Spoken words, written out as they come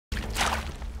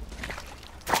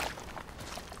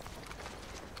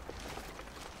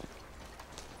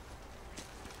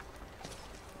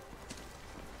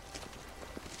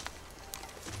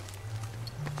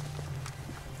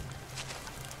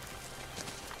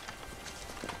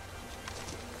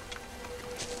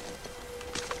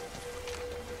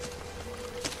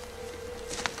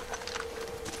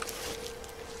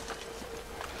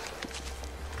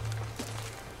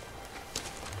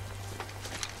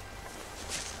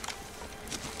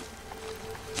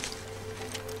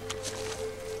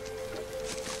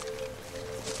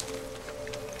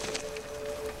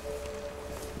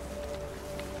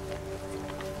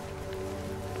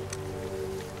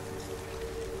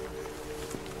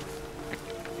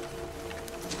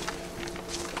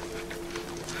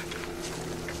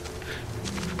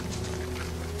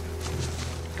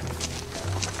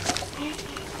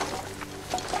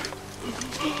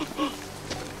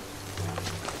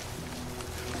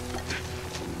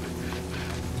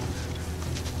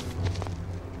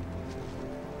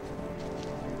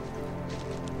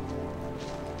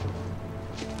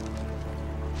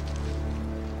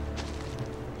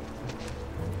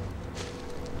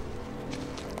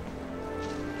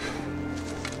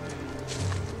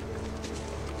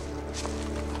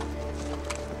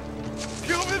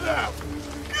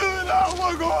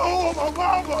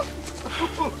mama!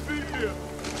 Oh, dear!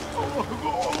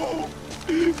 Oh,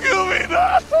 kill me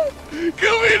now!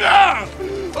 Kill me now!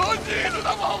 Oh, Jesus,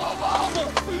 I'm on my mama!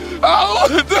 I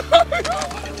want to die! I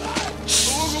want to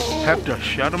die! Hector,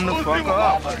 shut him the fuck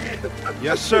up.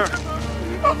 Yes, sir.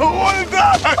 I want to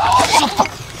die! Shut the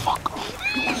fuck up.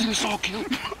 You want us all killed?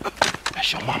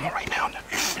 That's your mama right now.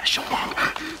 That's your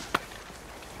mama.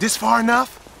 This far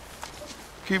enough?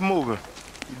 Keep moving.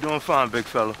 You're doing fine, big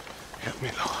fella. Help me,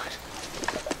 Lord.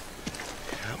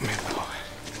 Help me, Lord.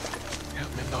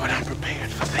 Help me, Lord. I'm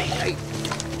prepared for thee. Hey,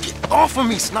 get off of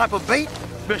me, sniper bait.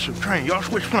 Bishop, Train, y'all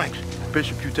switch flanks.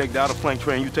 Bishop, you take the outer flank,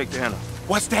 Train, you take the inner.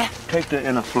 What's that? Take the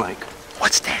inner flank.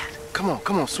 What's that? Come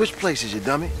on, switch places, you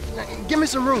dummy. Now, give me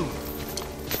some room.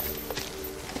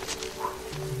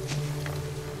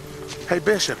 Hey,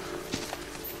 Bishop,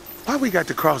 why we got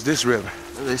to cross this river?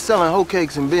 They're selling hoe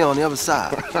cakes and beer on the other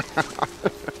side.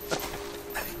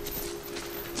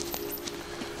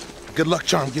 Good luck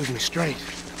charm gives me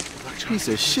strength. Piece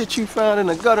of shit you found in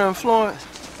the gutter in Florence?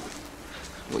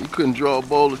 Well, you couldn't draw a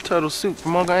bowl of turtle soup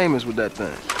from Uncle Amos with that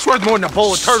thing. It's worth more than a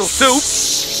bowl of turtle soup.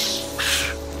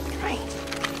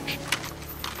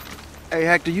 Hey,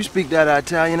 Hector, you speak that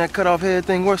Italian, that cut-off head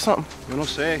thing worth something? Yo no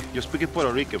sé. Yo speak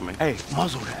Puerto Rican, man. Hey,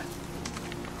 muzzle that.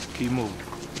 Keep moving.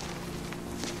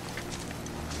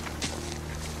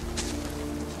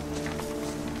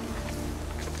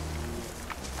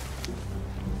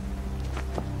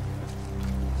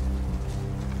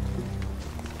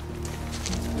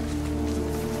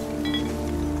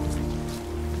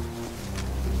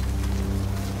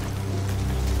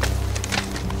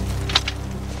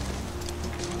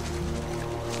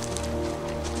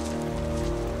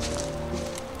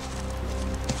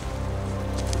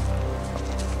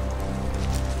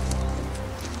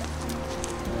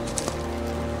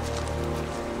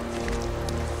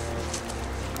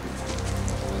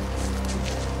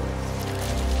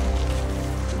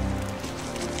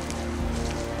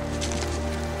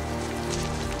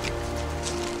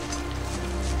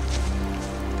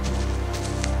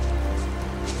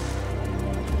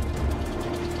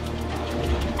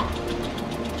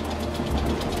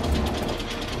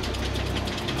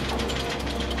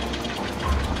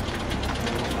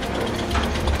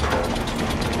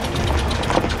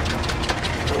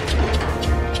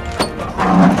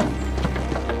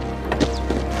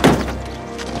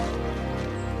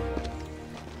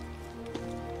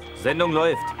 Sendung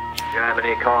läuft.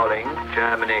 Germany calling,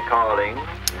 Germany calling,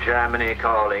 Germany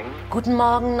calling. Guten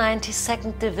Morgen,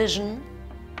 92nd Division.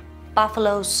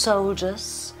 Buffalo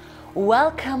soldiers,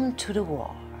 welcome to the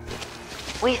war.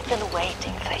 We've been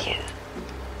waiting for you.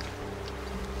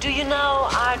 Do you know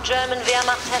our German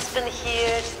Wehrmacht has been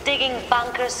here digging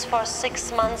bunkers for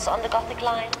 6 months on the Gothic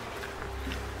line?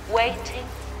 Waiting?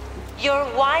 Your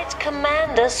white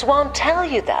commanders won't tell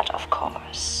you that, of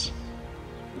course.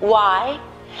 Why?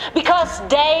 Because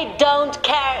they don't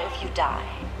care if you die.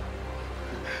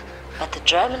 But the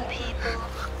German people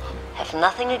have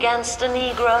nothing against a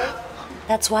Negro.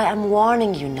 That's why I'm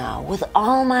warning you now with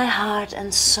all my heart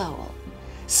and soul.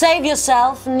 Save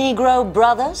yourself, Negro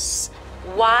brothers.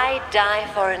 Why die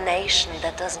for a nation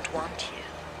that doesn't want you?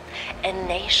 A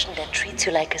nation that treats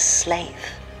you like a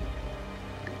slave.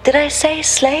 Did I say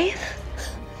slave?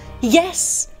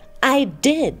 Yes, I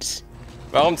did.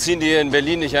 Warum ziehen die hier in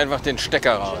Berlin nicht einfach den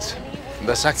Stecker raus?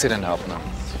 Was sagt sie denn, Hauptmann?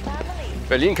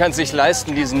 Berlin kann sich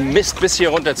leisten, diesen Mist bis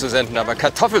hier runter zu senden, aber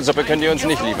Kartoffelsuppe können die uns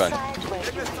nicht liefern.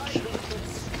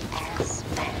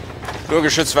 Nur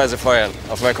geschützweise feuern,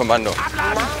 auf mein Kommando.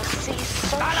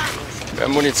 Wir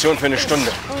haben Munition für eine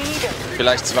Stunde,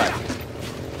 vielleicht 2.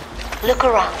 Look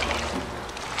around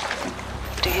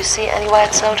you. Do you see any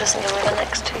white soldiers in the river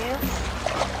next to you?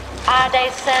 Are they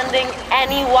sending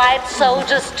any white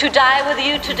soldiers to die with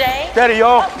you today? Steady,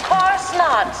 y'all. Of course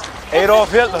not.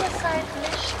 Adolf Hitler.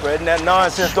 Spreading that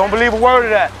nonsense. Don't believe a word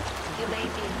of that.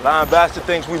 Lying bastard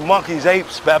thinks we monkeys,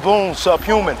 apes, baboons,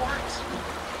 subhuman.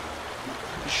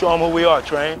 Show them who we are,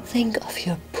 Train. Think of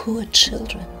your poor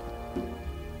children.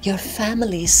 Your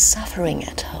families suffering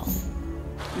at home.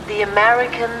 The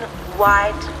American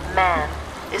white man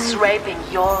is raping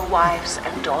your wives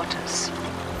and daughters.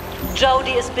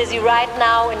 Jody is busy right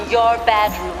now in your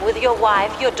bedroom with your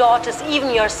wife, your daughters,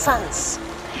 even your sons.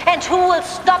 And who will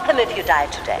stop him if you die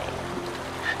today?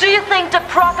 Do you think the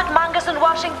profit mongers in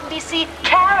Washington, D.C.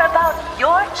 care about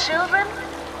your children?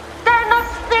 They're not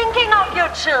thinking of your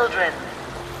children.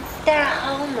 They're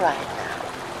home right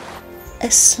now,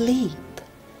 asleep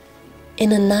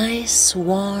in a nice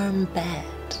warm bed.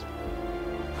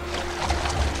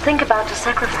 Think about the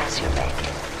sacrifice you're making.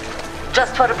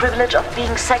 Just for the privilege of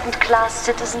being second-class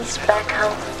citizens back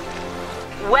home.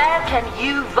 Where can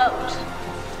you vote?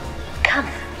 Come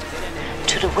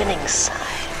to the winning side.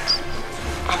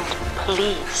 And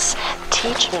please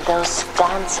teach me those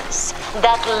dances,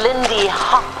 that Lindy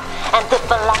hop and the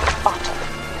black bottom.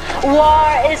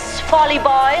 War is folly,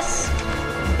 boys.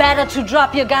 Better to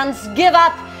drop your guns, give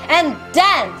up, and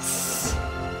dance.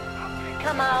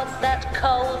 Come out that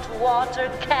cold water,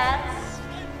 cats.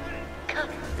 Come.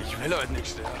 Ich will heute nicht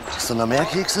sterben. Hast du noch mehr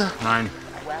Kekse? Nein,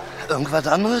 Irgendwas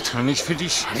anderes? nicht für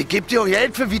dich. Ich geb dir auch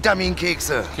Geld für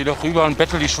Vitaminkekse. Geh doch rüber und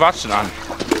bettel die Schwarzen an.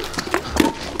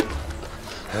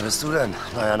 Wer bist du denn?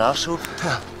 Neuer Nachschub?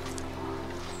 Ja.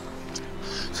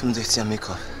 65 am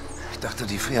Mikro. Ich dachte,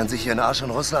 die frieren sich ihren Arsch in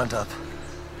Russland ab.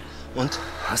 Und?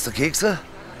 Hast du Kekse?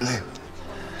 Nee.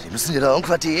 Die müssen dir da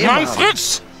irgendwas die Mann, haben.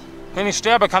 Fritz! Wenn ich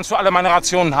sterbe, kannst du alle meine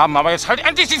Rationen haben, aber jetzt halt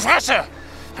endlich die Fresse!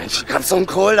 Mensch, ganz so ein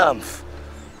Kohldampf.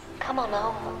 Come on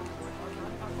over.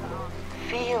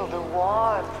 Feel the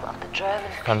warmth of the German.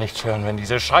 Ich kann nichts hören, wenn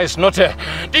diese Scheißnutte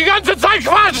die ganze Zeit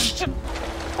quatscht!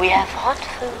 We have hot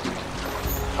food,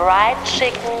 fried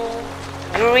chicken,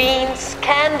 greens,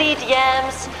 candied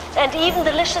yams, and even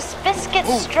delicious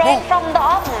biscuits straight from the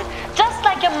oven, just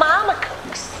like your mama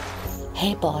cooks.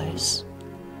 Hey boys,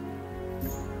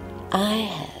 I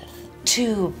have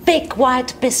 2 big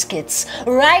white biscuits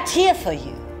right here for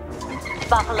you.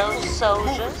 Buffalo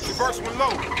soldiers.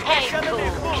 Hey, cool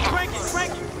cats.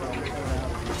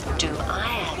 Do I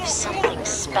have something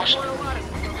special for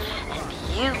you? And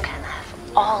you can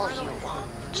have all you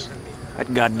want.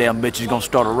 That goddamn bitch is gonna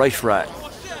start a race riot.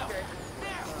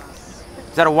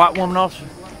 Is that a white woman, officer?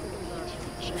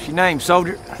 What's your name,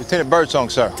 soldier? Lieutenant Birdsong,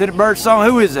 sir. Lieutenant Birdsong,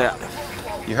 who is that?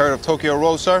 You heard of Tokyo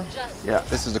Road, sir? Yeah.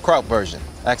 This is the Kraut version.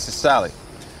 Axis Sally.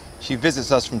 She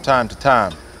visits us from time to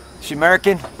time. Is she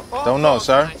American? Don't know,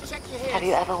 sir. Have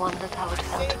you ever wondered how it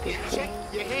felt to be free?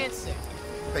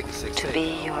 To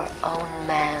be your own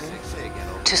man?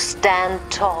 To stand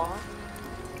tall?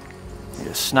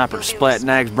 Yeah, sniper splat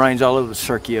nags brains all over the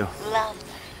Sergio. Love.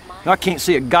 I can't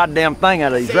see a goddamn thing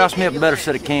out of these. Rouse me up a better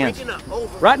set of cans.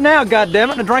 Right now,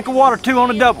 goddammit, and a drink of water, 2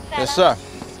 on a double. Yes, sir.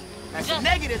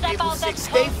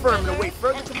 Stay firm and await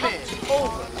further command.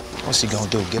 Over. What's he gonna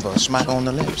do? Give her a smack on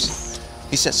the lips?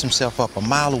 He sets himself up a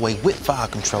mile away with fire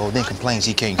control, then complains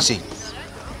he can't see.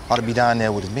 Ought to be down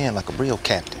there with his men like a real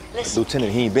captain.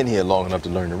 Lieutenant, he ain't been here long enough to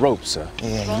learn the ropes, sir.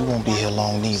 Yeah, you won't be here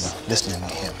long neither, listening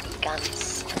to him.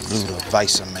 Guns. Blew the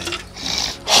vice man.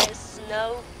 There's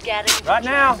no getting Right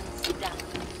now.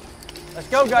 Let's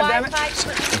go, goddammit. Why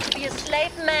fight to be a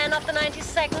slave man of the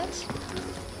 92nd?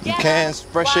 You cans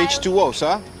fresh H2O,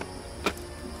 sir.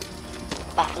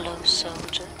 Buffalo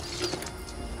soldiers.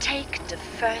 Take the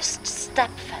first step,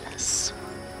 fellas.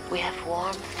 We have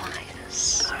warm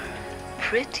fires.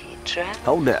 Pretty German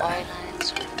Hold that.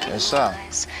 oilers with blue Yes, sir.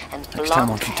 eyes and Next time, why blonde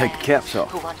don't you take the hair caps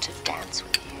off? who want to dance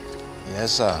with you.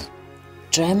 Yes, sir.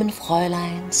 German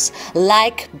Fräuleins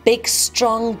like big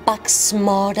strong bucks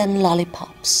more than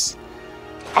lollipops.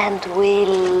 And we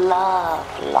love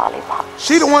lollipops.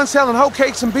 She the one selling hoe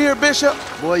cakes and beer, Bishop?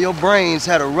 Boy, your brains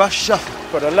had a rough shuffle.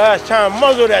 For the last time,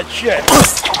 muzzle that shit!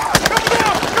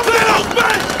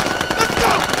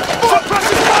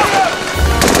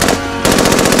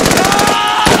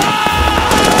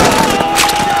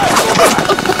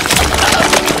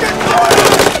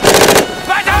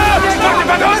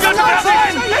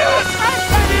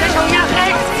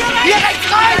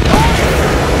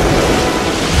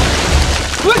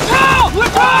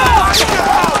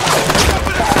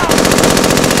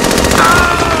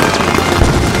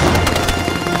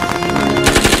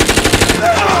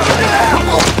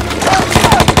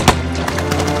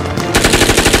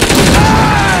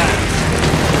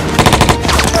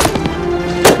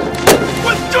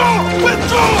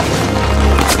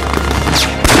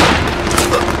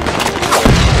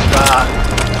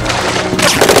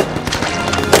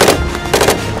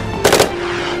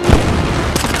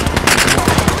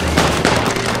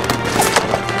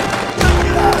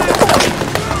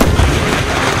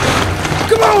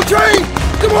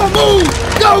 Come on, move!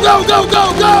 Go, go, go,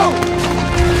 go, go!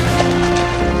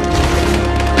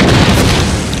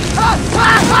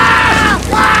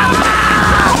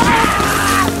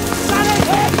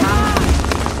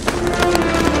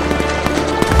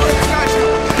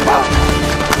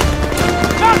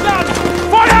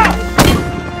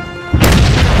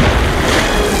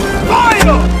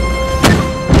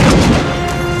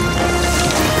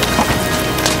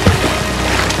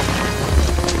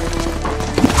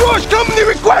 Company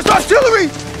request artillery!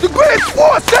 The grid's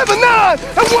 479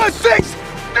 and 16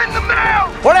 in the mail!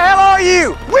 What the hell are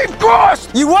you? We've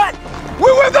crossed! You what?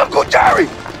 We're with Uncle Jerry!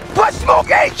 But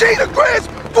Smoke AG, the grid's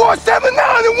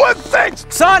 479 and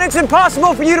 1/6! Son, it's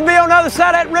impossible for you to be on the other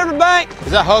side of that riverbank.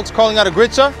 Is that Hugs calling out a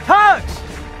grid, sir? Hugs!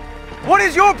 What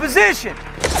is your position?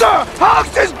 Sir,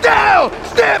 Hawks is down!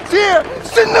 Stamps here!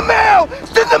 Send the mail!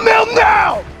 Send the mail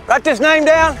now! Write this name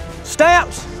down.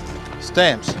 Stamps.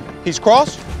 Stamps. He's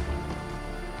crossed?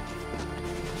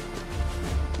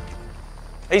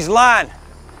 He's lying.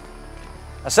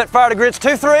 I set fire to grids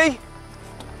 2-3,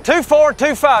 2-4, and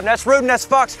 2-5. That's Rudin, that's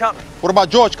Fox Company. What about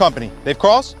George Company? They've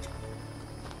crossed?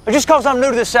 But just because I'm new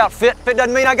to this outfit, it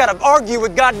doesn't mean I gotta argue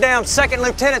with goddamn second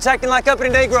lieutenants acting like uppity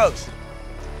Negroes.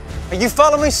 Are you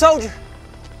follow me, soldier?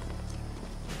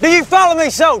 Do you follow me,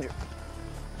 soldier?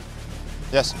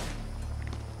 Yes, sir.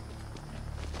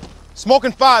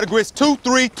 Smoking fire to grids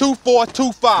 2-3, 2-4,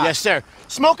 2-5. Yes, sir.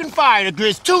 Smoking fire to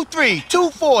grids 2-3,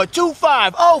 2-4,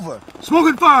 2-5. Over.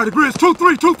 Smoking fire to grids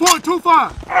 2-3, 2-4,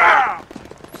 2-5.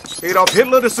 Adolf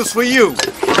Hitler, this is for you.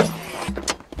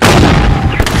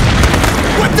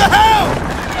 What the hell?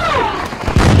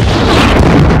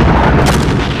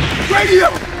 Radio!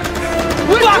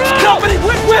 Fox Company,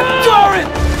 withdrawing!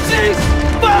 Cease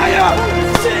fire!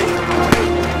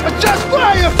 Adjust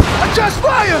fire! Adjust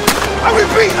fire! I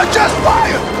repeat, adjust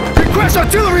fire! Request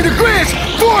artillery to grids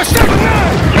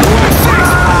 479!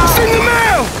 1/6! Send the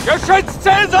mail! Geschützt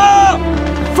Cäsar!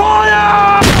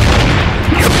 Feuer!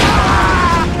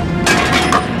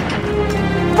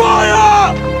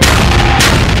 Feuer!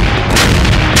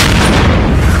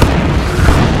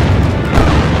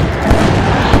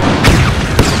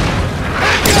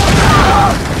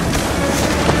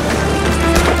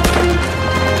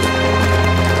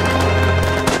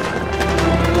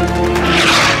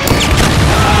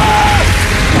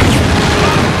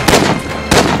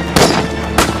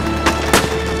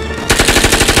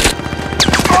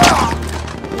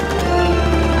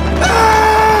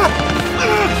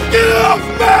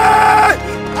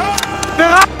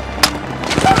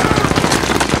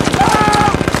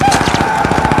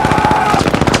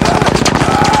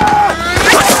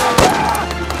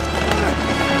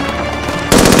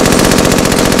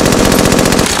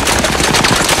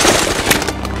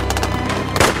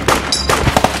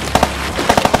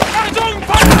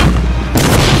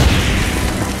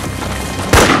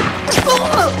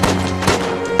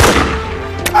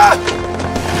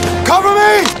 Cover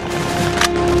me!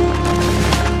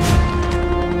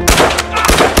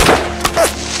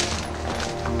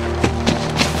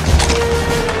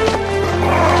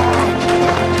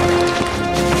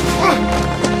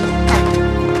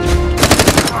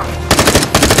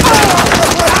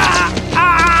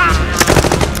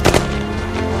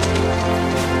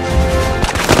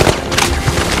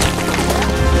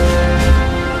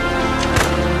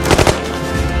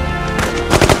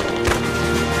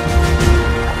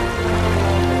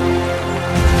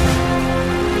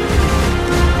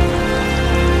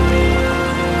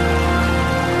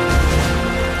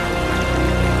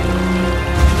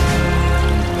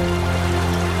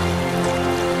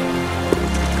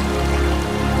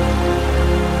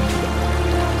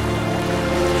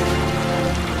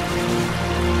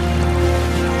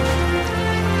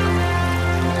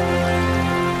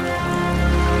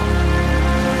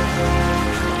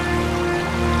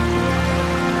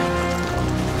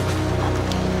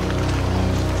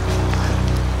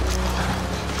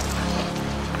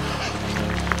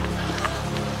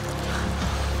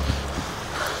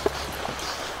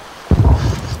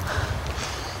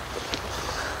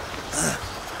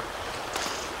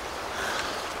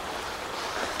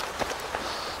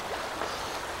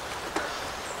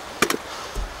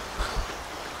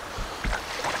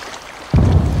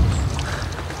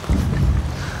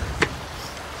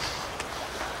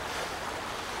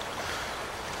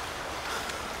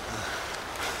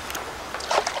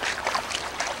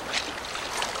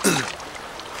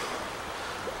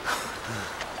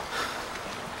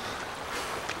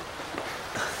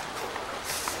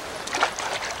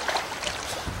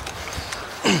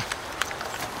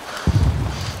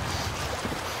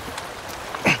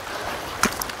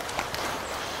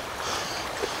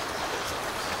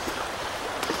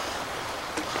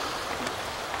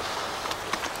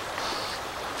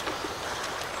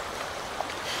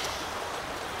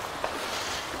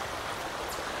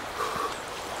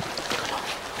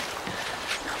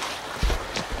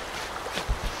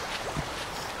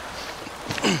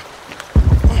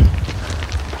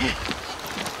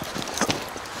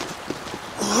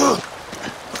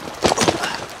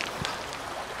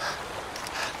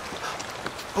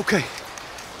 Okay,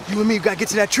 you and me gotta get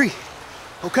to that tree,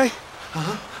 okay?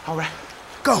 All right,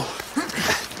 go.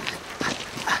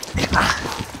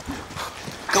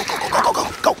 Go, go, go, go, go,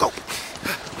 go, go, go.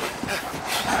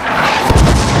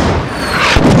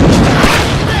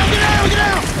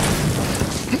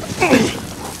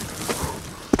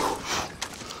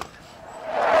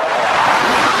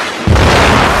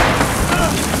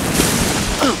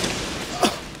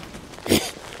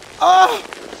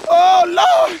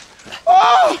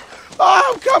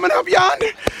 up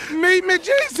yonder. Meet me,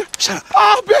 Jesus. Shut up.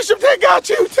 Oh, Bishop, they got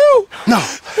you too. No.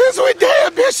 Bishop, we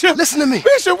dead, Bishop. Listen to me.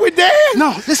 Bishop, we dead.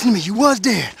 No, listen to me. You was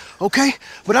dead, okay?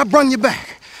 But I brung you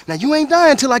back. Now, you ain't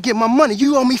dying until I get my money.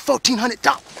 You owe me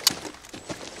 $1,400.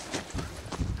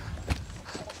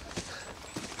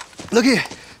 Look here.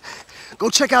 Go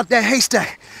check out that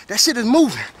haystack. That shit is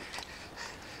moving.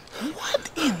 What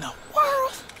in the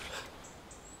world?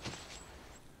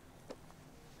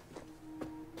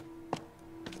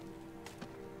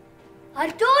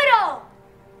 Arturo!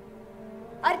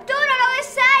 Arturo, dove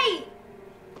sei?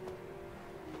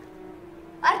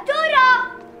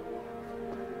 Arturo!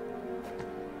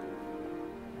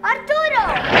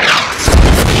 Arturo!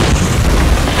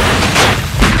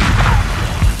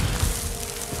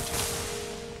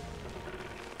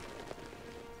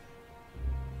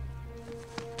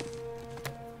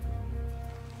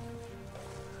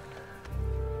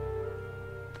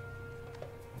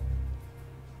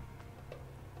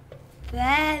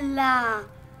 Bella!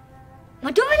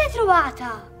 Ma dove l'hai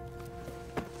trovata?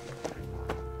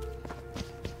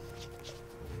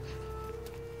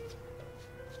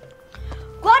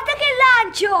 Guarda che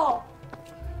lancio!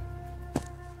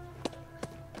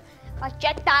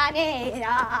 Faccetta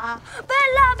nera,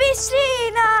 bella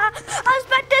piscina,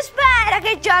 aspetta e spera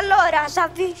che già allora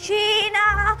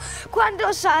s'avvicina.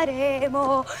 Quando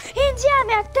saremo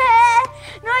insieme a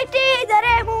te, noi ti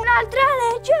daremo un'altra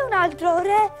legge e un altro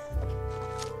re.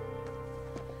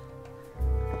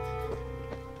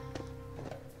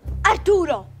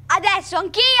 Arturo, adesso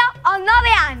anch'io ho 9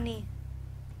 anni.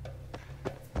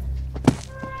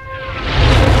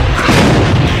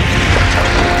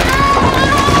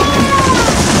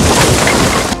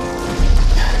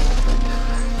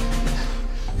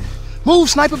 Move,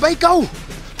 Sniper Bait, go!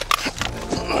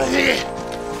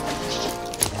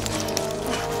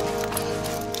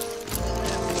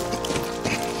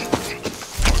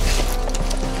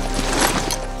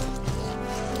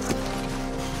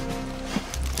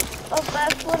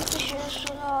 Vabbè, forse ce ne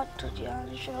sono 8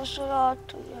 Diane, ce ne sono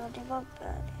 8 Diane, va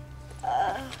bene.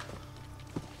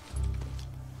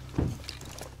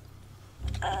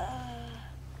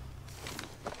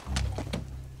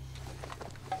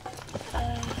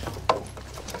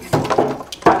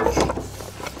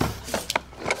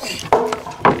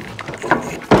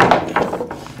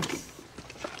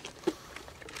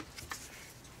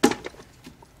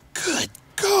 Good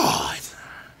God!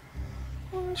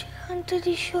 Un gigante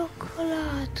di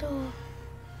cioccolato.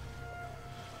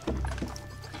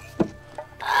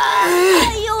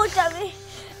 Aiutami!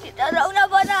 Ti darò una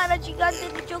banana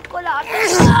gigante di cioccolato.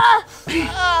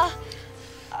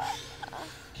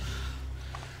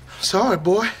 Sorry,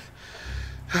 boy.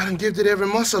 I done gifted every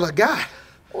muscle I got.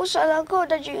 Usa la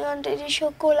coda gigante di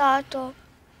cioccolato.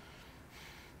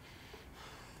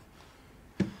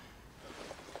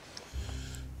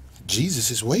 Jesus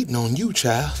is waiting on you,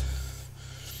 child.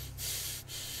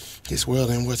 This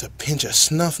world ain't worth a pinch of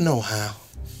snuff nohow.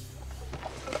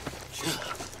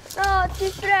 No, ti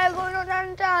prego, non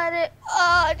andare.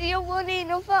 Dio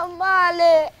buonino, fa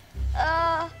male.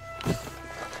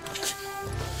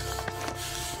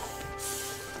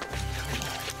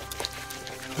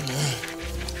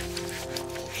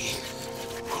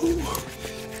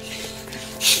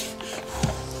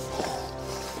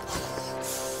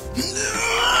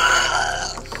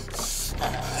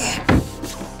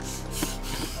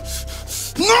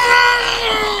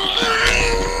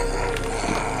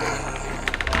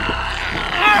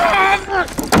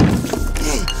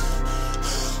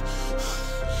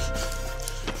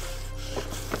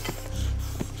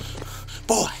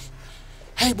 Boy.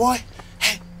 Hey, boy.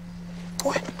 Hey.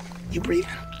 Boy, you breathing?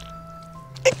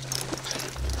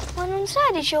 Ma non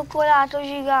sai di cioccolato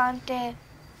gigante?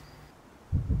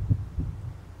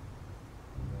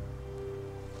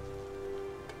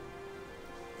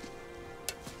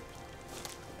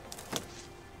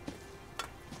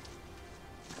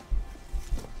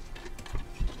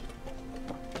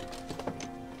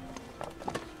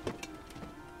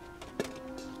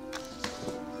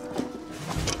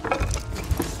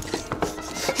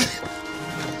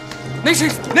 Nicht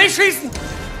schießen! Nicht schießen!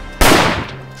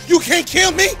 You can't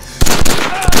kill me!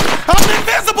 I'm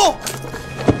invisible!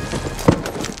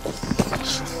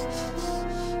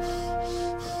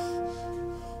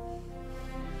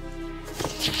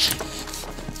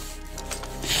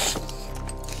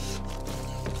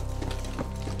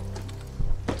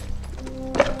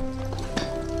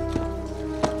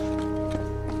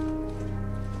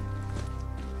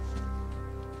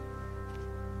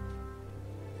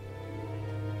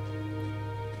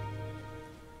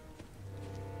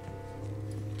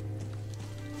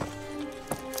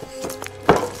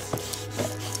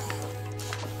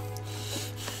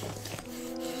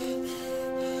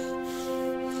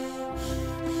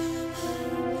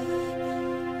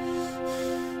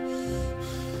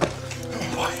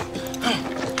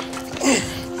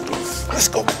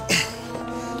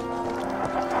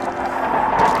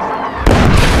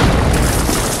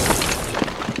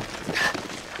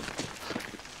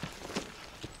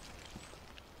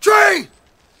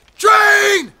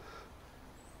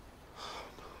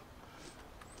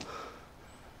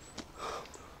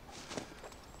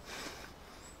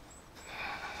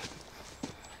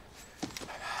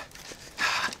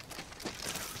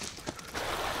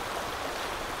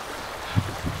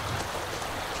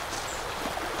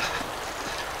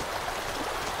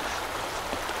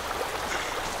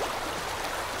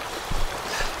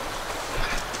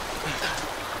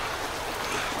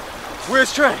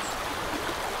 Where's Trey?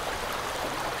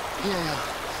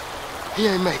 He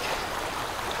ain't make it.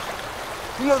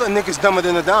 You know that nigga's dumber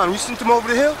than a dime. You sent him over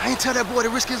the hill? I ain't tell that boy to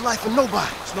risk his life for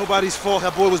nobody. It's nobody's fault.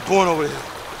 That boy was born over the hill.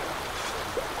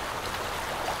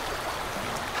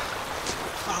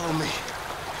 Follow me.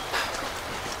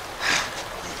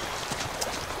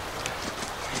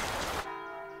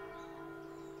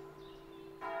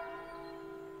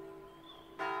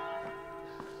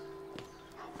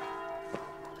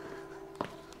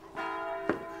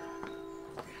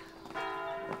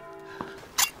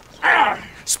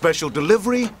 Special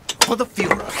delivery for the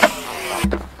Führer.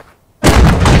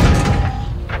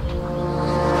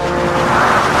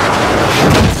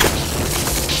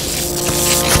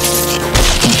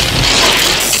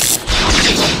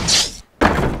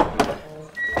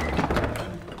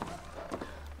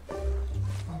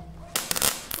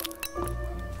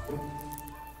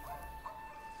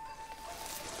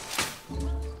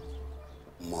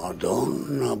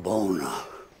 Madonna Bona.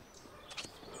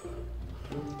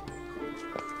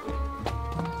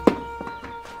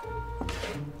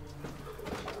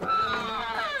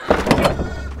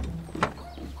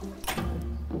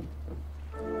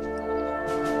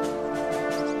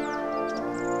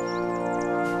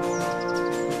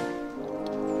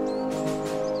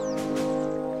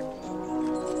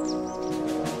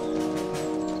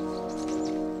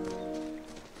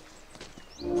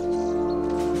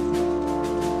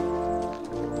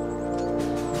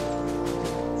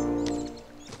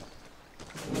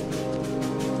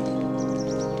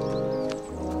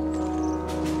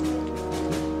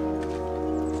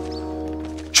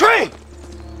 Train!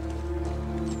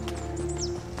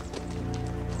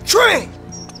 Train!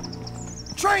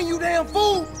 Train, you damn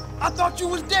fool! I thought you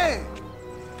was dead.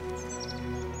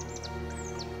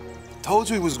 Told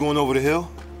you he was going over the hill.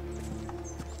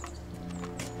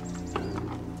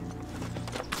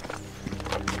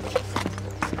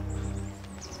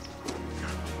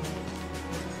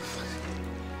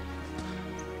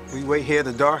 We wait here in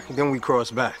the dark, and then we cross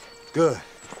back. Good.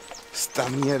 Esta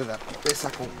mierda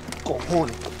pesa con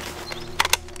cojones.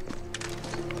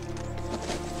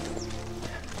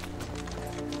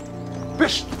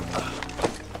 Bitch!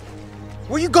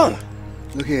 Where you going?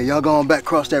 Look here, y'all go on back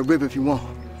across that river if you want.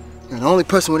 Now, the only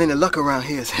person with any luck around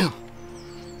here is him.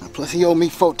 Now, plus he owed me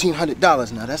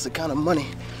 $1,400. Now, that's the kind of money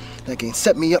that can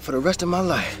set me up for the rest of my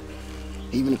life.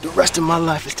 Even if the rest of my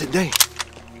life is today.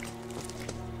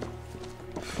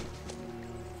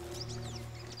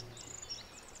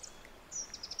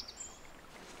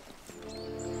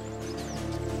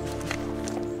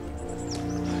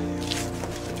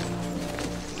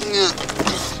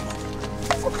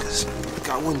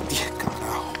 Cago en 10,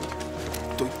 carajo.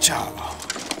 Estoy chavo.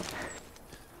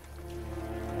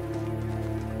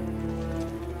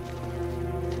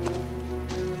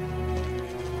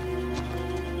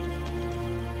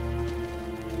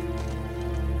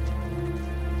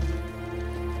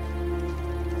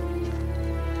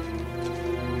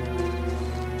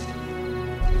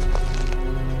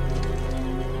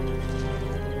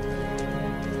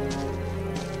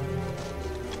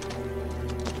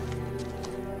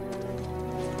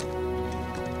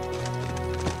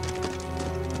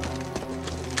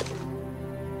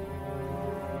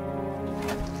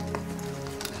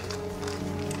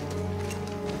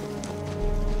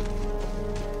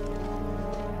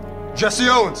 Jesse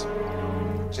Owens.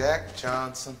 Jack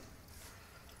Johnson.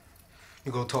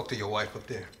 You go talk to your wife up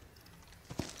there.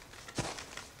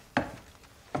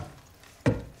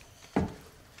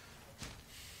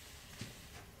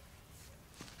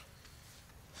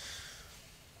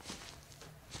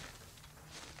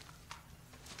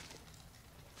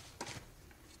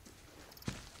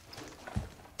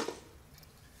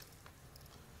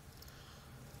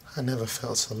 I never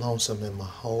felt so lonesome in my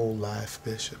whole life,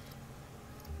 Bishop.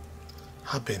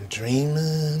 I've been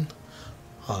dreaming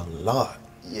a lot.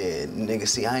 Yeah, nigga,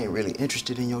 see, I ain't really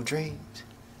interested in your dreams.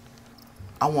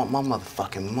 I want my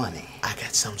motherfucking money. I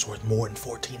got something worth more than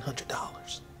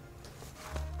 $1,400.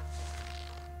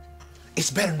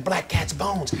 It's better than Black Cat's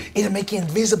bones. It'll make you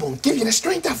invisible and give you the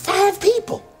strength of 5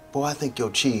 people. Boy, I think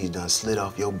your cheese done slid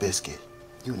off your biscuit.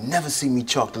 You never see me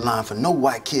chalk the line for no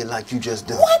white kid like you just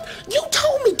done. What? You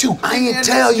told me to. I ain't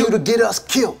tell you to get us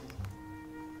killed.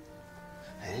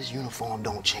 This uniform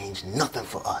don't change nothing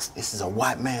for us. This is a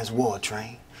white man's war,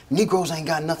 Train. Negroes ain't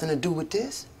got nothing to do with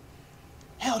this.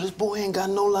 Hell, this boy ain't got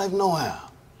no life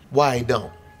nohow. Why he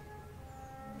don't?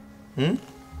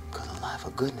 Because a life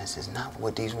of goodness is not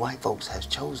what these white folks has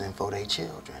chosen for their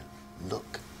children.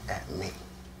 Look at me.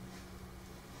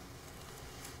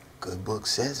 Good book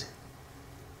says it.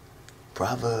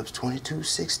 Proverbs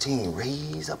 22:16.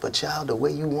 Raise up a child the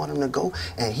way you want him to go,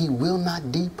 and he will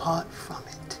not depart from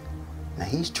it. Now,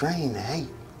 he's trained to hate.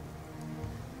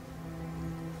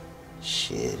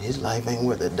 Shit, his life ain't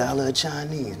worth $1 of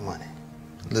Chinese money.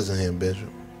 Listen here, Bishop.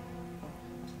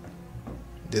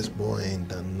 This boy ain't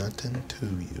done nothing to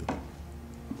you.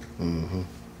 Mm-hmm.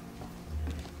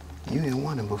 You didn't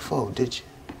want him before, did you?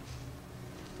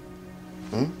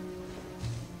 Hmm?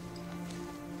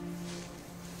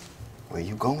 Where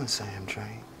you going, Sam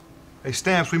Train? Hey,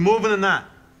 Stamps, we moving or not?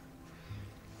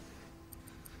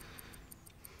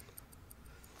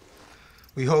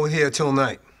 We hold here till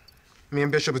night. Me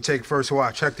and Bishop will take first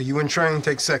watch. Hector, you and Train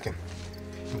take second.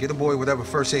 And get the boy whatever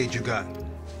first aid you got.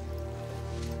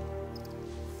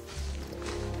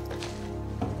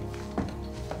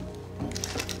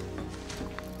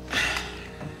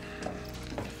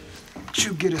 What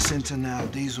you get us into now,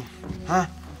 Diesel? Huh?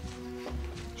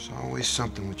 There's always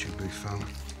something with you, big fella.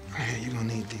 Right here, you're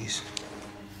gonna need these.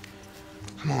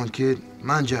 Come on, kid.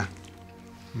 Manja.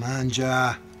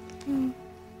 Manja. Come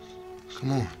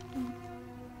on.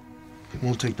 He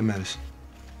won't take the medicine.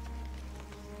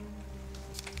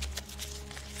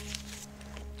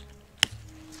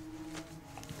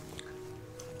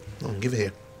 Oh, give it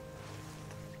here.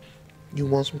 You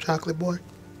want some chocolate, boy?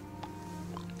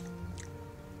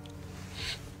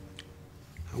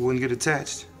 I wouldn't get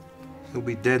attached. He'll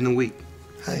be dead in a week.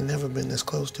 I ain't never been this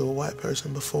close to a white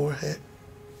person before, heck.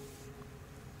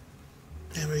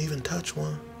 Never even touched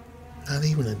one. Not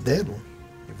even a dead one.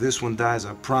 If this one dies,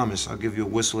 I promise I'll give you a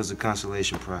whistle as a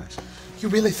consolation prize. You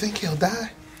really think he'll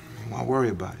die? Why worry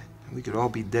about it? We could all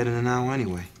be dead in an hour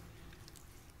anyway.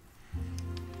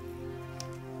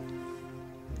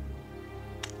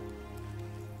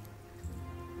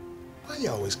 Why you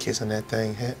always kissing that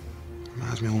thing, Hat?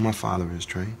 Reminds me of who my father is,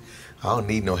 Trey. I don't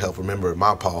need no help remembering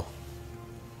my pa.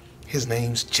 His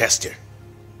name's Chester.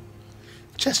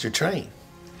 Chester Train.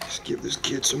 Let's give this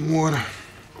kid some water.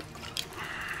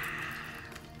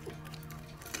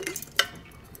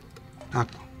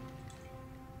 Acqua.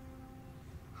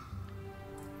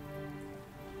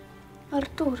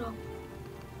 Arturo,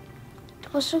 ti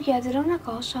posso chiedere una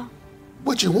cosa?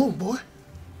 What you want, boy?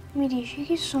 Mi dici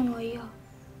chi sono io?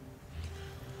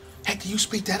 Heck, do you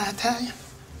speak that Italian?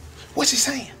 What's he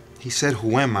saying? He said,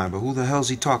 who am I, but who the hell's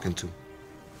he talking to?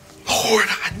 Lord,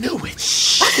 I knew it.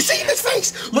 I can see in his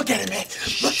face. Look at him, man.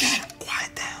 Look at him.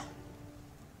 Quiet down.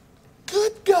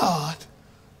 Good God.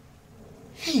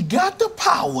 He got the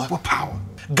power. What power?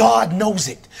 God knows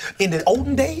it. In the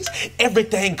olden days,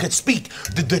 everything could speak.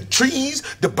 The trees,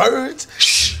 the birds.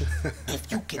 Shh.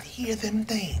 If you could hear them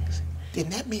things, then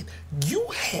that meant you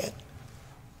had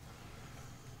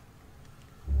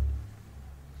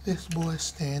this boy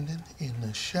standing in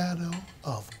the shadow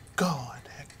of God,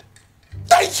 Hector.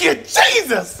 Thank you,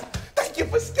 Jesus! Thank you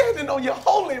for standing on your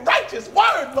holy, righteous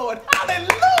word, Lord.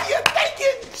 Hallelujah! Thank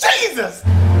you, Jesus!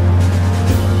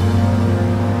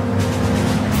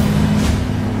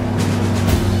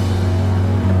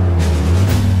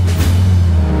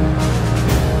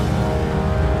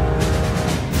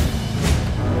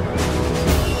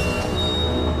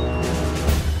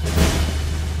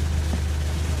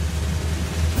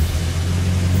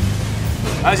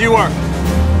 As you were.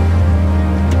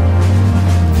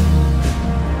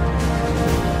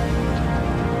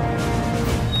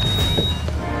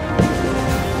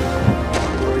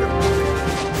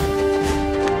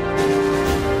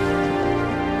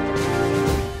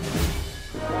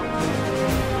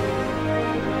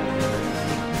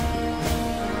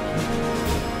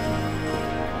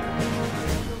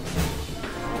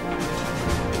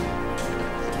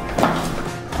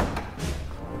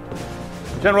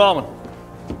 General Allman.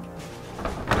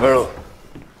 Colonel.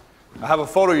 I have a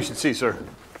photo you should see, sir.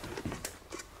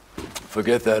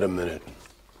 Forget that a minute.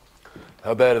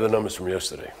 How bad are the numbers from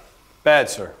yesterday? Bad,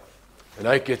 sir. And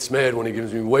Ike gets mad when he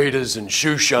gives me waiters and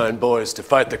shoeshine boys to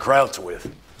fight the Krauts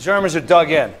with. Germans are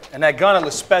dug in, and that gun at La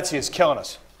Spezia is killing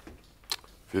us.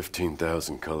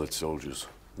 15,000 colored soldiers.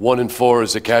 1 in 4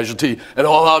 is a casualty, and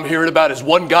all I'm hearing about is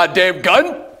one goddamn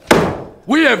gun?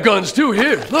 We have guns too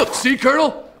here. Look, see,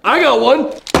 Colonel? I got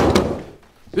one.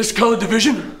 This colored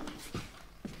division,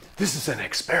 this is an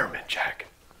experiment, Jack.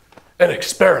 An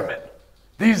experiment.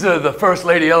 These are the First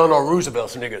Lady Eleanor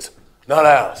Roosevelt's niggas, not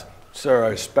ours. Sir, I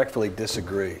respectfully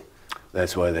disagree.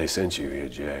 That's why they sent you here,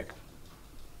 Jack.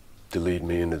 To lead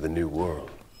me into the new world.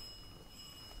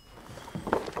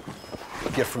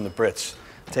 Gift from the Brits,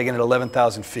 taken at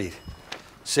 11,000 feet.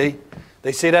 See?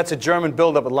 They say that's a German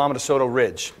buildup at Lama de Soto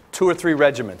Ridge. 2 or 3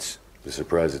 regiments. The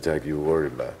surprise attack you were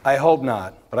worried about. I hope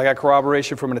not, but I got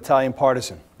corroboration from an Italian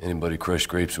partisan. Anybody crushed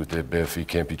grapes with their bare feet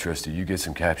can't be trusted. You get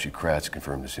some captured crats to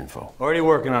confirm this info. Already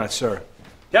working on it, sir.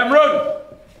 Captain Roden!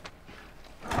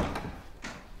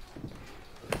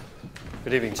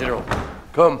 Good evening, General.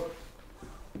 Come.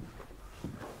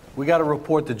 We got a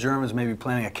report the Germans may be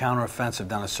planning a counteroffensive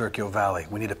down the Sergio Valley.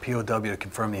 We need a POW to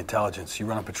confirm the intelligence. You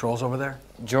running patrols over there?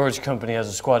 George Company has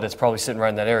a squad that's probably sitting right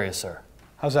in that area, sir.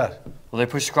 How's that? Well, they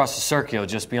pushed across the Sergio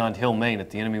just beyond Hill, Maine at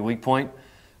the enemy weak point.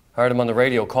 I heard them on the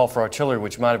radio call for artillery,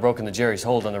 which might have broken the Jerry's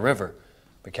hold on the river.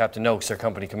 But Captain Oakes, their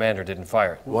company commander, didn't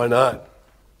fire it. Why not?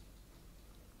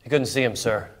 He couldn't see him,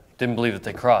 sir. Didn't believe that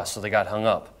they crossed, so they got hung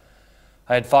up.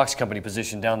 I had Fox Company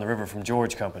positioned down the river from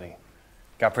George Company.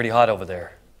 Got pretty hot over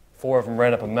there. 4 of them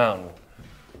ran up a mountain.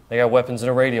 They got weapons and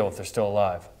a radio if they're still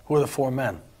alive. Who are the 4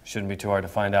 men? Shouldn't be too hard to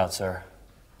find out, sir.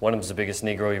 One of them's the biggest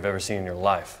Negro you've ever seen in your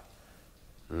life.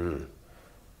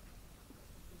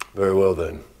 Very well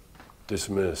then.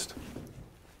 Dismissed.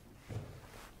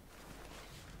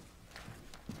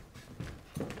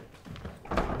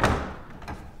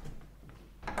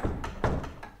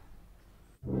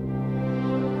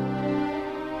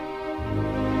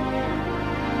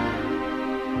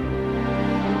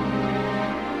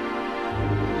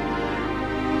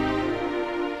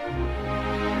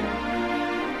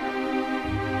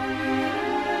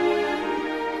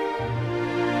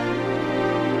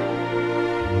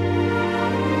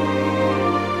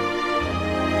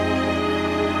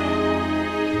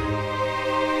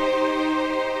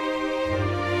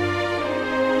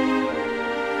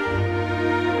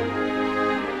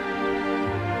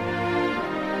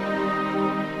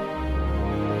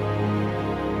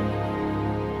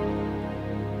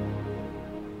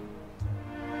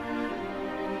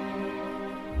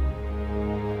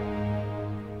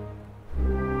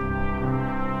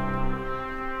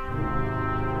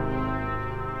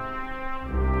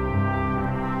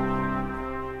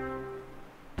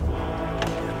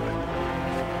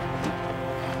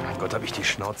 Gott, hab ich die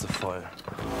Schnauze voll.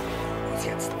 Und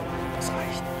jetzt, das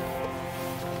reicht.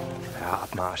 Ja,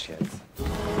 Abmarsch jetzt.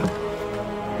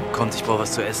 Kommt, ich brauche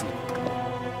was zu essen.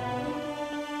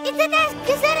 I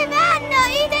tedeschi se ne vanno!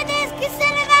 I tedeschi se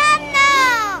ne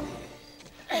vanno!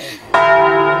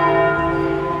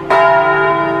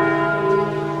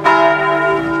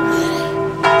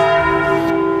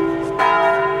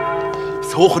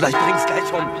 Ist hoch oder ich bring's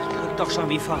gleich um. Ich drück doch schon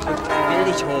wie verrückt. Will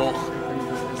nicht hoch.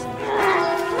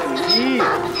 Sieh!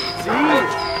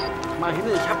 Mal hin,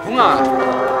 ich hab Hunger. Ich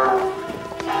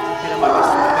will mal was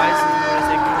zu beißen, nur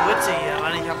diese Grütze hier,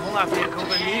 Mann. Ich hab Hunger für die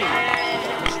Kompanie.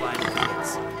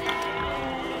 Schweinefritz.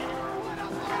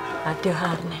 Addio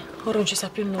carne, ora non ci sa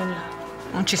più nulla.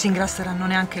 Non ci si ingrasseranno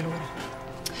neanche loro.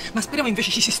 Ma speriamo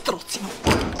invece ci si strozzino.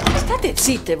 State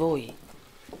zitte voi.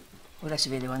 Ora si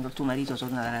vede quando il tuo marito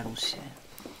torna dalla Russia.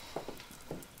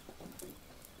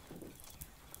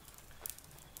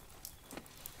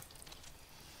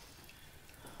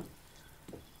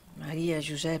 Maria,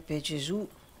 Giuseppe e Gesù,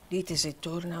 dite se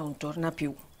torna o non torna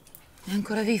più. È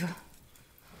ancora vivo?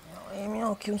 No, i miei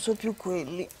occhi non sono più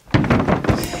quelli.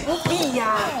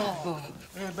 Via!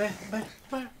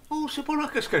 Si può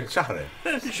anche scherzare.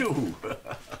 Giù.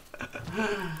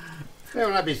 È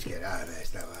una bischerata,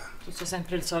 stava. C'è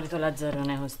sempre il solito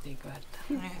lazzarone così,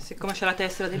 guarda. Siccome c'è la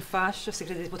tessera del fascio, si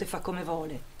crede di poter fare come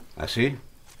vuole. Ah sì?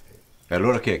 E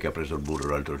allora chi è che ha preso il burro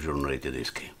l'altro giorno dai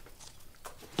tedeschi?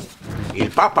 Il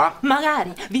Papa?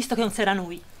 Magari, visto che non sarà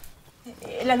noi.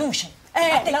 La luce.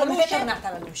 La luce è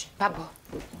tornata la luce. Babbo,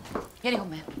 vieni con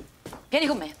me. Vieni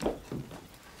con me.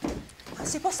 Ma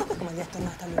si può sapere come gli è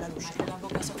tornata lui la luce? Ma la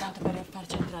bocca soltanto per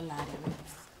farci entrare all'aria.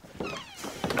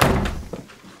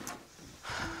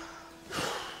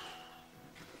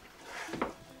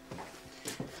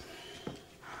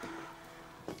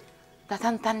 Da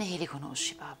tant'anni che li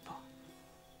conosci, babbo.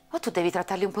 O tu devi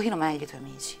trattarli un pochino meglio i tuoi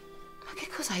amici. Ma che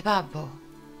cos'hai, babbo?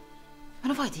 Me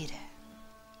lo vuoi dire?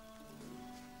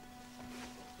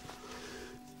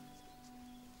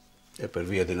 È per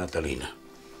via di Natalina.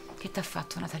 Che t'ha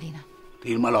fatto, Natalina?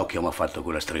 Il malocchio mi ha fatto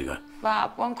quella strega.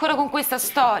 Babbo, ancora con questa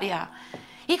storia.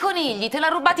 I conigli te l'ha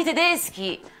rubati i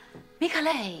tedeschi. Mica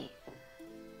lei.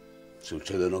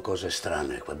 Succedono cose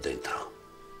strane qua dentro.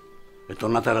 È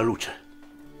tornata la luce.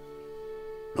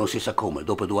 Non si sa come,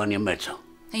 dopo 2 anni e mezzo.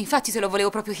 E infatti te lo volevo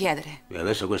proprio chiedere. E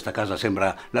adesso questa casa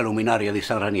sembra la luminaria di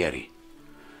San Ranieri.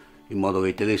 In modo che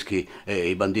i tedeschi e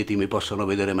i banditi mi possano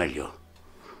vedere meglio.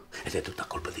 Ed è tutta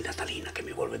colpa di Natalina che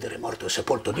mi vuol vedere morto e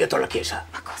sepolto dietro la chiesa.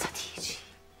 Ma cosa dici?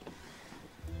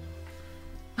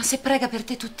 Ma se prega per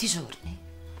te tutti i giorni?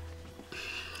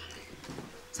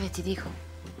 Sai, ti dico.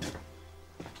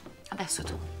 Adesso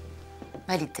tu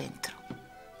vai lì dentro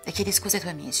e chiedi scusa ai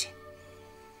tuoi amici.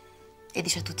 E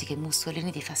dici a tutti che Mussolini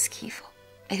ti fa schifo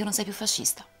e che non sei più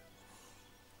fascista.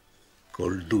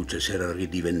 Col Duce si era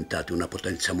ridiventati una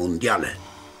potenza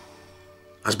mondiale.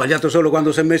 Ha sbagliato solo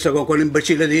quando si è messo con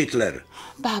quell'imbecille di Hitler.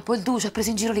 Babbo, il Duce ha preso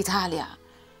in giro l'Italia.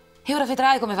 E ora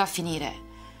vedrai come va a finire.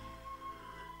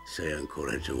 Sei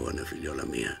ancora giovane, figliola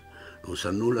mia. Non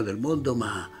sa nulla del mondo,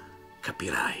 ma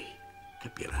capirai.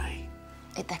 Capirai.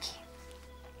 E da chi?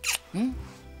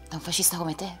 Da un fascista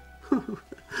come te?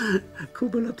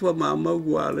 Come la tua mamma,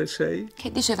 uguale sei.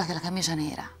 Che diceva che la camicia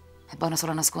nera è buona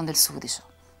solo a nascondere il sudicio.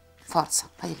 Forza,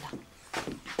 vai di là.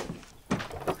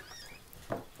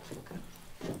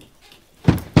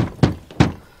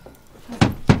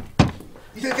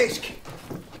 I tedeschi.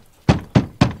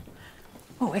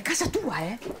 Oh, è casa tua,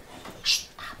 eh? Shh,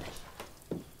 apri.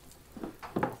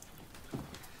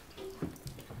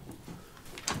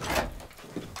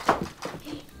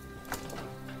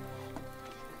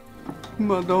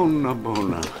 Madonna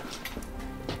buona.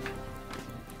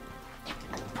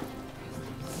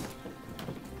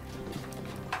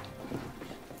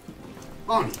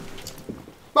 Bon.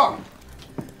 Bon.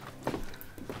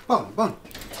 Bon, bon.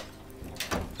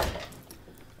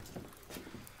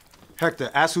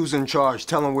 Hector, ask who's in charge.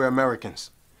 Tell them we're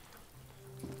Americans.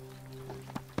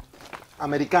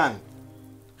 Americani.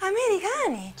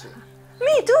 Americani?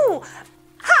 Mi tu!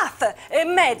 Half,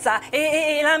 mezza,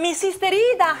 e la mia sister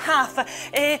Ida, half.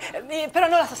 Però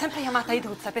noi la sto sempre chiamata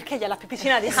Iduzza perché ella è la più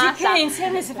piccina di Half. Sì, che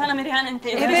insieme si fa l'americana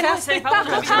intera. E per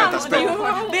aspettato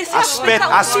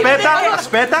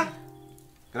Aspetta.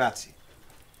 Grazie.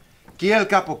 Chi è il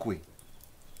capo qui?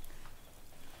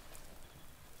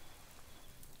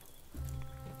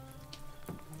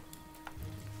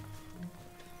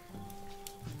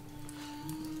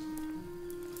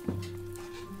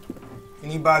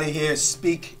 Anybody here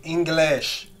speak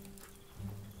English?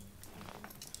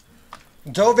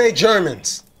 Dove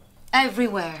Germans?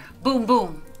 Everywhere. Boom,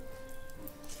 boom.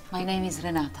 My name is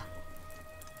Renata.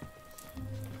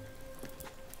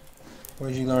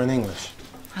 Where'd you learn English?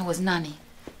 I was nanny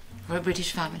for a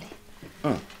British family.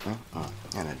 And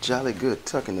a jolly good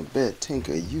tuck in the bed,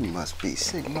 Tinker. You must be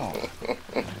sick, no.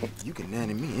 You can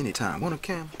nanny me anytime. Want a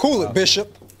cam? Cool it,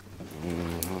 Bishop.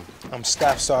 I'm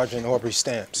Staff Sergeant Aubrey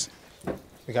Stamps.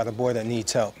 We got a boy that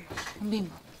needs help. Un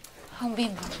bimbo. Un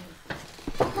bimbo.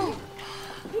 Oh,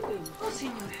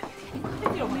 signore.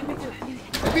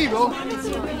 È vivo?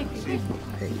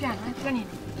 Piano, pianino.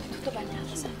 Tutto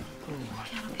bagnato, sai.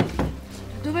 Piano, piano.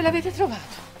 Dove l'avete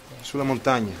trovato? Sulla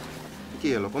montagna.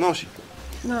 Chi è? Lo conosci?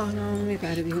 No, non mi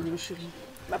pare di conoscerlo.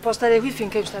 Ma può stare qui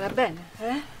finché starà bene,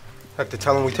 eh? Hector,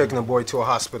 tell them we're taking the boy to a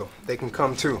hospital. They can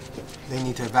come too. They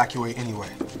need to evacuate anyway.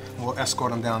 We'll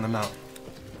escort them down the mountain.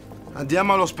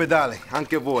 Andiamo all'ospedale,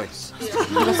 anche voi.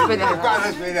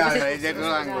 L'ospedale.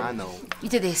 I know. I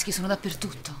tedeschi sono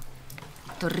dappertutto.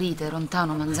 Torrite,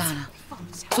 Rontano, Manzana.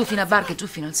 Su fino a Barca e giù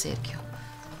fino al cerchio.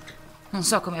 Non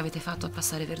so come avete fatto a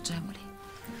passare Vergemoli.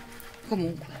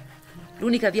 Comunque,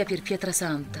 l'unica via per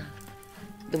Pietrasanta,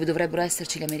 dove dovrebbero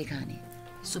esserci gli americani,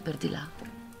 su per di là,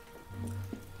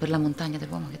 per la montagna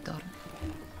dell'uomo che dorme.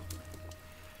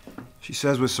 She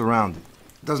says we're surrounded.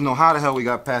 Doesn't know how the hell we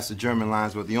got past the German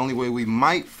lines, but the only way we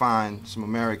might find some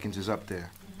Americans is up there,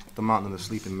 at the mountain of the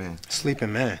Sleeping Man. Sleeping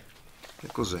Man? Che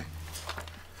cos'è?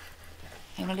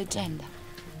 È una leggenda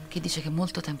che dice che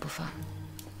molto tempo fa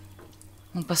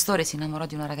un pastore si innamorò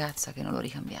di una ragazza che non lo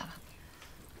ricambiava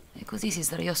e così si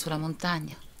sdraiò sulla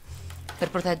montagna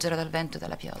per proteggerla dal vento e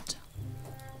dalla pioggia.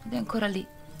 Ed è ancora lì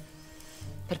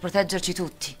per proteggerci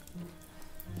tutti.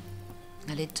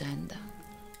 La leggenda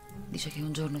dice che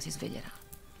un giorno si sveglierà.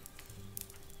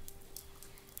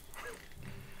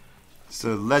 It's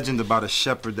a legend about a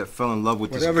shepherd that fell in love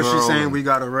with this girl. Whatever she's saying, we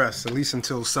gotta rest, at least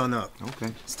until sun up.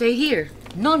 Okay. Stay here.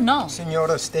 No.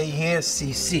 Senora, stay here,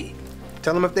 CC.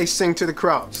 Tell them if they sing to the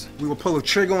crowds, we will pull a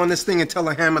trigger on this thing and tell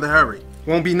the hammer to hurry.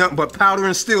 Won't be nothing but powder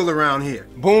and steel around here.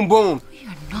 Boom, boom. We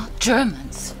are not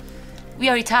Germans. We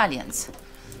are Italians.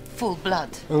 Full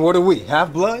blood. And what are we,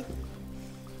 half blood?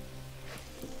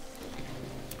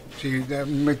 Sì,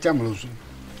 mettiamolo su.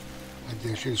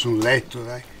 Sul letto,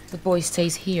 dai. The boy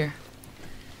stays here.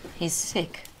 He's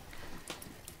sick.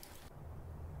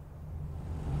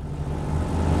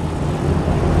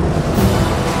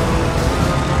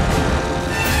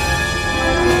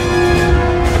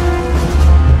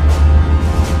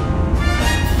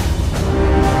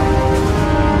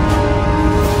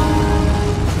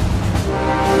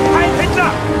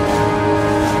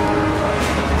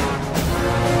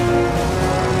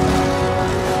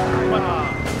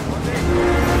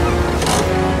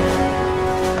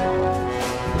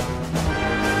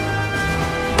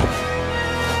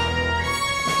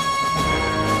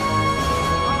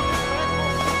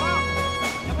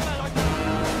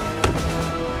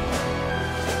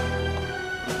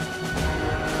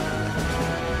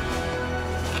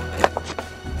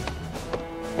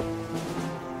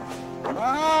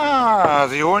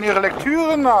 Sie holen Ihre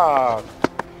Lektüre nach.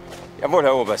 Jawohl,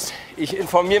 Herr Oberst. Ich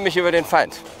informiere mich über den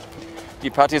Feind. Die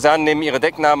Partisanen nehmen ihre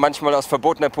Decknamen manchmal aus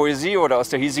verbotener Poesie oder aus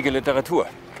der hiesigen Literatur.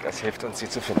 Das hilft uns, sie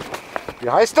zu finden. Wie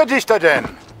heißt der Dichter denn?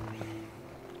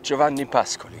 Giovanni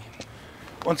Pascoli.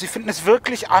 Und Sie finden es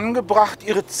wirklich angebracht,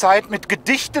 Ihre Zeit mit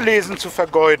Gedichtelesen zu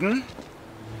vergeuden?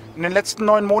 In den letzten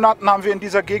 9 Monaten haben wir in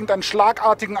dieser Gegend einen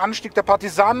schlagartigen Anstieg der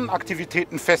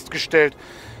Partisanenaktivitäten festgestellt.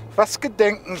 Was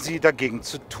gedenken Sie dagegen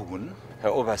zu tun?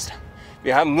 Herr Oberst,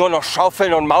 wir haben nur noch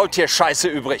Schaufeln und Maultierscheiße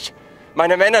übrig.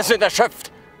 Meine Männer sind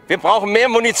erschöpft. Wir brauchen mehr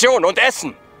Munition und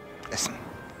Essen. Essen.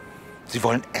 Sie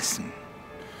wollen essen.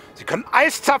 Sie können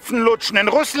Eiszapfen lutschen in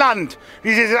Russland,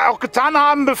 wie Sie es auch getan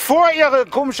haben, bevor Ihre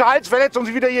komische Halsverletzung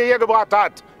Sie wieder hierher gebracht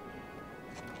hat.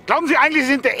 Glauben Sie eigentlich,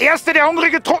 Sie sind der Erste, der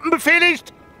hungrige Truppen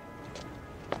befehligt?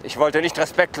 Ich wollte nicht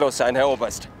respektlos sein, Herr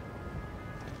Oberst.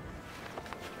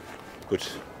 Gut.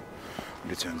 Und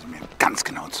jetzt hören Sie mir ganz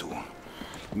genau zu.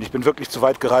 Und ich bin wirklich zu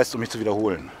weit gereist, um mich zu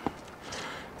wiederholen.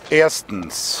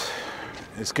 Erstens,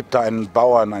 es gibt da einen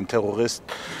Bauern, einen Terrorist,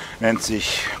 nennt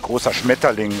sich Großer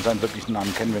Schmetterling. Seinen wirklichen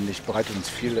Namen kennen wir nicht, bereitet uns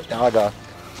viel Ärger.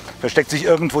 Versteckt sich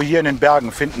irgendwo hier in den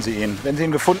Bergen, finden Sie ihn. Wenn Sie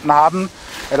ihn gefunden haben,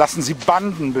 erlassen Sie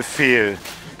Bandenbefehl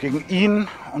gegen ihn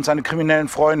und seine kriminellen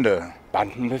Freunde.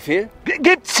 Bandenbefehl?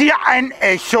 Gibt's hier ein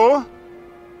Echo?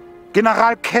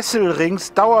 General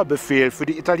Kesselrings Dauerbefehl für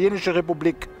die italienische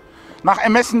Republik. Nach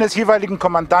Ermessen des jeweiligen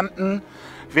Kommandanten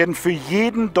werden für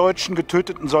jeden deutschen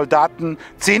getöteten Soldaten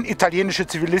 10 italienische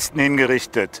Zivilisten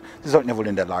hingerichtet. Sie sollten ja wohl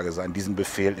in der Lage sein, diesen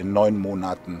Befehl in 9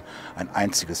 Monaten ein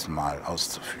einziges Mal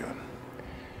auszuführen.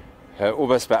 Herr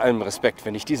Oberst, bei allem Respekt,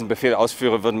 wenn ich diesen Befehl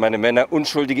ausführe, würden meine Männer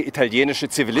unschuldige italienische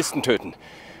Zivilisten töten.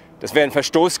 Das wäre ein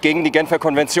Verstoß gegen die Genfer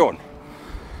Konvention.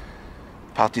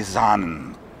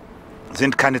 Partisanen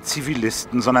sind keine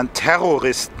Zivilisten, sondern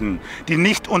Terroristen, die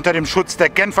nicht unter dem Schutz der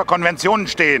Genfer Konventionen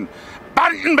stehen.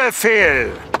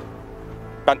 Bandenbefehl!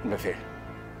 Bandenbefehl.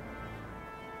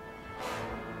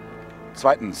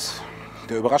 Zweitens,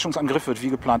 der Überraschungsangriff wird wie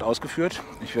geplant ausgeführt.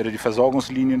 Ich werde die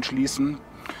Versorgungslinien schließen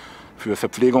für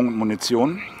Verpflegung und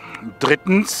Munition.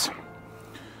 Drittens,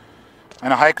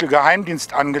 eine heikle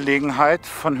Geheimdienstangelegenheit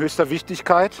von höchster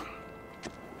Wichtigkeit.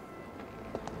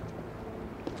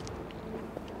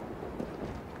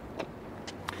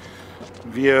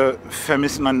 Wir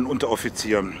vermissen einen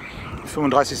Unteroffizier.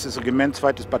 35. Regiment,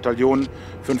 2. Bataillon,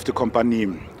 5.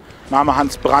 Kompanie. Name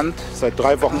Hans Brandt, seit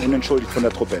 3 Wochen unentschuldigt von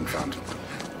der Truppe entfernt.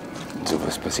 So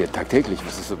was passiert tagtäglich.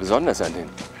 Was ist so besonders an denen?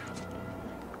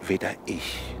 Weder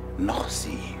ich noch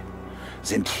Sie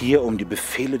sind hier, um die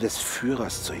Befehle des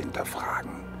Führers zu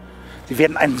hinterfragen. Sie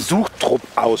werden einen Suchtrupp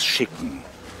ausschicken.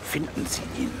 Finden Sie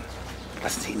ihn.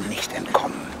 Lassen Sie ihn nicht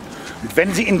entkommen. Und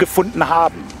wenn Sie ihn gefunden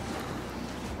haben,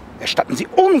 erstatten Sie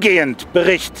umgehend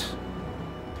Bericht.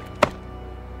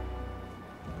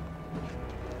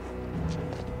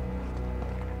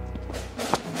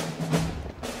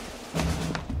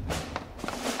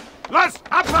 Los,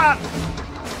 abfahren!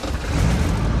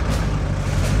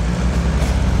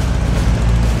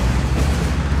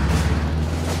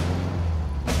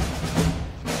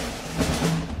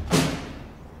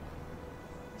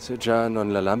 Se già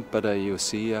non la lampada io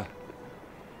sia,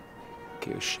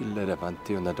 che oscilla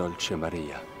davanti una dolce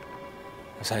Maria.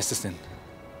 Was heißt es denn?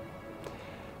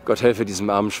 Gott helfe diesem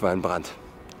armen Schwein Brandt.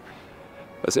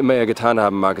 Was immer er getan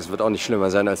haben mag, es wird auch nicht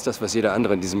schlimmer sein als das, was jeder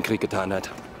andere in diesem Krieg getan hat.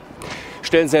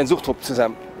 Stellen Sie einen Suchtrupp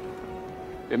zusammen.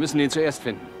 Wir müssen ihn zuerst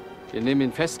finden. Wir nehmen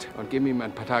ihn fest und geben ihm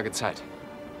ein paar Tage Zeit.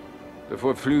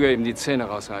 Bevor Pflüger ihm die Zähne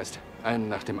rausreißt. Einen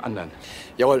nach dem anderen.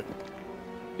 Jawohl.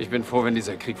 Ich bin froh, wenn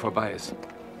dieser Krieg vorbei ist.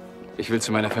 Ich will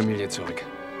zu meiner Familie zurück.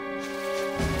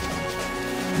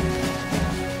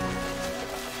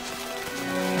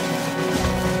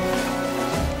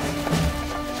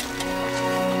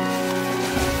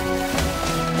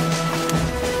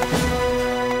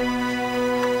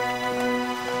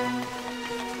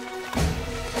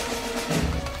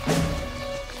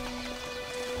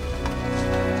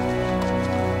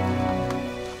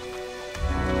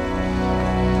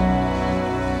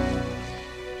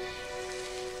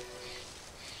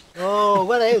 Oh,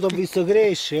 guarda, io ti ho visto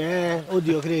crescere, eh.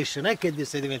 Oddio, cresce, non è che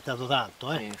sei diventato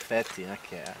tanto, eh. In effetti, non è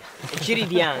che... E ci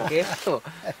ridi anche?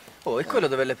 Oh, e quello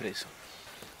dove l'hai preso?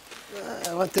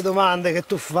 Quante domande che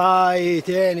tu fai,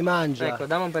 tieni, mangia. Ecco,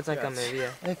 dammi un pezzo anche a me,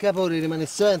 via. E Capori rimane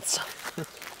senza.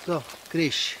 So,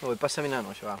 cresci. Oh, passami una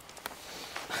noce, va.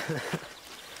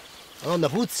 Madonna,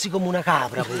 puzzi come una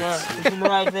capra, puzzi.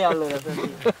 Non hai idea allora,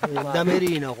 senti. Il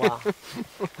damerino qua.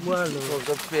 Guarda,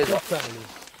 t'ho speso.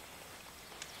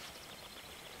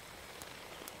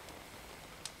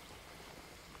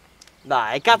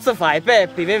 Dai, cazzo fai,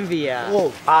 Peppi, ven via.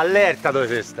 Oh, allerta dove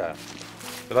sei sta.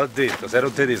 Te l'ho detto, se era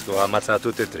un tedesco l'ha ammazzato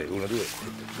tutti e tre. 1, 2.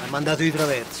 Mi ha mandato di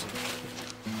traverso.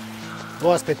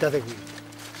 Voi aspettate qui.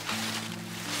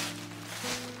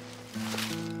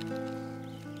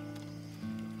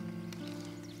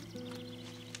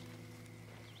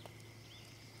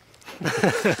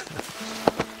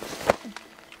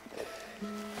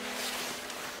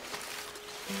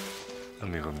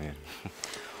 Amico mio.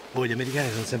 Voi gli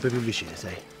americani sono sempre più vicini,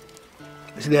 sai?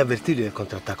 Si deve avvertire del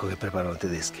contrattacco che preparano i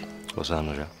tedeschi. Lo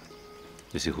sanno già,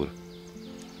 di sicuro.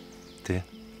 Te,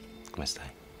 come stai?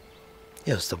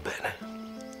 Io sto bene.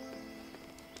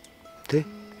 Te?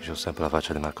 Io ho sempre la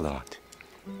faccia di Marco davanti.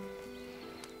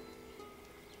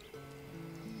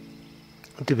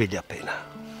 Non ti pigli appena.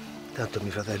 Tanto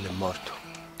mio fratello è morto.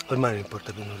 Ormai non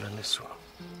importa più nulla a nessuno.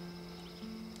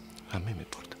 A me mi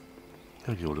importa.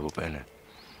 Io gli volevo bene.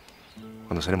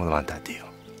 Quando saremo davanti a Dio.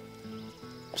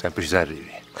 Sempre ci si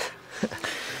arrivi.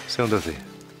 Secondo te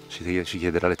ci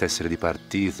chiederà le tessere di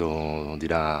partito,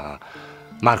 dirà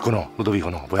Marco no, Ludovico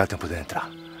no, voi altri non potete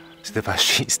entrare. Siete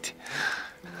fascisti.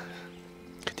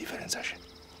 Che differenza c'è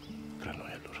tra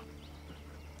noi e loro?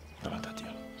 Davanti a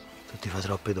Dio. Tu ti fai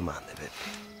troppe domande, Peppe.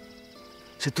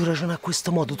 Se tu ragioni a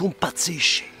questo modo, tu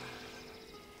impazzisci.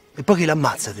 E poi chi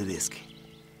l'ammazza i tedeschi?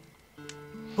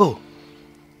 Oh!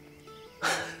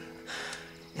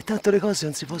 E tanto le cose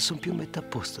non si possono più mettere a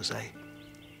posto, sai?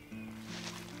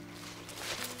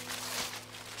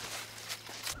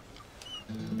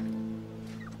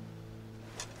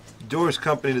 George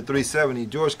Company to 370.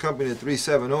 George Company to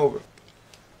 37 over.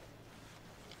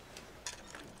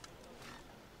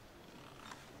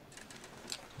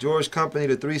 George Company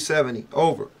to 370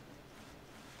 over.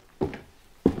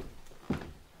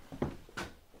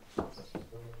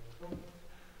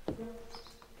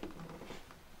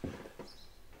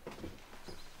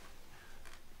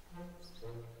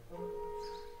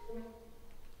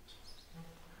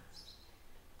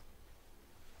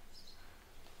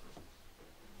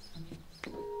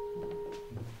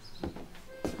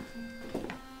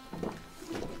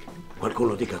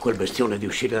 Qualcuno dica a quel bestione di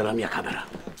uscire dalla mia camera.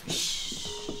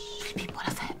 Il bimbo ha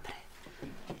la febbre.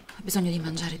 Ha bisogno di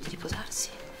mangiare e di riposarsi.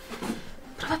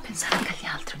 Prova a pensare anche agli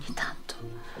altri ogni tanto.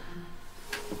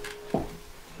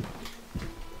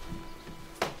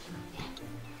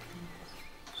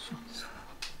 Su, su.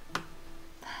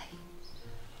 Dai.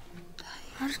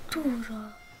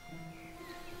 Arturo,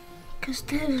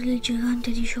 castello del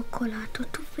gigante di cioccolato,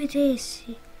 tu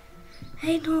vedessi, è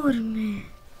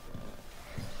enorme.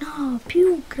 No,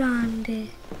 più grande.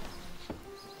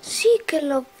 Sì che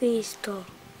l'ho visto.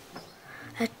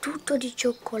 È tutto di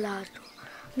cioccolato.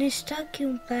 Ne stacchi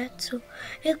un pezzo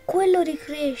e quello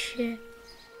ricresce.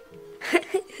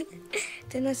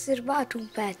 Te ne ho serbato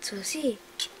un pezzo, sì.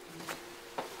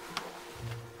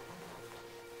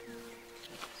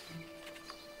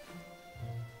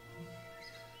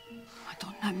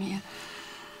 Madonna mia,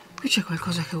 qui c'è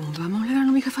qualcosa che umba, ma non le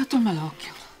hanno mica fatto il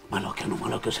malocchio.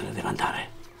 Malocchio se ne deve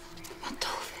andare. Ma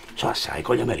dove? So assai,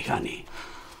 con gli americani.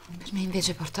 Per me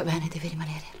invece porta bene, deve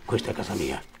rimanere. Questa è casa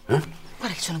mia,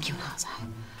 Guarda che c'ho anch'io una casa.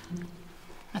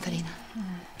 Natalina,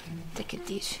 te che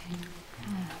dici?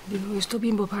 Dico che sto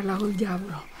bimbo parla col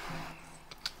diavolo.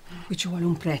 Qui ci vuole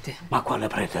un prete. Ma quale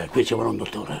prete? Qui ci vuole un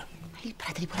dottore. Il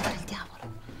prete gli può dare il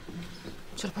diavolo.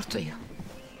 Ce lo porto io.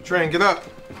 Train, get up.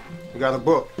 We got a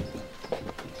book.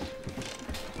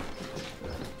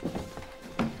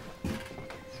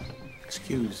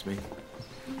 Excuse me.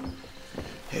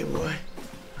 Hey, boy.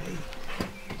 Hey.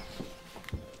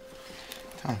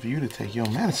 Time for you to take your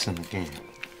medicine again.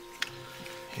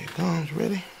 Here it comes.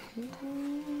 Ready?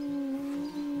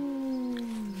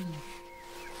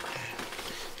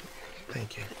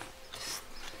 Thank you.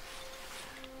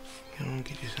 You don't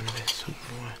get you some of that soup,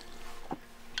 boy.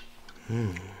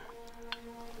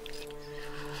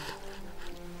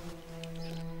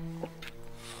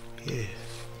 Yeah.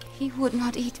 He would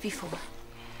not eat before.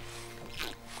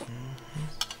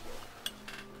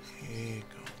 Here you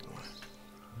go, boy.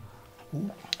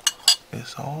 Ooh,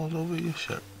 it's all over your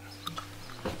shirt.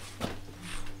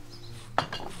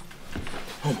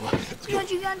 Oh, boy. Let's go. Io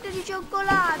gigante di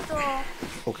cioccolato.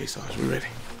 Okay, Sarge, we ready?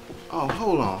 Oh,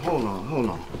 hold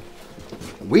on.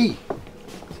 We?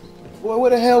 Boy,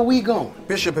 where the hell we going?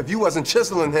 Bishop, if you wasn't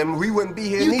chiseling him, we wouldn't be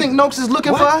here You neither. think Noakes is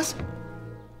looking for What? us?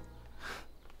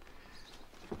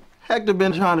 Hector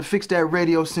been trying to fix that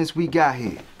radio since we got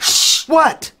here. Shh!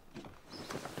 What?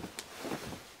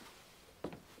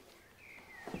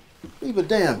 Leave a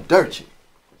damn dirty.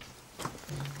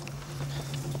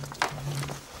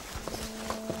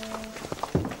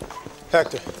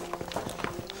 Hector,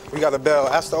 we got a bell.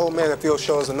 Ask the old man if he'll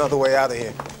show us another way out of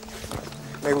here.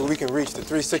 Maybe we can reach the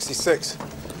 366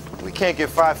 We can't get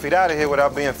 5 feet out of here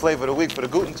without being flavor of the week for the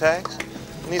Guten tags.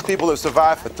 And these people have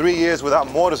survived for 3 years without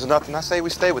mortars or nothing. I say we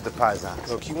stay with the paisans.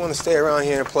 Look, you want to stay around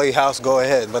here and play house, go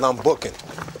ahead, but I'm booking.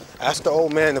 Ask the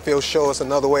old man if he'll show us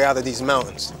another way out of these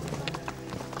mountains.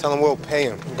 Tell him we'll pay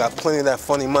him. We got plenty of that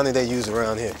funny money they use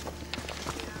around here.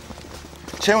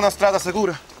 C'è una strada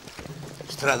sicura?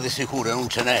 Strade sicure non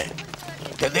ce n'è.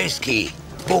 Tedeschi,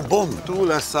 boom boom. Tu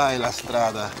la sai la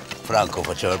strada. Franco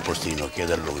faceva il postino,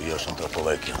 chiede a lui, io sono troppo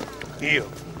vecchio. Io?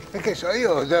 Perché so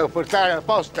io, devo portare la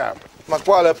posta. Ma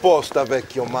quale posta,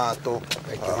 vecchio matto?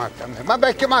 Vecchio matto a me. Ma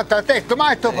vecchio matto a te,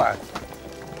 tomato qua.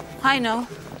 I know.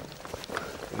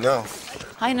 No.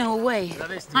 I know a way.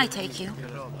 I take you.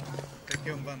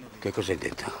 Che cosa hai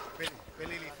detto?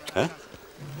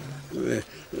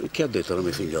 Che ha detto la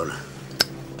mia figliola?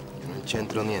 Non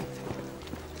c'entro niente.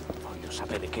 Voglio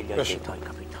sapere che gli hai detto, hai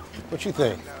capito? What you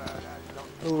think?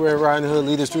 Little Red Riding Hood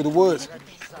lead us through the woods?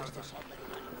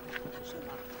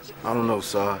 I don't know,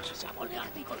 Sarge.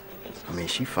 I mean,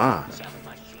 she fine.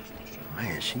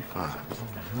 Man, she fine.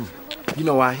 You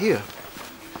know, I hear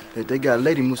that they got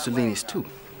Lady Mussolinis, too.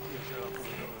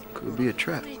 Could be a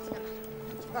trap.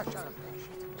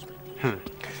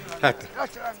 Hector.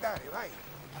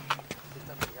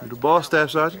 You the boss staff,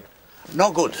 Sergeant?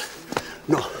 No good.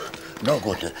 No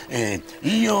good.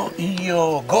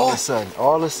 Io go.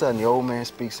 All of a sudden, the old man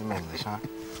speaks some English, huh?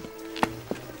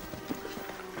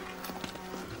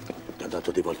 Ti ho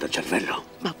dato di volta il cervello.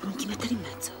 Ma non ti mettere in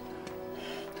mezzo.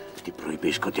 Ti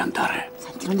proibisco di andare.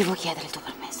 Senti, non devo chiedere il tuo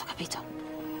permesso, capito?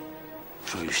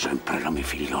 Sei sempre la mia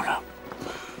figliola.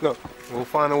 Look, we'll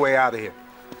find a way out of here.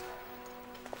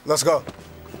 Let's go.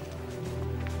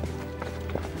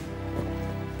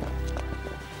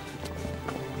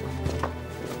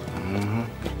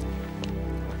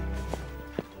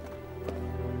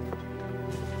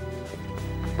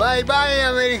 Bye bye,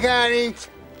 americani.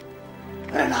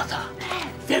 Renata,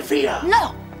 via.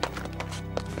 No!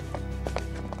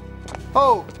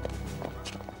 Oh!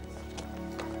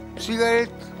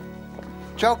 Cigarette?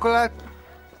 Chocolate?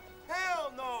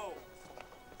 Hell no!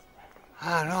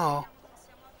 Ah, no?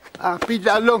 Ah,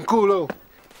 pizza all'onculo.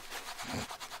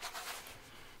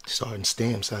 Sergeant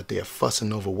Stamps out there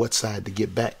fussing over what side to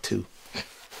get back to.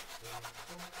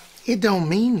 It don't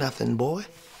mean nothing, boy.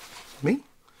 Me?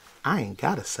 I ain't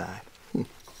got a side.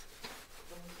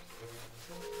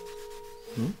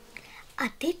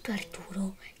 Ha detto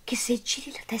Arturo che se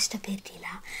giri la testa per di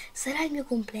là sarà il mio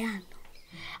compleanno.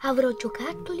 Avrò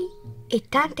giocattoli e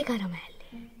tante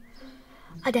caramelle.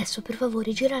 Adesso per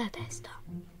favore gira la testa.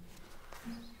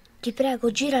 Ti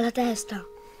prego, gira la testa.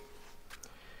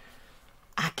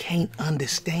 I can't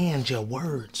understand your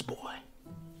words, boy.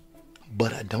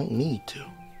 But I don't need to.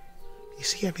 You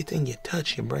see, everything you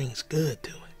touch, your brings good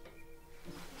to it.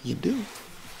 You do.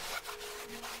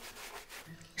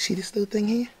 See this little thing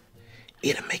here?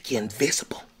 It'll make you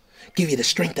invisible. Give you the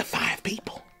strength of 5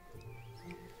 people.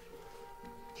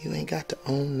 You ain't got to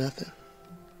own nothing.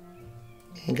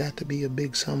 You ain't got to be a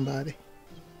big somebody.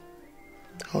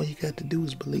 All you got to do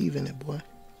is believe in it, boy.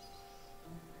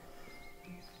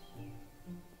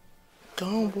 Go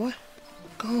on, boy.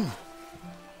 Go on.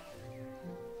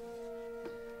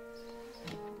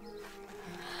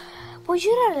 Puoi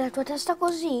girare la tua testa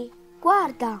così?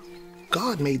 Guarda.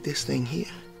 God made this thing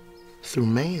here through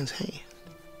man's hand.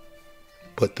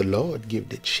 But the Lord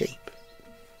gave it shape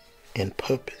and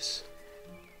purpose.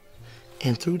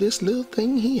 And through this little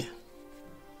thing here,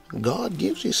 God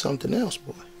gives you something else,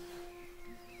 boy.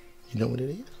 You know what it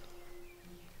is?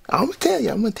 I'm gonna tell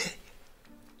you.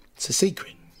 It's a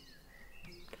secret.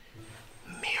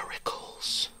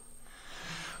 Miracles.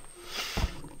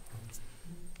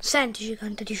 Senti,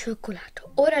 gigante di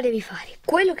cioccolato, ora devi fare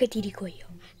quello che ti dico io.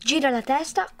 Gira la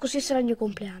testa, così sarà il mio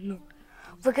compleanno.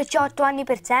 Vuoi che ho 8 anni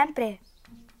per sempre?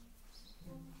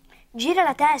 Gira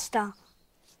la testa.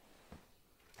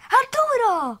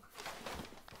 Arturo!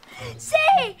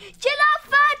 Sì, ce l'ho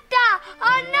fatta!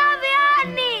 Ho 9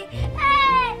 anni!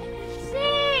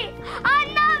 Sì! Ho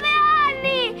 9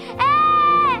 anni!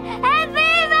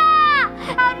 Evviva!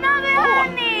 Ho 9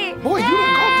 anni! Boy, you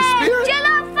done caught the spirit? Ce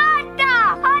l'ho fatta!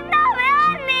 Ho 9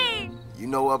 anni! You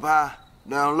know, up high,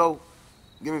 down low.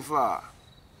 Give me 5.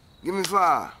 Give me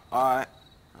 5. All right.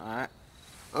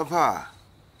 Up high.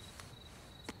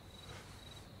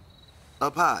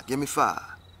 Up high. Give me 5.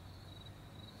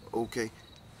 Okay.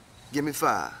 Give me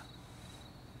 5.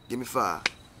 Give me 5.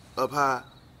 Up high.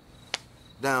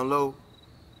 Down low.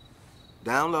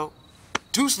 Down low.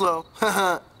 Too slow.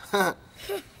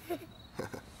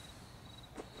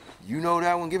 You know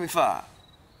that one? Give me 5.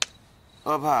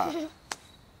 Up high.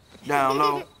 Down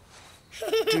low.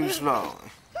 Too slow.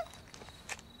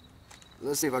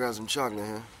 Let's see if I got some chocolate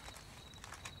here.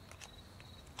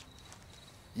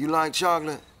 You like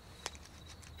chocolate?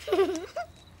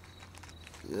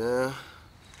 Yeah.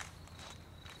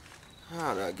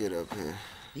 How'd I get up here?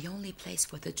 The only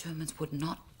place where the Germans would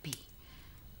not be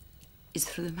is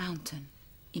through the mountain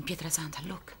in Pietrasanta.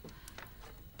 Look.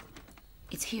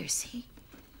 It's here, see?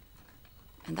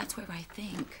 And that's where I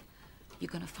think you're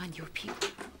gonna find your people.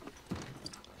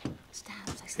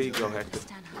 Stand. Here you go, Hector.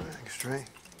 Stand high. Thanks, Trey.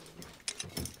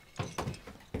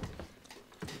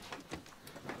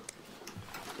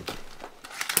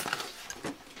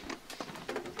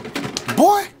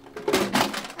 Boy!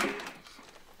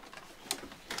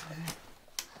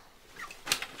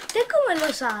 Te come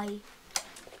lo sai?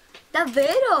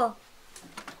 Davvero?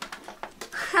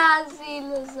 Ah, sì,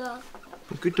 lo so.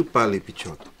 Con chi tu parli,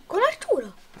 picciotto? Con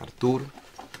Arturo, Arturo?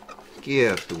 Chi è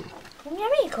Arturo? un mio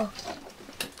amico.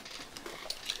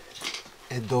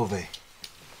 E dov'è?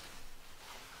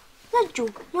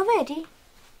 Laggiù, lo vedi?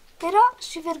 Però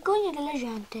si vergogna della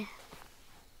gente.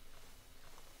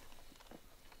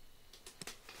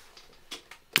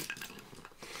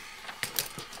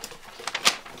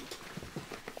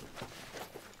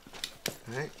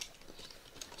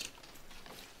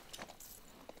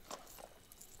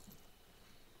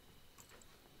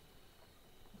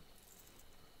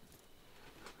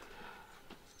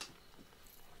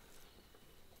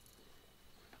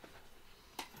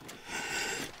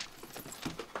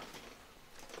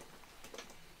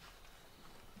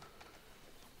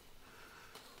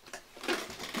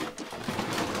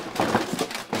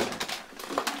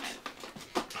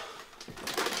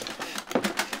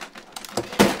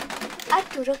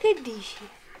 Arturo, che dici?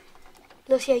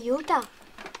 Lo si aiuta?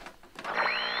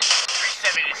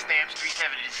 370 to stamps,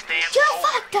 370 to stamps. Ce l'ho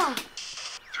fatta!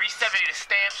 370 to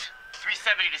stamps,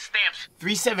 370 to stamps.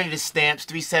 370 to stamps,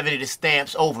 370 to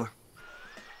stamps, over.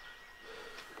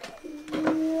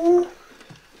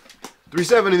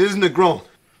 370, this is Negron.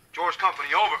 George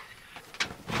Company, over.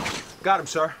 Got him,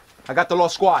 sir. I got the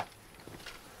lost squad.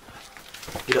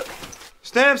 Get up.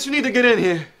 Stamps, you need to get in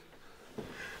here.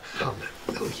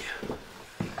 Hallelujah.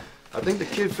 I think the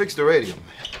kid fixed the radio, man.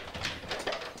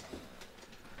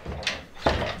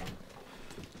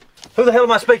 Who the hell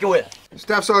am I speaking with?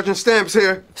 Staff Sergeant Stamps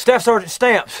here. Staff Sergeant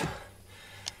Stamps.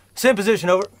 Send position,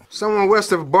 over. Someone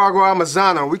west of Bargo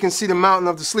Almazano. We can see the mountain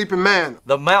of the sleeping man.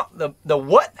 The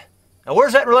what? Now,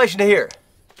 where's that in relation to here?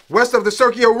 West of the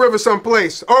Sergio River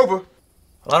someplace. Over. Well,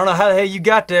 I don't know how the hell you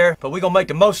got there, but we're gonna make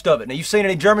the most of it. Now, you seen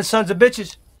any German sons of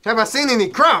bitches? Have I seen any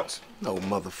Krauts? No,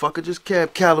 motherfucker, just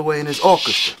Cab Calloway and his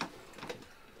orchestra.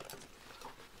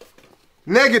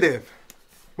 Negative.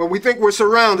 But we think we're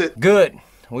surrounded. Good.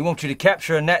 We want you to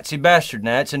capture a Nazi bastard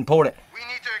now. It's important. We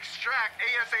need to extract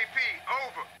ASAP.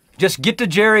 Over. Just get to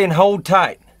Jerry and hold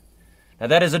tight. Now,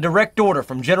 that is a direct order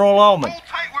from General Allman. Hold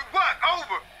tight with what?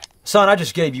 Over. Son, I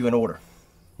just gave you an order.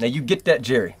 Now, you get that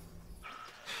Jerry.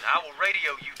 I will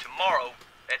radio you tomorrow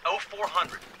at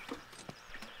 0400.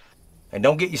 And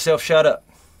don't get yourself shot up.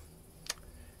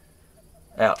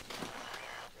 Out.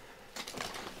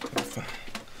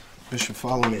 Bishop,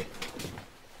 follow me.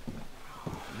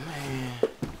 Man.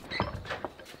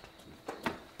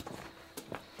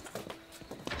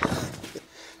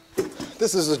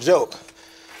 This is a joke.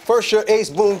 First your ace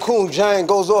boom coon giant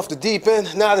goes off the deep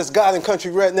end. Now this god and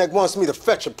country redneck wants me to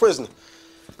fetch a prisoner.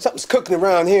 Something's cooking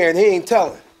around here and he ain't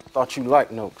telling. Thought you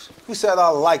liked Noakes. Who said I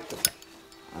liked him?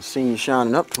 I seen you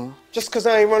shining up to him. Just because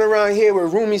I ain't running around here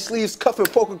with roomy sleeves cuffing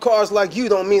poker cards like you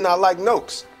don't mean I like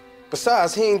Noakes.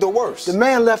 Besides, he ain't the worst. The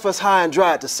man left us high and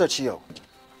dry at the Suchio.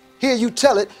 Here you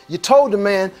tell it, you told the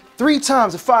man 3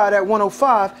 times to fire that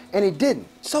 105, and he didn't.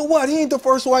 So what? He ain't the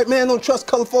first white man don't trust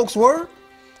colored folks' word.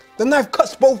 The knife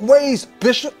cuts both ways,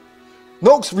 Bishop.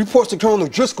 Noakes reports to Colonel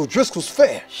Driscoll. Driscoll's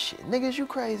fair. Shit, niggas, you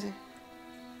crazy.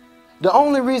 The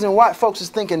only reason white folks is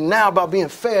thinking now about being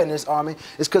fair in this army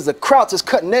is because the Krauts is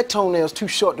cutting their toenails too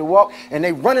short to walk, and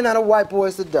they running out of white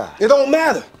boys to die. It don't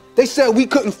matter. They said we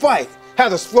couldn't fight.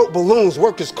 Had us float balloons,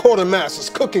 work as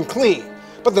quartermasters, cook and clean.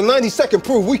 But the 92nd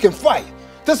proved we can fight.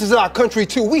 This is our country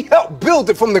too. We helped build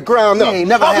it from the ground up. We ain't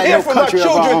never I'm had here no for my country of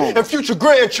our children own. and future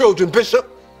grandchildren, Bishop.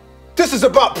 This is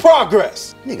about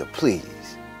progress. Nigga,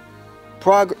 please.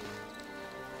 Progress.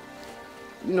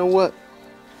 You know what?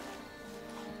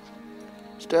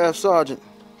 Staff Sergeant,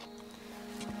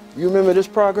 you remember this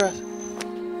progress?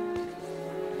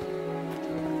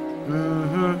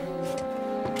 Mm-hmm.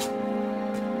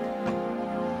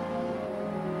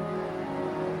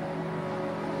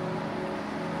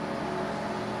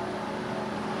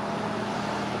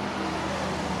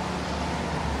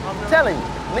 I'm telling you,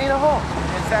 Lena Hall.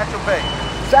 In Satchel Bay.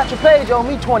 Satchel Paige owed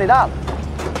me $20.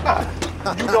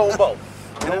 You know them both.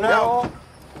 In an hour.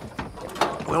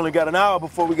 We only got an hour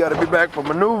before we gotta be back for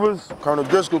maneuvers. Colonel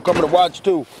Driscoll coming to watch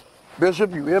too.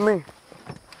 Bishop, you hear me?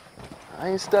 I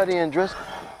ain't studying Driscoll.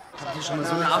 Habt ihr schon mal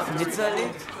so eine Affenhitze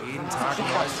erlebt? Jeden Tag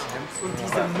und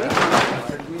diese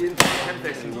Mücken.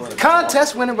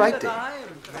 Contest winner right there.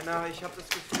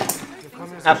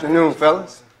 Afternoon,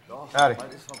 fellas. Howdy.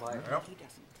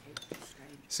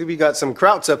 See, we got some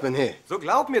krauts up in here. So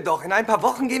glaub mir doch, in ein paar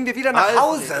Wochen gehen wir wieder nach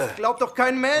Hause. Glaubt doch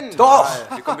kein Mensch. Doch.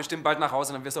 Wir kommen bestimmt bald nach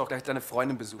Hause, dann wirst du auch gleich deine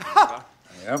Freundin besuchen, oder?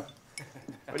 Yeah.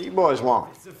 What do you boys want?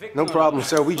 No problem,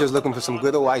 sir. We just looking for some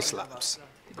good old ice slops.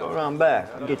 Go around back.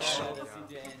 I'll get you some.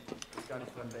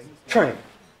 Train.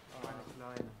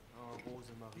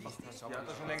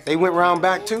 They went round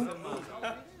back too?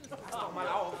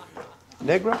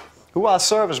 Negro, who I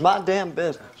serve is my damn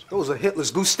business. Those are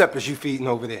Hitler's goose steppers you feeding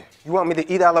over there. You want me to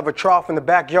eat out of a trough in the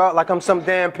backyard like I'm some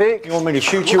damn pig? You want me to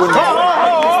shoot you in the head?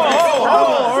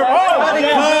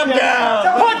 Calm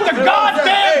down. Put the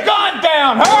goddamn gun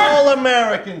down, huh? All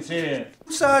Americans here.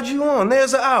 Whose side you on?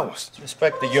 Theirs or ours?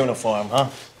 Respect the uniform, huh?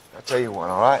 I'll tell you what,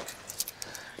 all right?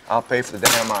 I'll pay for the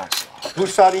damn ice.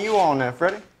 Whose side are you on there,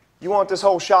 Freddie? You want this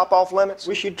whole shop off limits?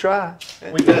 We should try.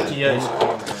 We got you, yes.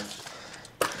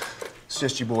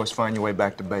 Assist you boys find your way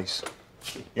back to base.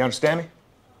 You understand me?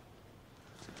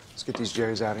 Let's get these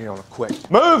Jerrys out of here on a quick.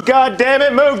 Move,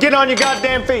 goddammit, move! Get on your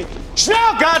goddamn feet!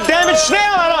 Snell, goddammit, Snell!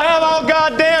 I don't have all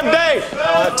goddamn day! I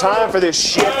don't have time for this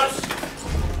shit.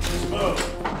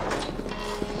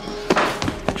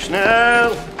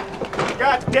 Snell!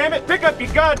 Goddammit, pick up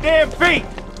your goddamn feet!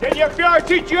 Did your Fuhrer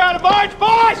teach you how to march,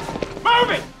 boys? Move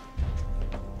it!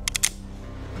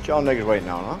 What y'all niggas waiting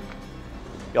on, huh?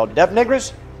 Y'all deaf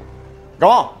niggers? Go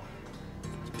on.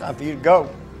 Time for you to go.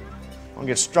 Wanna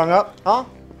get strung up, huh?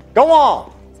 Go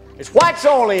on. It's whites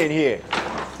only in here.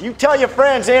 You tell your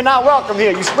friends they're not welcome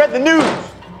here. You spread the news.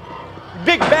 You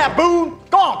big baboon.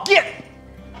 Go on, get it.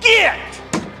 Get it!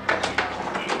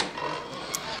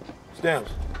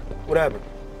 Stamps, what happened?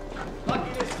 Lucky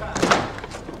this time.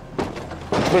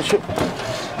 Bishop,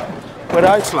 where the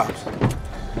ice slops?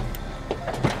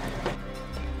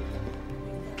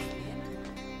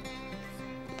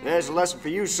 There's a lesson for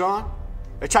you, son.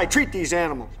 That's how you treat these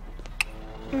animals.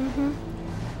 Mm-hmm.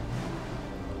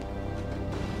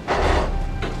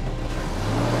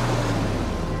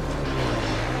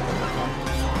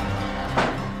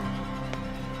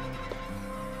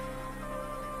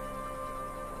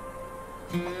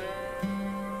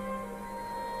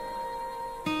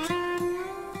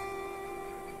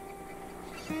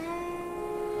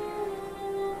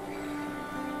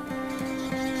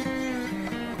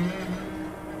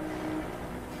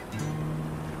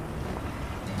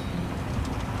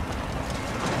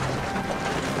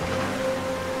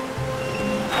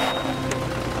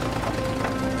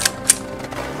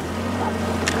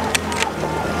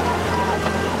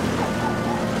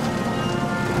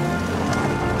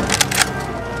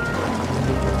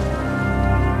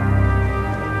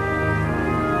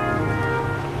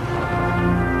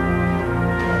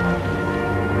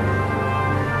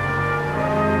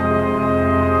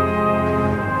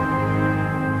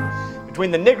 Between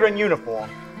the nigger in uniform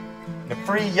and the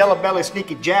free yellow-belly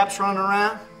sneaky Japs running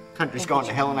around, country's gone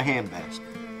to hell in a handbasket.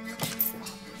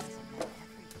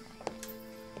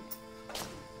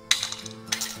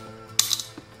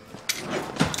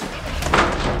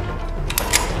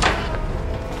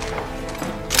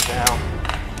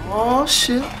 Oh,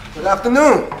 shit. Good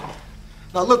afternoon.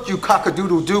 Now look, you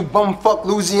cock-a-doodle-doo, bumfuck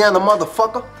Louisiana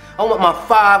motherfucker. I want my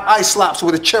 5 ice slops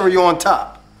with a cherry on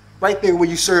top. Right there where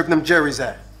you serve them Jerry's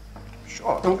at.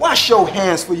 Sure. And wash your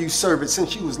hands for you serve it,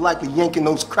 since you was likely yanking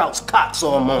those Krauts cocks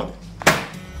all morning.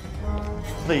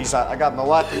 Please, I got my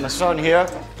wife and my son here.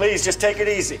 Please, just take it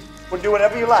easy. We'll do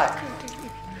whatever you like.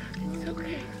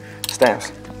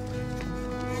 Stamps.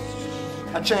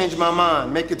 I changed my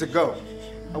mind. Make it to go.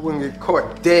 I wouldn't get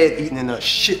caught dead eating in a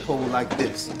shithole like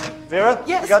this. Vera?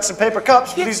 Yes? We got some paper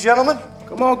cups for these gentlemen?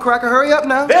 Come on, Cracker, hurry up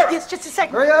now. Vera! Yes, just a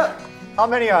second. Hurry up. How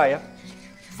many are you?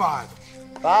 5.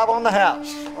 5 on the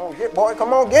house. Come on, get, boy.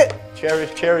 Come on, get.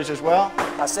 Cherries as well?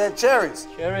 I said cherries.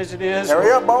 Cherries it is.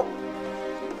 Hurry up, boy.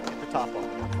 Get the top off.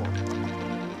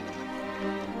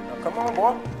 Now, come on,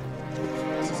 boy.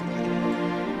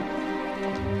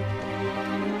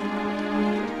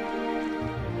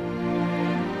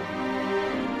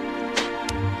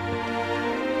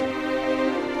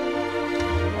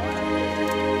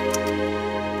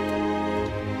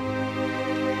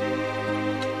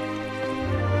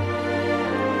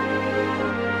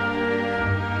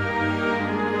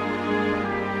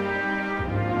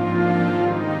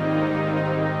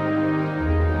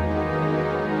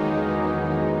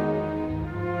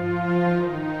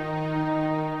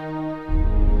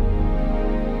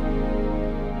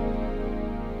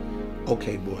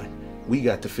 Okay, boy, we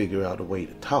got to figure out a way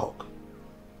to talk.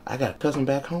 I got a cousin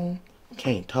back home,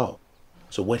 can't talk.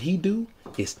 So what he do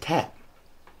is tap.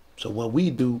 So what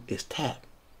we do is tap.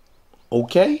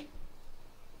 Okay?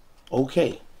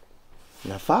 Okay.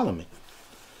 Now follow me.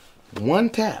 1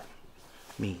 tap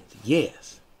means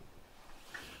yes.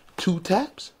 2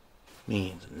 taps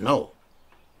means no.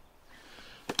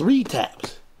 3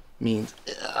 taps means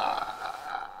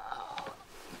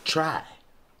try.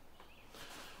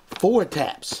 4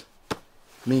 taps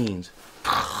means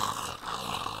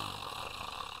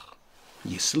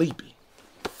you're sleepy.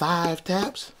 5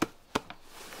 taps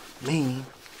mean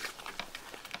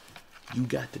you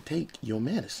got to take your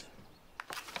medicine.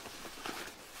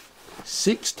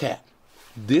 6 tap.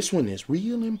 This one is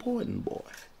real important, boy.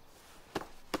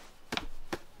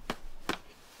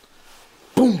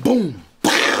 Boom, boom.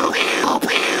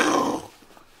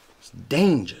 It's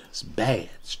danger. It's bad.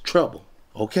 It's trouble.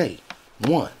 Okay.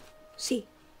 1. Sì.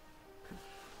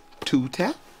 2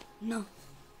 tap. No.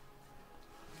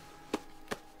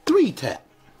 3 tap.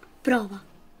 Prova.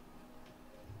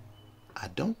 I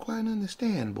don't quite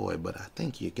understand, boy, but I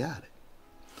think you got it.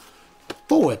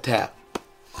 4 tap.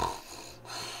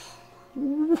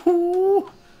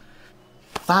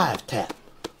 5 tap.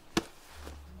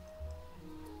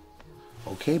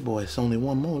 Okay, boy, it's only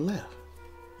 1 more left.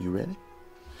 You ready?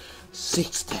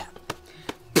 6 tap.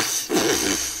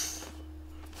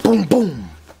 Boom, boom.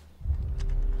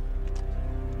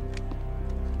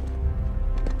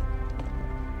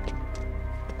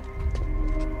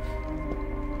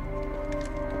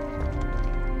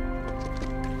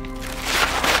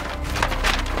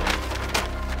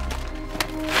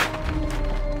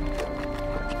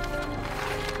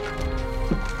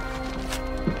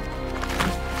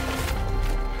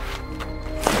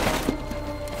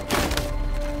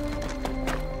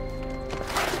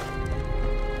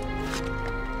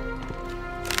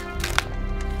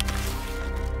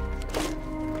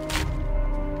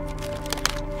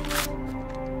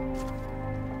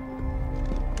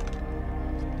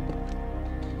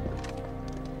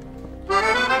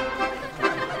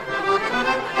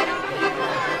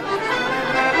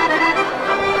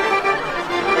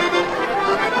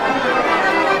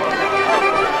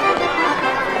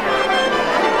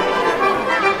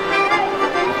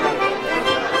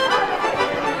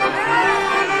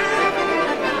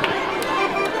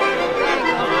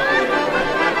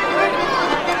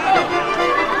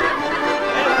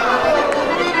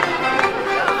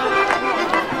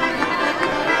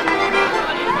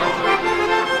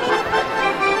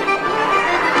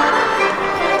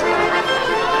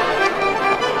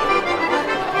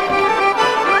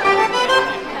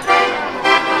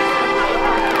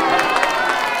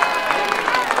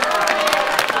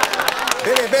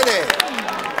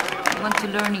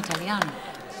 learn Italiano.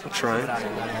 I'm trying.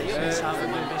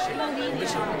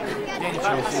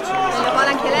 Vuole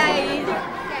anche lei?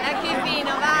 Ecco il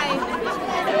vino, vai.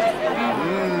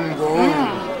 Buono.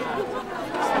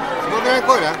 Smoke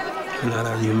ancora? Now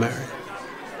are you married?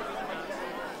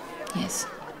 Yes.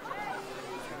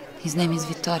 His name is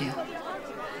Vittorio.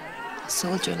 A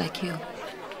soldier like you.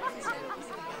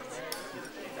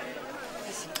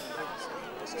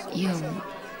 You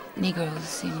Negroes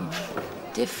seem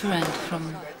different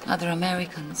from other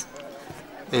Americans.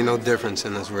 Ain't no difference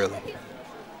in us, really.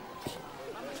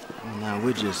 Now,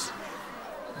 we're just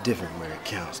different where it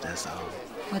counts, that's all.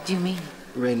 What do you mean?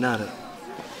 Renata,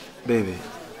 baby,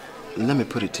 let me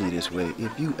put it to you this way.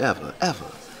 If you ever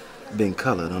been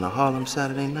colored on a Harlem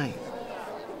Saturday night,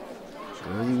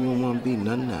 girl, you won't want to be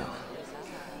nothing else.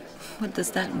 What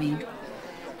does that mean?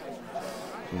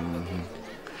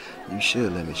 You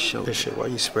should let me show you. Bishop, why are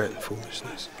you spreading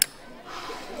foolishness?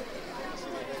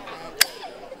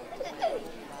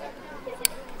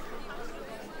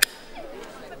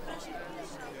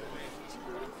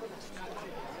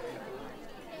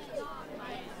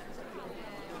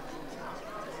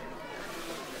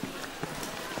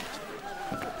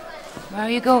 Where are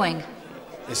you going?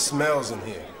 It smells in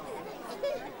here.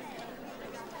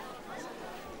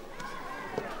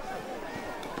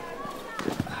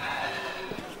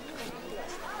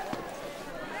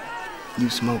 You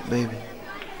smoke, baby?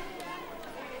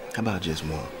 How about just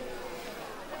one?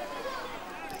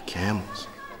 The Camels.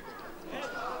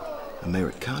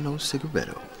 Americano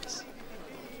cigarettos.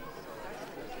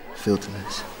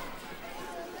 Filterless.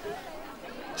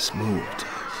 Smooth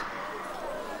taste.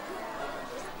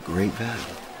 Great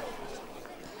value.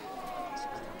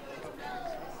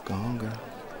 Go on, girl.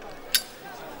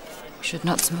 We should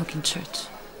not smoke in church.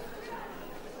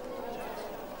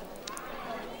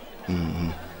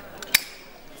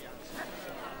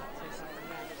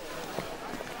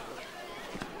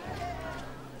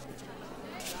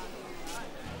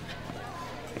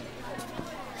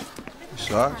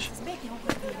 Sarge?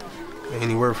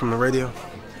 Any word from the radio?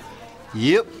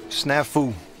 Yep,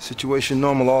 snafu. Situation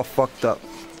normal, all fucked up.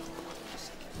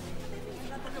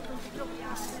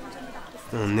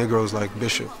 Negroes like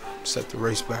Bishop set the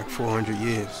race back 400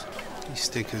 years. He'd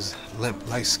stick his limp,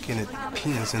 light-skinned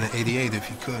penis in an 88 if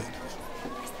he could.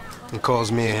 And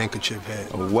calls me a handkerchief head.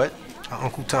 A what?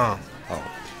 Uncle Tom. Oh,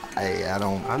 hey, I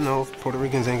don't... I know, Puerto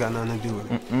Ricans ain't got nothing to do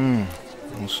with it.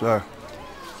 No, sir.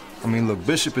 I mean, look,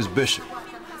 Bishop is Bishop.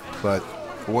 But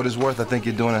for what it's worth, I think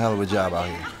you're doing a hell of a job out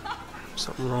here.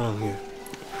 Something wrong here.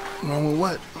 Wrong with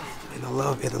what? And I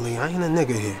love Italy. I ain't a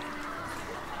nigga here.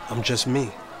 I'm just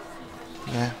me.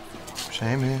 Yeah,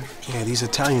 same here. Yeah, these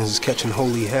Italians is catching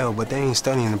holy hell, but they ain't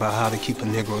studying about how to keep a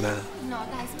Negro down.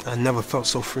 I never felt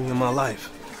so free in my life.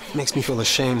 It makes me feel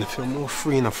ashamed to feel more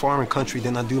free in a foreign country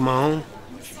than I do my own.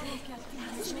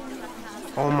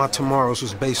 All my tomorrows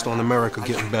was based on America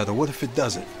getting better. What if it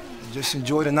doesn't? Just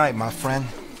enjoy the night, my friend.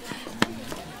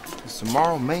 'Cause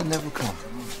tomorrow may never come.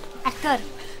 Actor,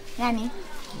 Nani.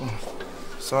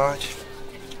 Sarge.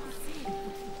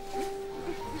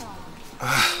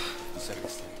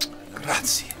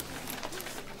 Grazie.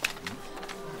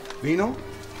 Vino?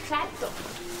 Certo.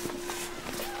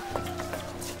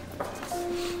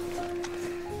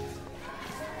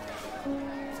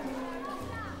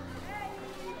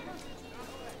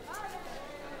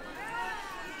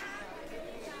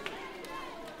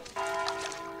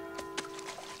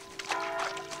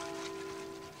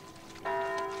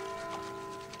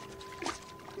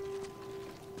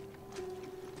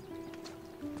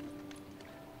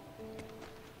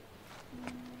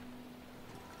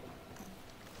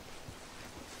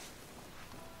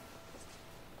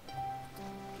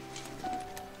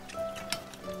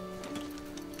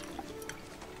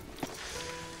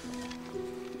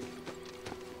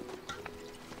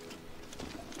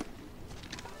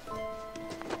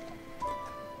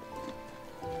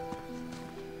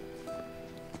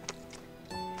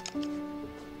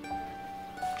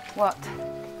 What?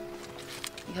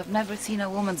 You have never seen a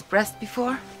woman's breast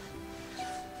before?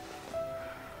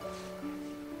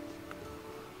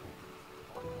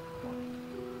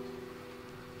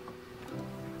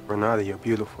 Renata, you're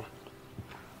beautiful.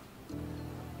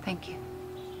 Thank you.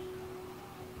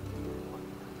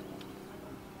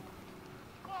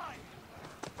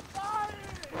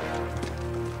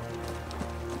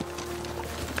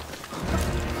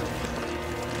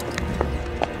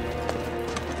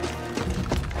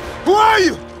 Who are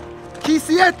you? Chi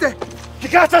siete? Chi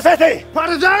cazzo siete?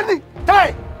 Partigiani?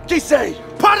 Te! Chi sei?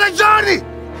 Partigiani!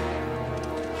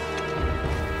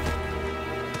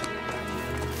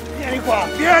 Vieni qua!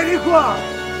 Vieni qua!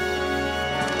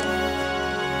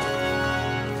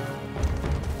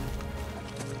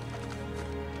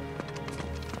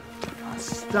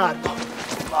 Bastardo!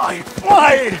 Vai!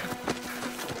 Vai!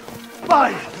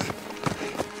 Vai!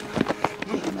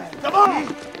 Come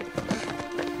on!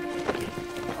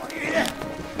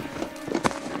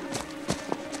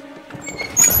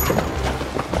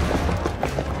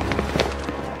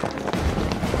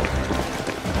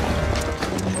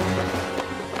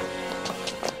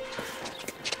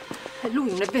 È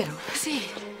lui, non è vero? Sì.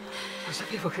 Lo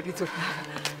sapevo che ritornava.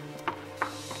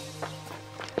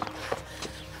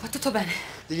 Va tutto bene.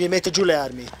 Digli mette giù le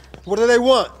armi. What do they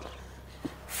want?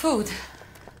 Food.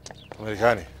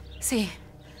 Americani. Sì.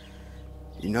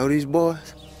 You know these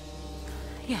boys?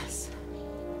 Yes.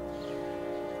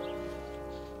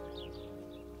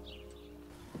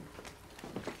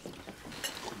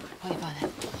 Poi vale.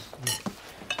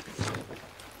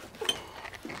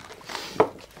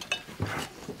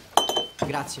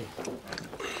 Grazie.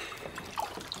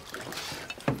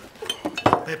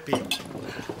 Peppi.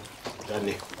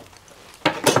 Danny.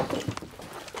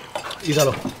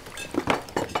 Italo.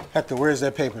 Hector, where's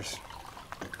their papers?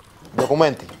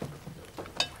 Documenti.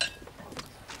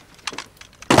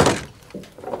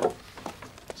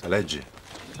 Se leggi.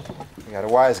 You got a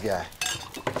wise guy.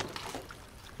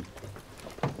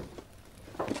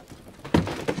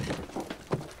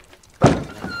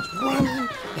 Run!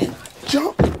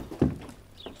 Jump!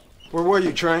 Where were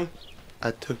you, Train?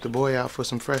 I took the boy out for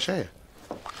some fresh air.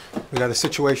 We got a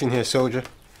situation here, soldier.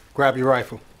 Grab your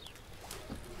rifle.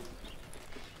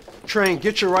 Train,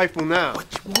 get your rifle now. What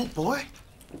you want, boy?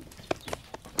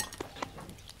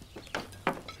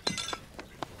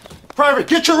 Private,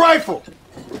 get your rifle!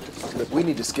 Look, we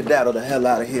need to skedaddle the hell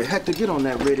out of here. Hector, get on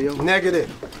that radio. Negative.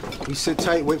 You sit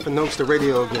tight, wait for Noakes to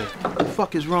radio again. What the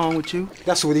fuck is wrong with you?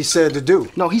 That's what he said to do.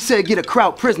 No, he said get a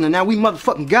Kraut prisoner. Now we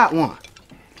motherfucking got one.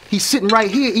 He's sitting right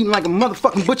here eating like a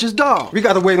motherfucking butcher's dog. We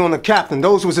gotta wait on the captain.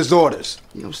 Those was his orders.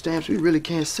 You know, Stamps, we really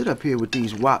can't sit up here with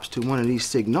these wops till one of these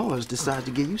signalers decides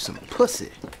to give you some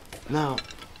pussy. Now,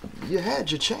 you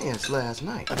had your chance last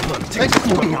night. Take it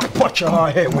and butt your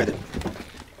hard head with it.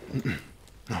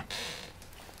 No.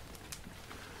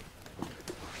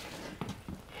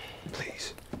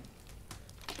 Please.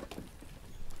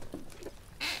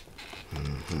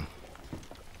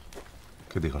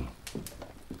 Che dicono?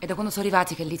 È da quando sono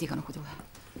arrivati che litigano quei due.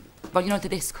 Vogliono il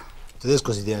tedesco. Il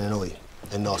tedesco si tiene noi,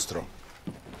 è nostro.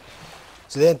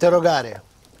 Si deve interrogare.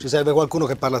 Ci serve qualcuno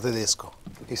che parla tedesco.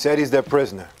 He said he's their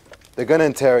prisoner. They're gonna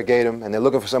interrogate him, and they're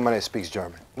looking for somebody that speaks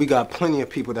German. We got plenty of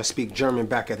people that speak German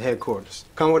back at headquarters.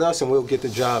 Come with us and we'll get the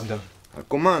job done. Al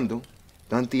comando,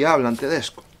 tanti hablan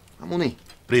tedesco. Ammonì.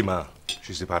 Prima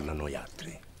ci si parla noi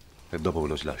altri, e dopo ve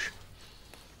lo si lascia.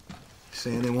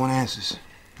 Saying they want answers.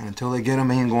 And until they get them,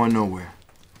 they ain't going nowhere.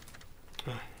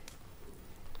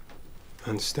 I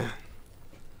understand.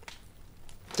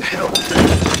 The hell?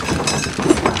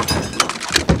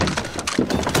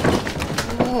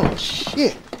 Oh,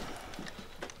 shit.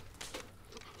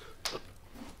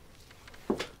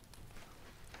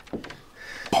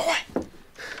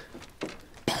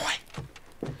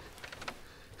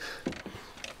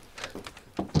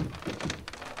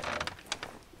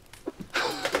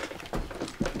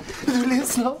 Du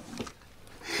lebst noch?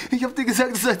 Ich hab dir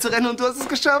gesagt, du sollst rennen und du hast es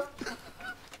geschafft.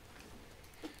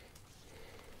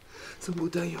 So ein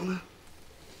guter Junge.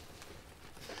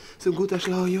 So ein guter,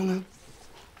 schlauer Junge.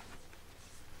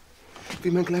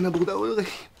 Wie mein kleiner Bruder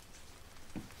Ulrich.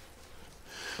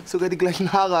 Sogar die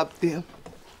gleichen Haare habt ihr.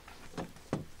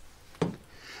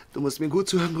 Du musst mir gut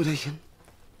zuhören, Brüderchen.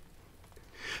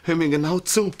 Hör mir genau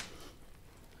zu.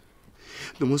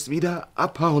 Du musst wieder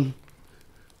abhauen.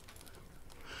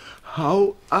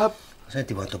 Hau ab!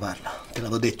 Senti quanto parla. Te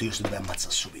l'avevo detto, io si deve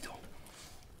ammazzare subito.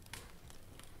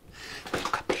 Tu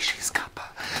capisci?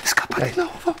 Scappa. Scappa di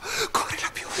nuovo. Corri la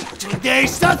più veloce che Devi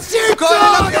sta zitto!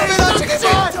 Corri la più veloce che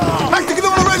puoi! Hector, get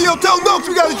on the radio. Tell Noakes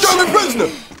we got a German prisoner.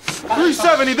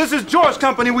 370, this is George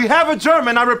Company. We have a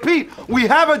German. I repeat, we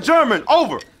have a German.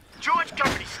 Over. George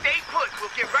Company, stay put.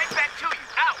 We'll get right back to you.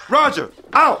 Out. Roger,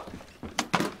 out.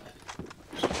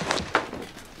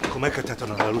 Com'è che ti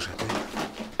torna la luce a te?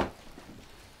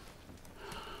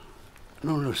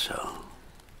 Non lo so.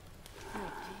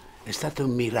 È stato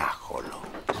un miracolo.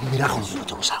 Un miracolo non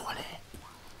lo sa qual è.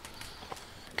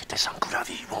 Che te sei ancora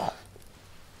vivo.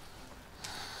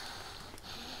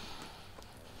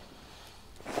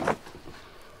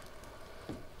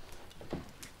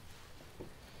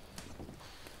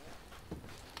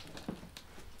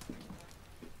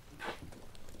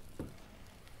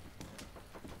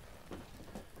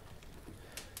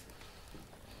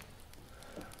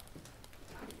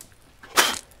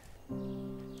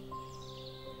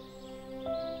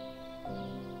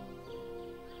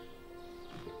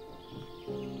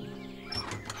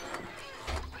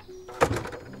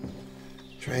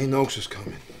 Trey Noakes is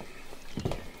coming.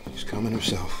 He's coming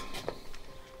himself.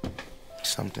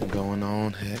 Something going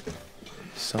on, Heck.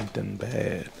 Something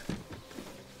bad.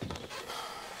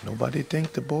 Nobody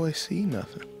think the boy see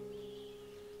nothing.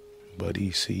 But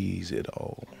he sees it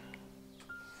all.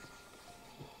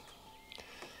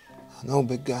 I know,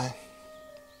 big guy.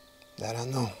 That I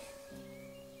know.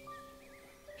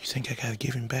 You think I gotta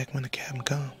give him back when the captain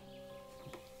comes?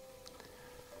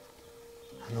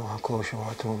 I know how close you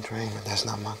are to him, Trey, but that's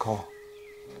not my call.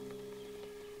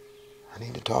 I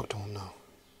need to talk to him now.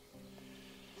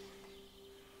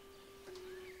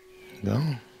 Go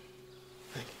on.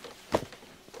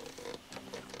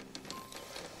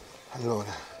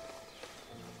 Allora,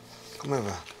 come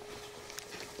va?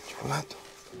 Cioccolato?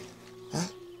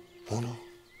 Uno?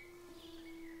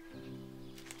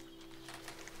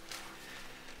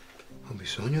 Ho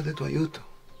bisogno del tuo aiuto.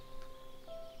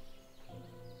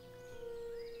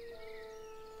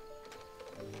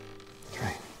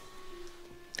 Trey.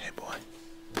 Hey, boy.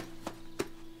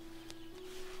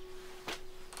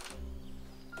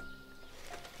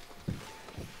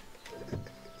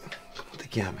 Come ti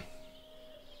chiami?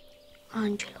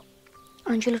 Angelo.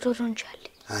 Angelo Toroncelli.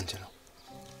 Angelo.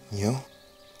 Io?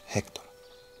 Hector.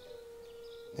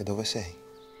 E dove sei?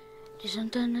 Di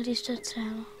Sant'Anna di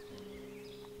Stazzema.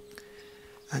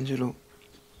 Angelo,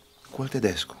 quel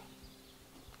tedesco.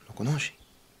 Lo conosci?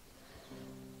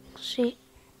 Sì,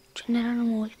 ce n'erano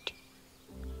molti.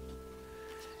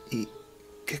 E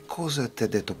che cosa ti ha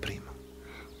detto prima?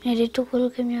 Mi ha detto quello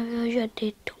che mi aveva già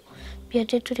detto. Mi ha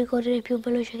detto di correre più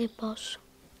veloce che posso.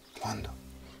 Quando?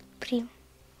 Prima,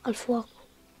 al fuoco,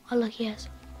 alla chiesa.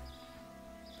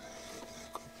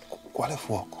 Quale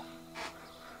fuoco?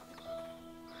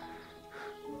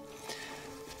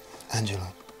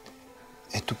 Angelo,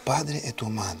 è tuo padre e tua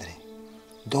madre.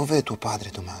 Dove è tuo padre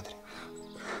e tua madre?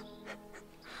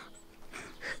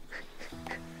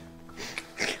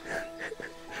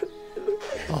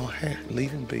 Oh, hey,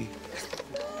 leave him be.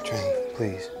 Train,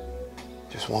 please.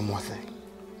 Just one more thing.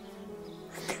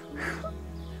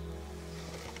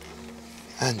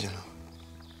 Angelo,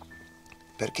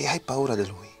 perché hai paura di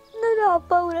lui? Non ho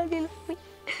paura di lui.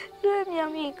 Lui è mio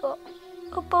amico.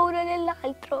 Ho paura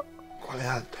dell'altro. Quale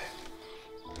altro?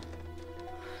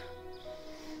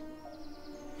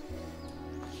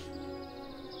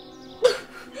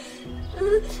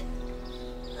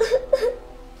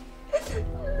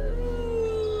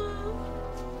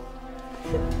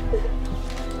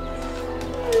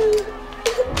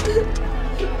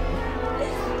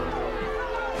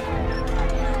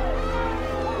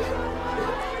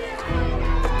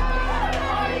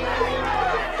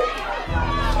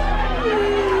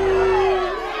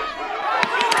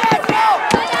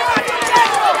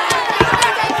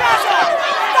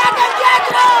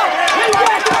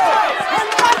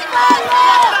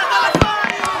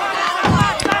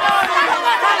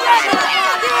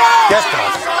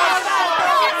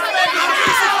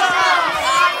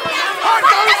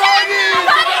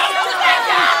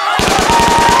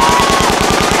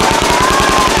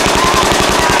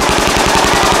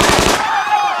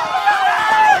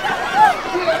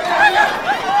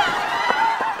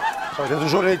 Avete 2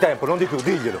 giorni di tempo, non di più,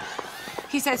 diglielo.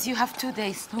 He says you have 2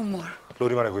 days, no more. Lui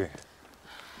rimane qui.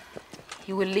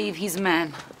 He will leave his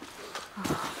man.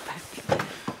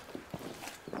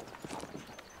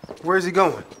 Where's he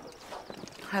going?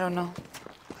 I don't know.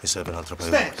 Mi serve un altro paio.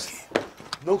 Stamps.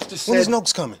 Noakes just said... When is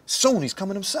Noakes coming? Soon, he's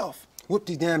coming himself.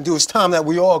 Whoop-de-damn-do, it's time that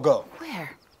we all go.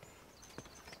 Where?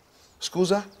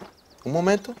 Scusa? Un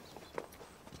momento?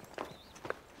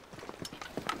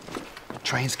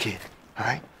 Train's kid, all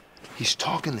right? He's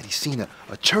talking that he's seen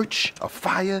a church, a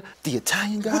fire, the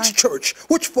Italian guy. Which church?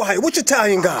 Which fire? Which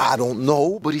Italian guy? I don't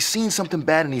know, but he's seen something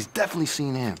bad and he's definitely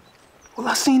seen him. Well,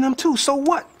 I seen him too, so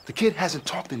what? The kid hasn't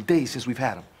talked in days since we've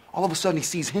had him. All of a sudden he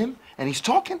sees him and he's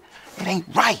talking? It ain't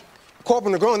right.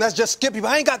 Corbin Negron, that's just Skippy, but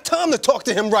I ain't got time to talk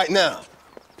to him right now.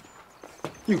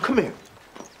 You, come here.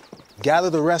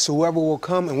 Gather the rest, whoever will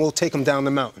come, and we'll take him down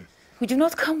the mountain. We do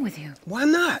not come with you. Why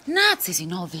not? Nazis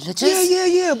in all villages.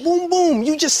 Yeah. Boom, boom.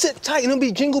 You just sit tight and it'll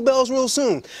be jingle bells real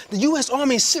soon. The U.S.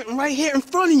 Army is sitting right here in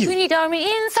front of you. We need army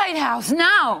inside house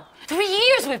now. 3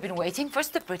 years we've been waiting.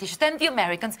 First the British, then the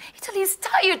Americans. Italy is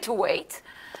tired to wait.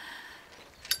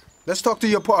 Let's talk to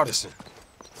your partisan.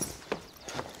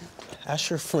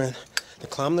 Ask your friend to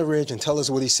climb the ridge and tell us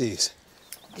what he sees.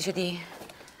 Dice di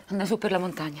andare su per la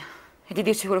montagna e di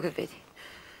dirci quello che vedi.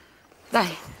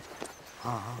 Dai.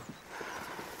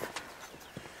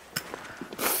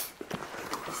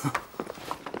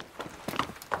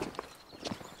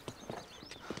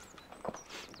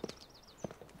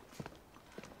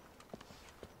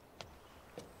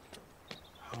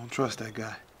 I don't trust that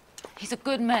guy. He's a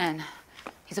good man.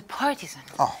 He's a partisan.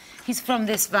 Oh. He's from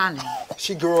this valley.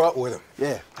 She grew up with him.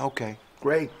 Yeah, okay,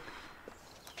 great.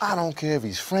 I don't care if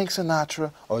he's Frank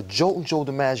Sinatra or Joltin' Joe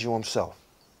DiMaggio himself.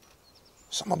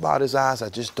 Something about his eyes I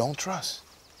just don't trust.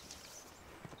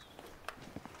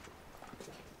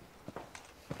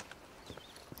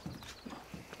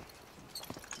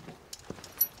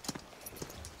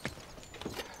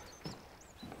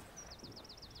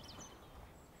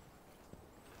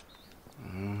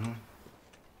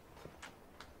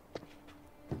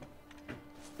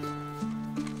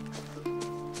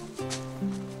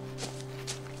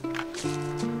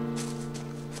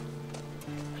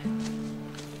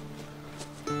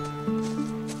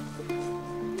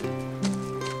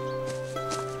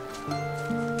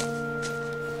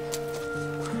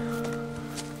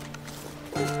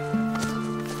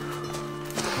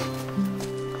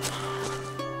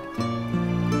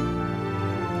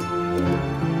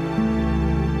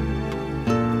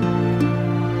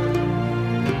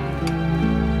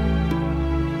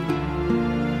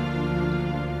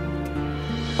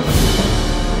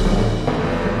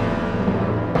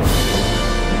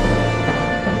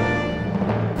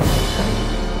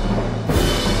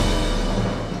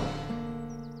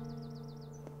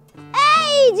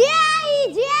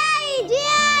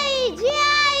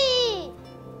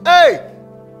 Hey,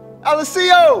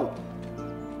 Alicio,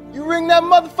 you ring that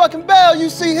motherfucking bell, you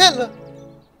see Hitler.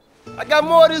 I got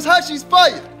more of this hushies for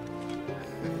you.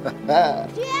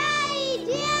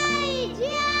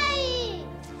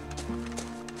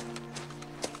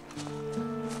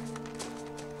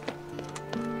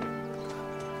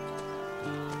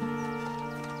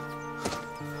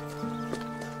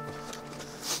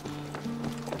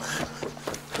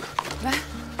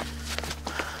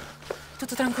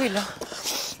 tranquillo?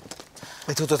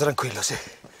 È tutto tranquillo, sì.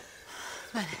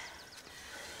 Bene.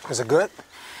 Is it good?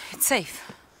 It's safe.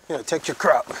 Yeah, take your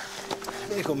crop.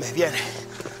 Vieni con me, vieni.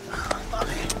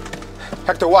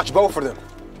 Hector, watch both of them.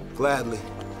 Gladly.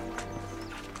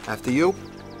 After you.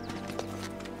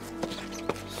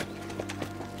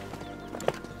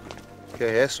 Che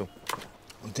è eso?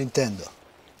 Non ti intendo.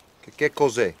 Che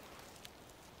cos'è?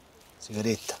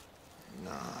 Sigaretta.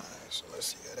 No, eso no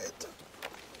es sigaretta.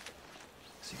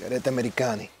 Sigarette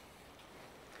americane.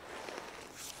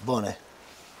 Buone.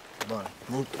 Buone,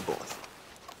 molto buone.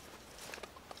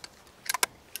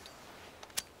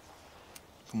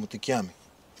 Come ti chiami?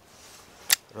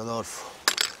 Rodolfo.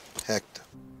 Hector.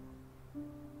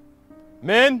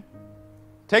 Men,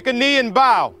 take a knee and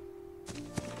bow.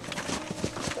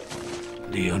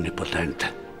 Dio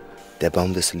Onnipotente. Der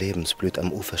Baum des Lebens blüht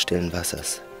am Ufer stillen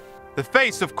Wassers. The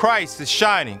face of Christ is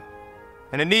shining,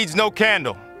 and it needs no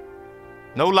candle,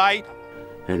 no light.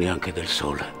 E neanche del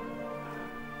sole.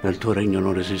 Nel tuo regno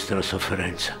non esiste la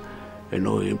sofferenza, e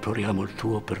noi imploriamo il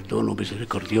tuo perdono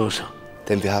misericordioso.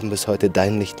 Denn wir haben bis heute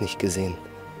dein Licht nicht gesehen.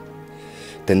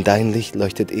 Denn dein Licht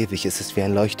leuchtet ewig, es ist wie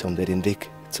ein Leuchtturm, der den Weg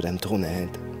zu deinem Thron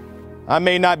erhält. I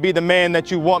may not be the man that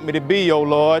you want me to be, O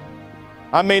Lord.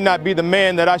 I may not be the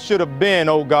man that I should have been,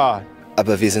 O God.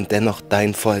 Aber wir sind dennoch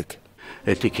dein Volk.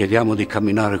 E ti chiediamo di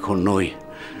camminare con noi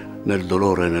nel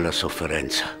dolore e nella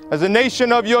sofferenza. As a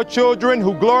nation of your children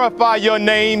who glorify your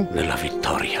name. Nella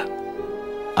vittoria.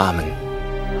 Amen.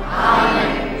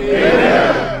 Amen.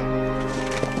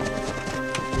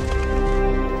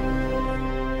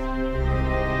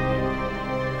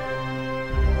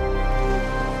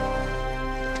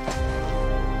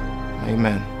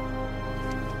 Amen.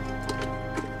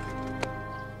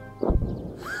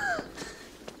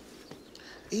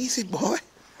 Easy, boy.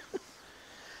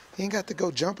 You ain't got to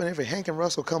go jumping every Hank and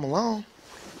Russell come along.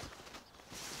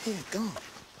 Yeah, go on.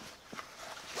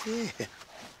 Yeah.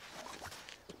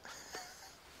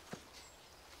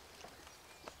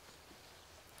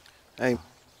 Hey,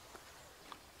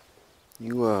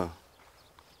 you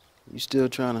still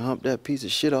trying to hump that piece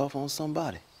of shit off on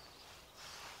somebody?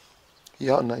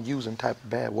 Y'all not using type of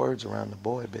bad words around the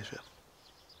boy, Bishop.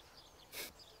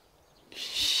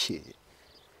 Shit.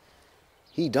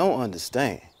 He don't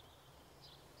understand.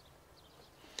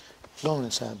 Go on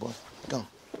inside, boy. Go on.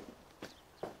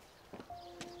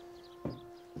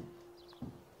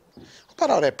 What about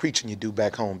all that preaching you do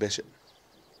back home, Bishop?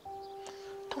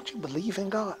 Don't you believe in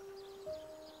God?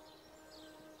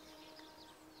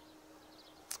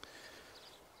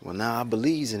 Well, now I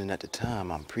believes in it at the time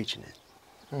I'm preaching it.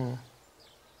 Mm.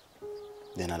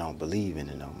 Then I don't believe in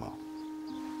it no more.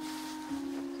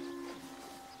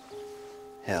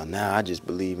 Hell, now I just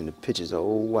believe in the pictures of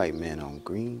old white men on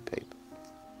green paper.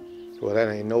 Well, that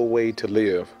ain't no way to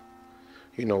live.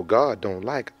 You know, God don't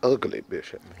like ugly,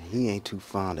 Bishop. He ain't too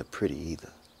fond of pretty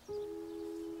either.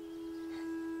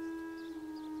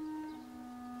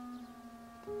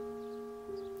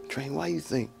 Train, why you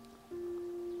think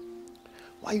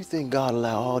God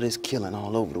allow all this killing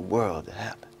all over the world to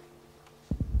happen?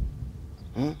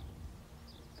 Hmm?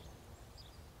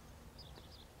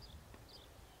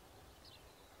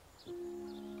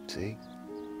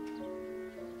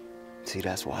 See,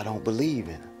 that's why I don't believe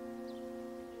in him.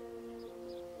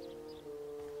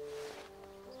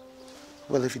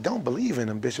 Well, if you don't believe in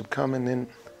him, Bishop Cumming, then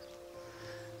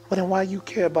why you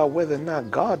care about whether or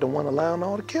not God the one allowing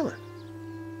all the killing?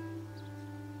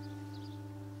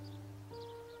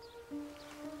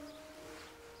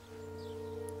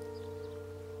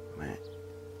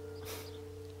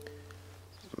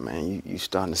 Man, you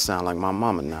starting to sound like my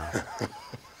mama now.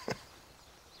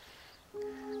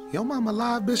 Your mama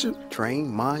alive, Bishop?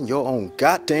 Train, mind your own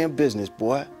goddamn business,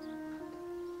 boy.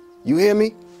 You hear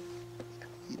me?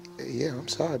 Yeah, I'm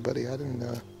sorry, buddy. I didn't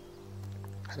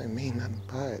mean nothing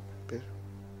by it, Bishop.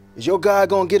 Is your guy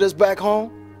gonna get us back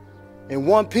home in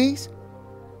one piece?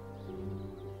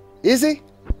 Is he?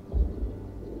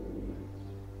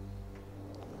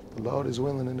 The Lord is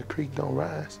willing and the creek don't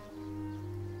rise.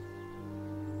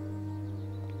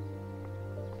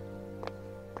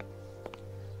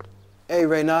 Hey,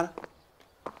 Renata.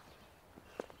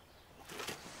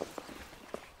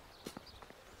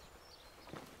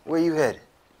 Where you headed?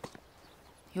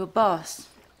 Your boss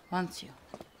wants you.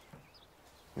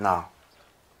 No,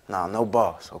 no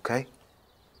boss, okay?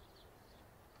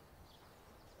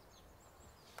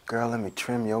 Girl, let me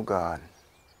trim your garden.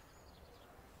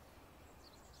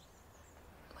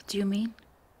 What do you mean?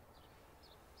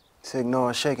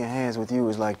 Signor, shaking hands with you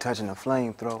is like touching a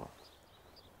flamethrower.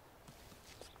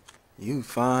 You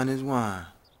fine as wine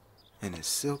and as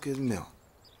silk as milk.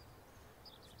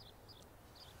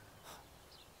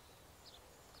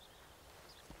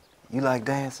 You like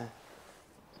dancing?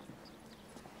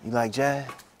 You like jazz?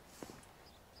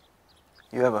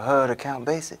 You ever heard of Count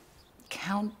Basie?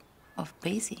 Count of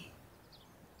Basie?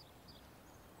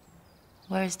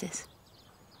 Where is this?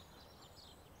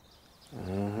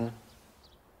 Mm-hmm.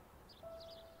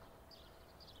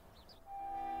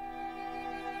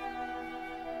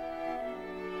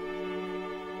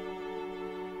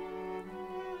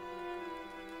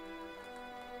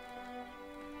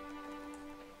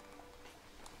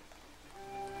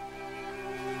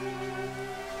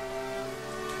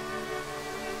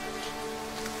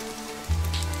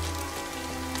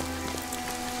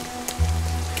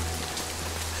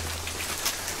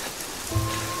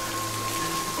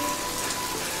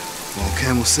 Want a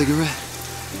Camel cigarette?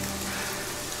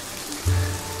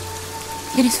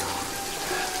 Vieni su.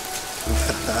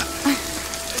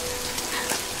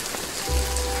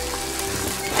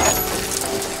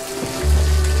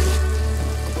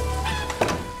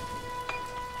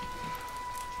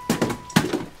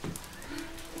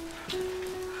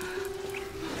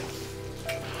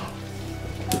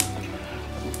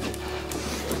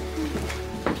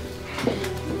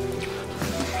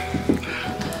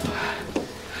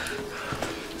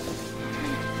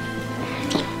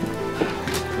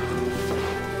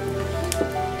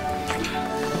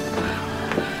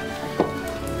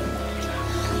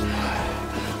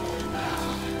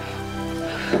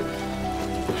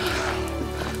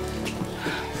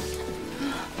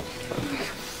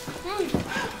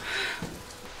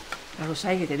 Ma lo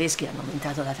sai che i tedeschi hanno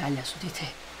aumentato la taglia su di te?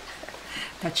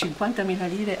 Da 50.000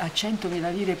 lire a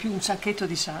 100.000 lire più un sacchetto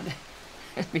di sale.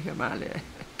 Mica male, eh?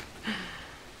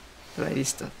 Lo hai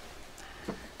visto?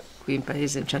 Qui in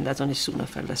paese non c'è andato nessuno a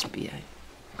fare la spia.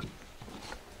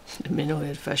 Nemmeno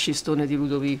il fascistone di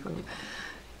Ludovico,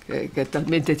 che è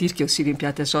talmente tirchio si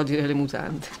rimpiatta soldi nelle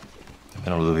mutande.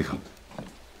 Nemmeno Ludovico.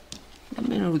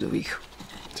 Nemmeno Ludovico.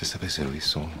 Se sapessero chi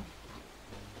sono.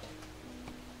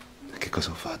 Che cosa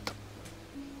ho fatto?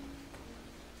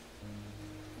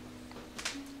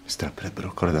 Mi strapperebbero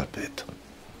il cuore dal petto.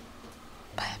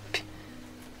 Beppi.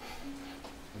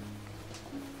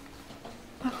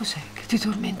 Ma cos'è che ti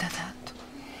tormenta tanto?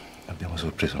 Abbiamo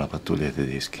sorpreso una pattuglia di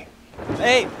tedeschi.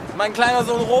 Ey, mein kleiner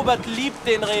Sohn Robert liebt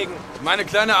den Regen. Meine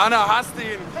kleine Anna hasst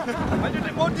ihn. Haltet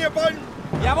den Mund, ihr Bullen!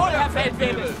 Jawohl, Herr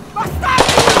Feldwebel!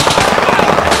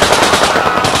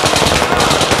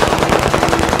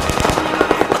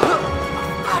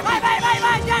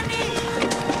 Vai, Gianni!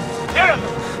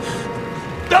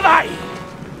 Dove vai?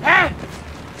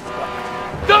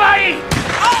 Dove vai?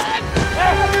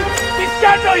 Ti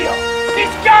scanno io! Ti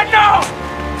scanno!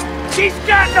 Ti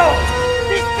scanno!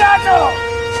 Ti scanno!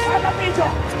 Hai capito?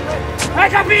 Hai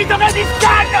capito che ti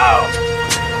scanno?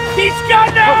 Ti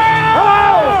scanno!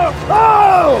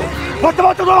 Oh! Quante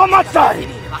volte devo ammazzare?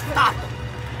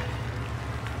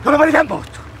 Come vai a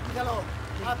morto? Piglialo,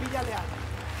 piglia le ali.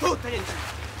 Tutte le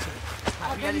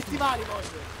piglia gli stivali,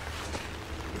 voglio.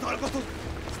 Mi tolgo tutto.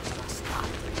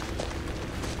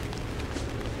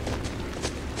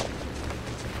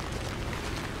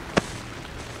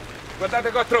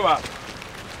 Guardate che ho trovato.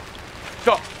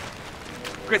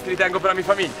 Questi li tengo per la mia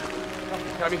famiglia.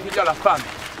 Che la mia figliola ha fame.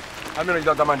 Almeno gli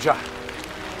do da mangiare.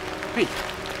 Piglia.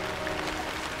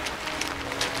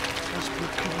 Non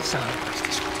spicchi di sangue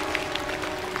questi soldi.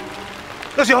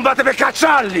 Noi si combatte per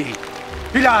cacciarli!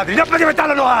 I ladri, non per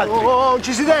diventare altri! Non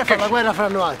ci si deve fare la guerra fra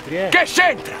noi altri, eh! Che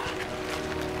c'entra?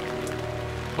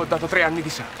 Ho dato 3 anni di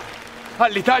sangue.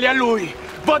 All'Italia e a lui.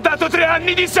 Ho dato 3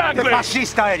 anni di sangue! E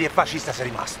fascista eri e fascista sei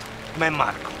rimasto. Ma è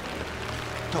Marco.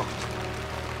 Tu,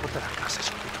 portala a casa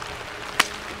subito.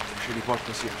 Ce li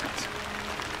porto sì a casa.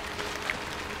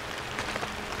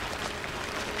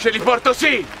 Ce li porto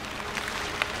sì!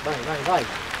 Vai!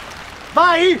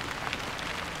 Vai!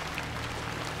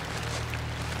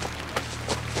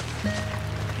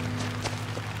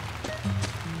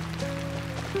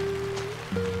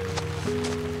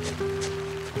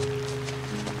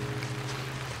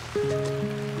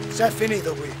 Se è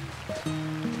finito qui.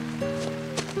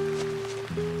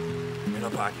 Me lo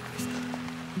paghi questo.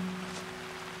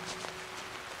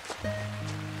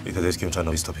 I tedeschi non ci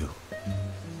hanno visto più.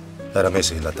 Era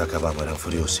mesi che l'attaccavamo, erano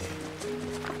furiosi.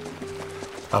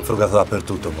 Han frugato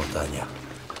dappertutto in montagna.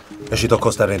 E ci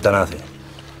toccò stare rintanati.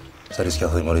 Si è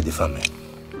rischiato di morire di fame.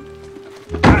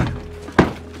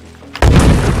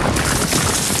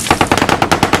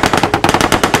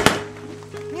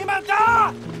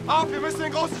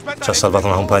 Ci ha salvato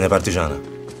una compagna partigiana.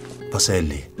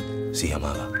 Paselli si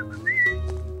chiamava.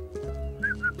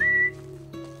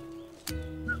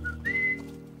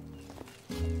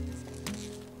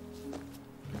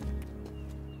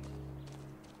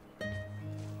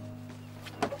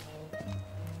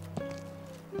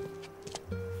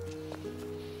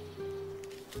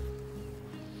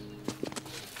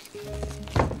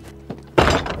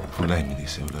 Lei mi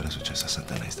disse quello che era successo a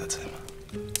Sant'Anna stasera.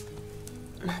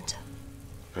 Mangia.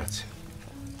 Grazie.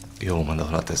 Io ho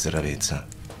mandato la testa della Vezza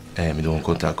e mi devo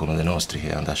incontrare con uno dei nostri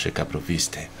che andava a cercare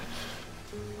provviste.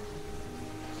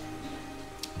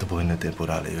 Dopo venne il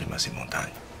temporale io rimasi in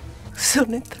montagna.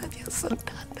 Sono entrati a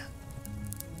Sant'Anna.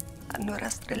 Hanno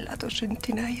rastrellato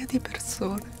centinaia di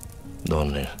persone.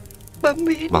 Donne,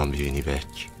 Bambini. bambini,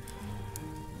 vecchi.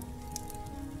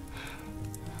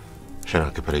 C'erano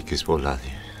anche parecchi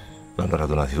sfollati. L'hanno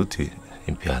radunati tutti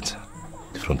in piazza,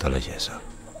 di fronte alla chiesa.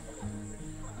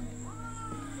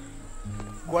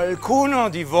 Qualcuno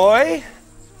di voi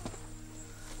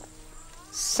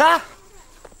sa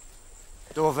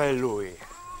dov'è lui?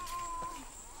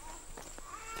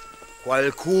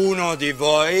 Qualcuno di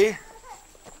voi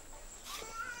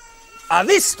ha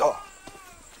visto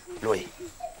lui?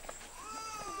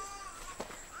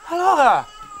 Allora,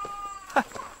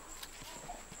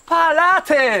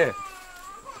 parlate!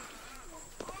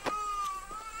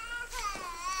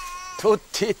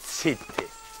 Tutti zitti.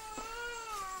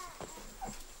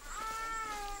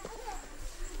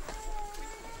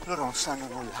 Loro non sanno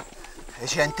nulla. È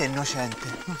gente innocente,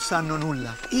 non sanno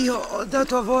nulla. Io ho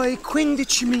dato a voi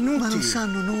 15 minuti. Ma non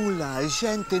sanno nulla, è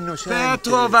gente innocente. Per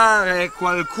trovare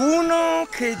qualcuno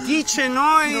che dice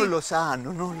noi... Non lo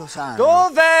sanno, non lo sanno.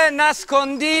 Dov'è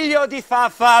nascondiglio di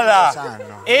farfalla? Non lo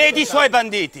sanno. E di suoi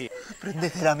banditi?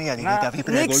 Prendete la mia dignità, vi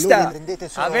prego. Nixta, Prendete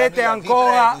solo avete la mia,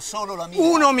 ancora vi prego, solo la mia.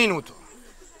 1 minuto.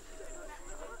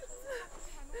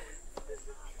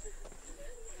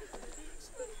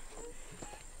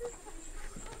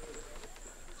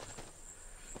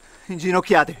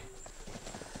 Inginocchiatevi.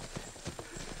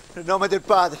 Nel nome del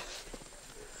Padre,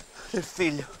 del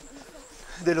Figlio,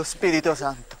 dello Spirito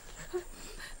Santo.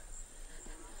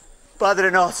 Padre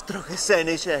nostro che sei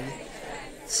nei cieli,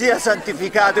 sia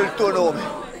santificato il tuo nome.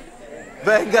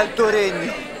 Venga il tuo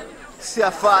regno, sia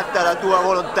fatta la tua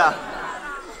volontà.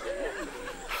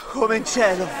 Come in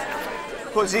cielo,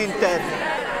 così in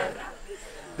terra.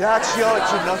 Dacci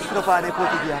oggi il nostro pane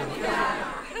quotidiano.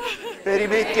 E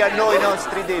rimetti a noi i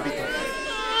nostri debiti,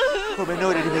 come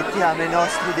noi rimettiamo ai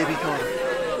nostri debitori.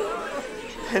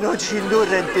 E non ci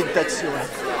indurre in tentazione,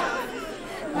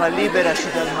 ma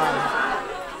liberaci dal male.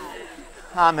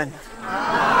 Amen.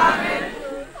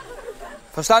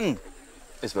 Verstanden?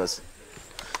 Ist was.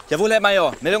 Jawohl, Herr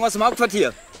Major. Meldung aus dem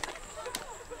Hauptquartier.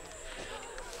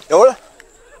 Jawohl.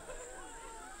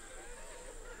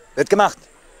 Wird gemacht.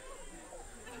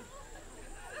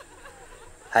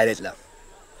 Heil Hitler.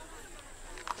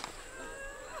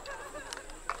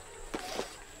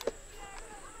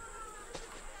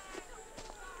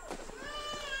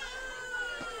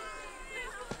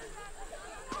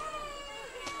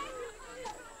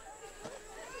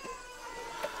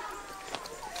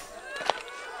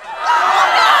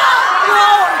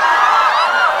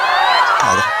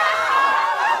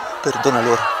 Perdona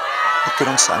loro, perché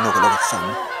non sanno quello che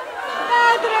fanno.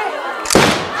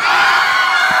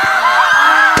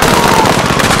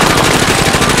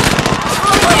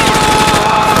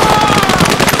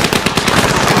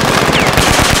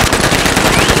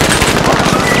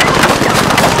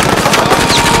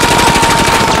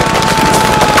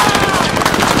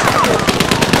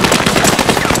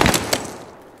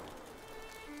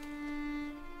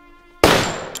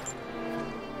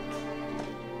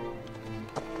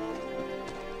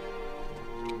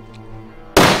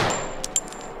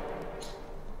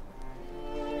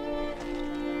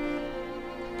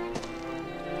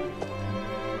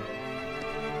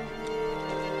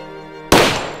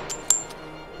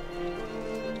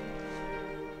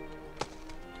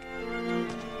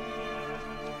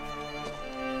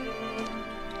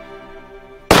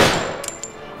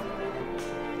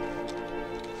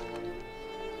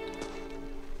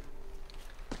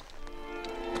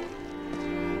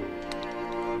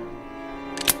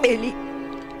 E lì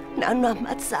ne hanno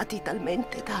ammazzati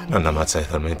talmente tanti. Ne hanno ammazzati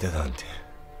talmente tanti.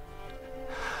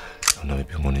 Non avevi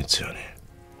più munizioni.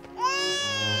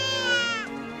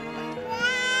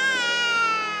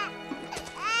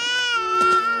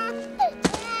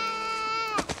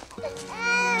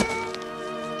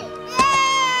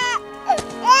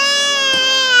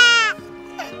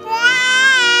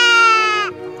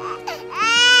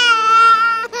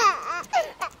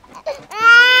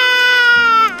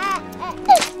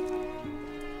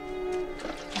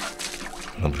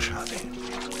 Sono bruciati.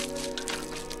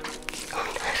 Non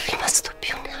è rimasto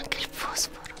più neanche il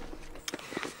fosforo.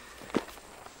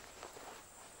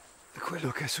 Quello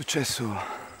che è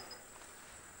successo...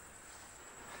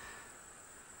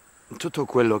 Tutto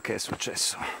quello che è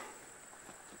successo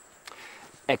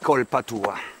è colpa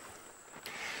tua.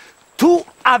 Tu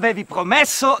avevi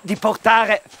promesso di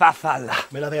portare farfalla.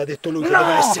 Me l'aveva detto lui che No,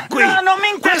 doveva essere qui. no, non mi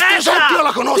interessa. Questa gente io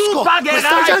la conosco. Tu pagherai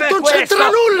Questa gente per non questo. c'entra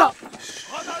nulla.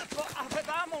 Rodolfo,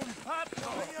 avevamo un patto.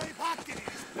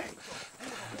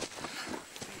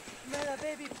 Me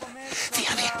l'avevi promesso,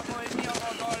 bravo il mio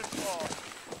Rodolfo.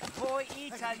 Voi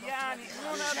italiani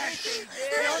non avete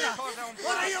idea di cosa è un patto.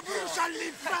 Ora io brucio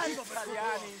all'inferno.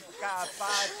 Italiani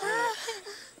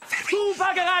incapaci. Tu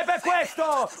pagherai per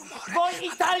questo! Voi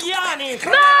italiani!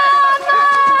 Mamma!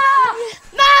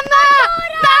 Mamma!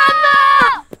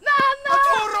 Mamma! Mamma!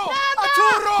 Azzurro!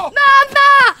 Azzurro! Mamma!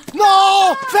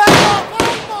 No! Fermo!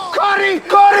 Fermo! Corri!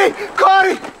 Corri!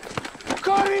 Corri!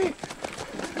 Corri!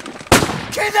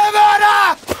 Che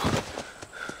devora!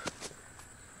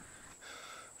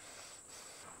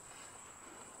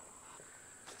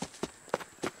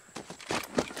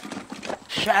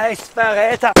 Scheiß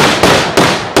Verräter!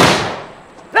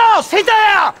 Los,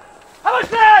 hinterher! Aber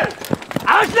schnell!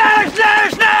 Aber schnell, schnell,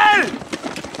 schnell!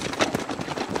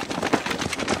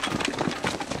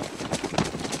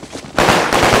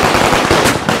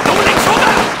 Du links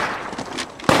runter!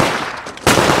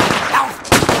 Lauf!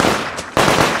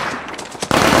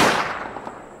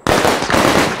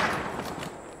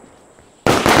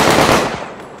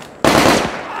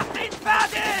 Mach ihn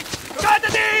fertig!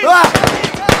 Tötet ihn! Ah!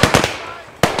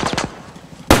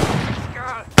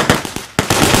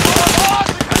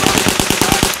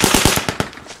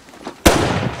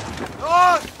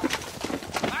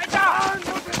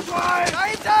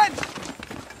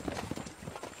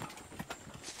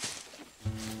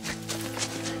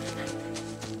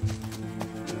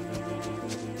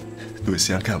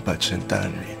 Dovessi anche campare 100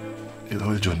 anni e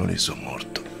dopo il giorno lì sono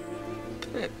morto.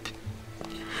 Peppe.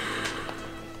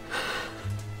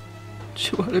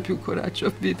 Ci vuole più coraggio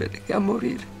a vivere che a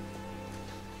morire.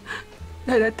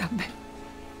 L'hai detta a me.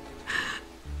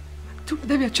 Tu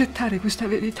devi accettare questa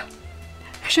verità.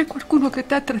 E c'è qualcuno che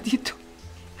ti ha tradito.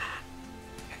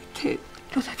 E te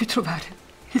lo devi trovare,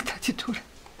 il traditore.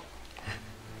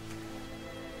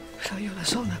 Però io la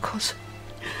so una cosa.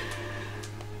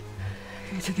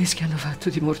 I tedeschi hanno fatto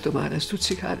di molto male a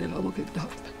stuzzicare l'uomo che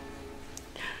dorme.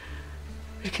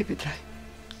 Perché vedrai,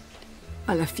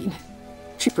 alla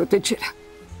fine ci proteggerà.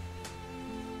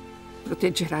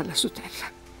 Proteggerà la sua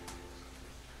terra.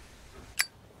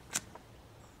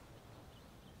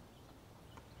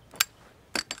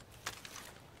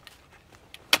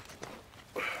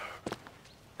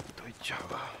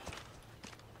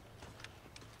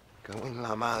 Cago en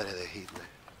la madre de Hitler.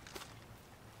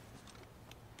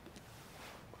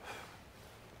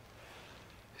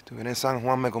 Si estuviera en San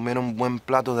Juan me comiera un buen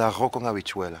plato de arroz con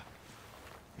habichuela.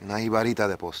 Una jibarita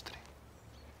de postre.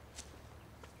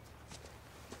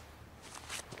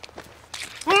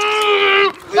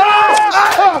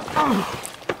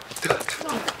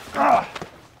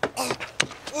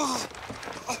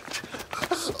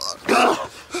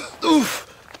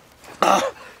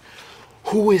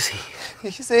 Who is he?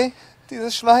 Ich sehe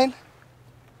dieses Schwein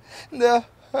in der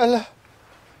Hölle.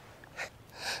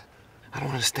 I don't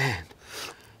understand.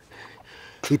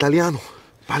 Italiano.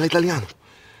 Parla italiano.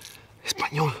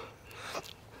 Español.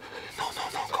 No,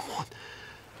 come on.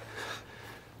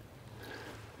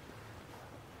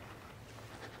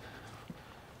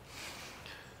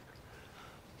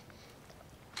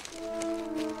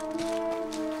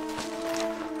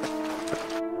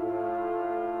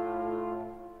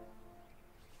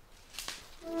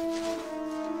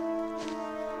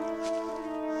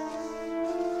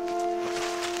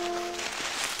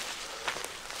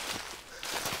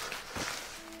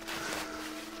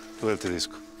 Dov'è il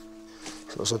tedesco?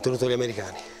 Se lo sono tenuto gli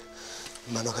americani.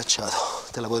 Mi hanno cacciato,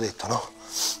 te l'avevo detto, no?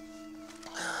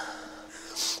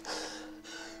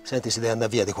 Senti, si deve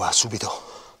andare via di qua,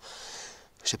 subito.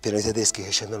 C'è pieno di tedeschi che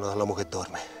scendono dall'uomo che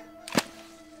dorme.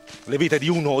 Le vite di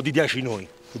uno o di 10 noi?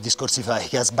 Che discorsi fai?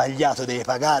 Che ha sbagliato, deve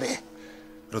pagare?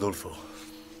 Rodolfo,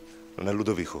 non è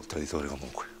Ludovico il traditore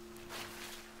comunque.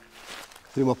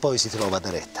 Prima o poi si trova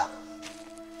da retta.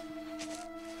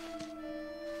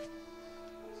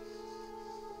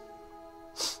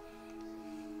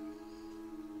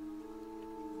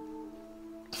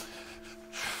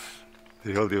 Ti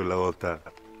ricordi quella volta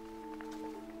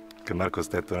che Marco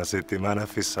stette una settimana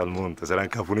fissa al monte? Sarà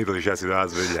incapunito, diceva si doveva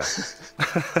svegliare.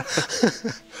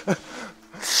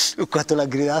 Quanto l'ha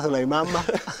gridato lei, mamma?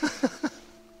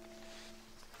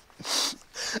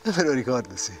 Me lo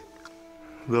ricordo, sì.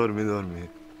 Dormi.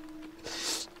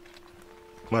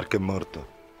 Marco è morto.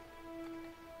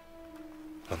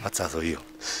 L'ho ammazzato io.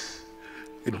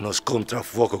 In uno scontro a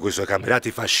fuoco con i suoi camerati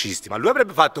fascisti. Ma lui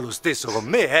avrebbe fatto lo stesso con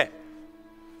me,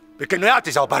 Perché noi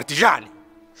altri siamo partigiani.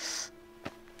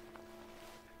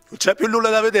 Non c'è più nulla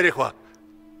da vedere qua.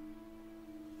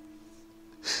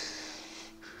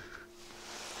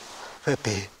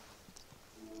 Peppe,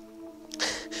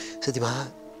 senti,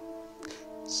 ma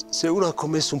se uno ha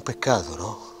commesso un peccato, no?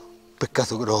 Un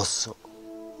peccato grosso.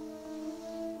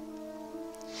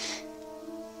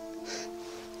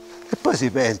 E poi si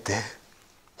pente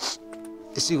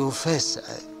e si confessa,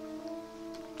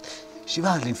 ci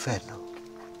va all'inferno.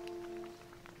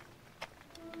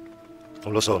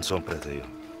 Non lo so, non sono prete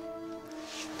io.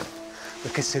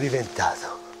 Perché sei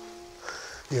diventato?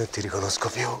 Io non ti riconosco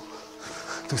più.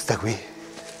 Tu stai qui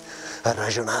a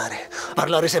ragionare, a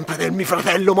parlare sempre del mio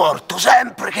fratello morto,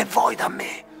 sempre che vuoi da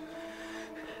me.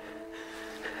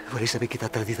 Vorrei sapere chi ti ha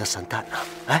tradito a Sant'Anna,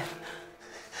 eh?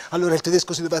 Allora il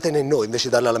tedesco si doveva tenere in noi invece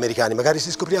di darlo agli americani, magari si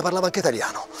scopriva parlava anche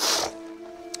italiano.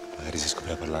 Magari si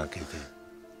scopriva parlare anche di te.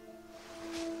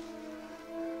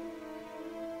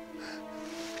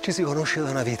 Ci si conosce da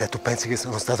una vita e tu pensi che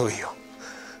sono stato io.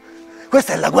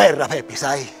 Questa è la guerra, Peppi,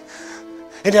 sai?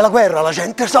 E nella guerra la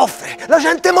gente soffre, la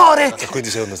gente muore. E quindi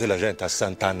secondo te la gente a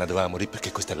Sant'Anna doveva morire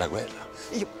perché questa è la guerra?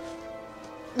 Io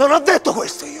non ho detto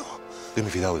questo io. Io mi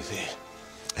fidavo di te.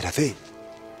 Era te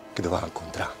che doveva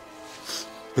incontrare.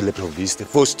 Per le provviste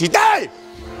fosti te!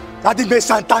 A di me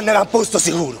Sant'Anna era un posto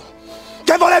sicuro.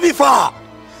 Che volevi fare?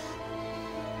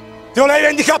 Ti volevi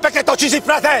vendicare perché ti ho ucciso il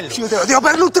fratello! Io te lo dico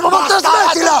per l'ultima volta,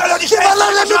 smettila! Di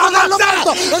parlare del mio fratello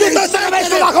morto! Ti sei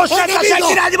messo la coscienza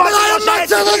centinaia di morti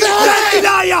innocenti!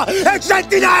 Centinaia e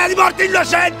centinaia di morti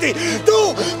innocenti!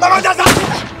 Tu, ma quando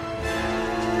sai...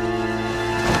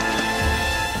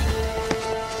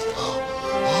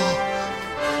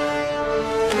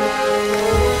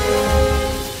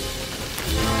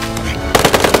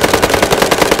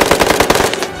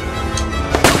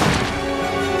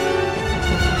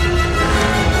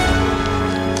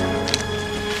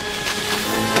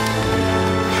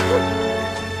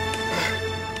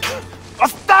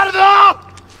 Bastardo!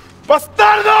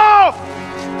 Bastardo!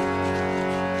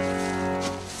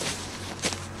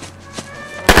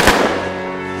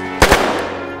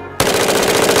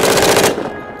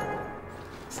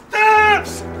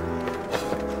 Stamps!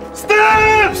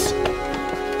 Stamps!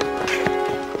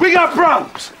 We got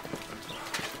problems.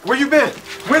 Where you been?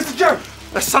 Where's the jerk?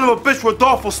 That son of a bitch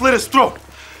Rodolfo slit his throat.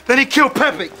 Then he killed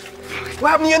Pepe.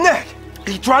 What happened to your neck?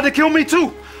 He tried to kill me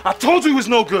too. I told you he was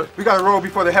no good. We gotta roll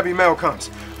before the heavy mail comes.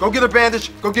 Go get a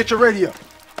bandage, go get your radio.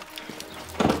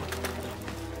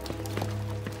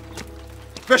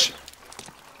 Bishop,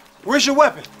 where's your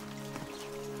weapon?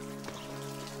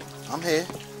 I'm here.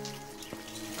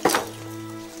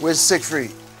 Where's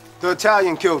Siegfried? The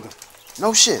Italian killed him.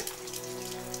 No shit.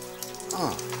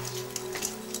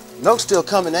 Note's still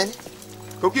coming, ain't he?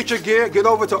 Go get your gear, get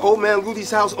over to old man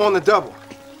Ludi's house on the double.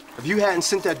 If you hadn't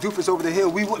sent that doofus over the hill,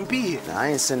 we wouldn't be here. Nah, I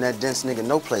ain't send that dense nigga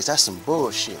no place. That's some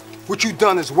bullshit. What you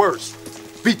done is worse.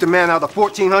 Beat the man out of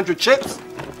 1,400 chips?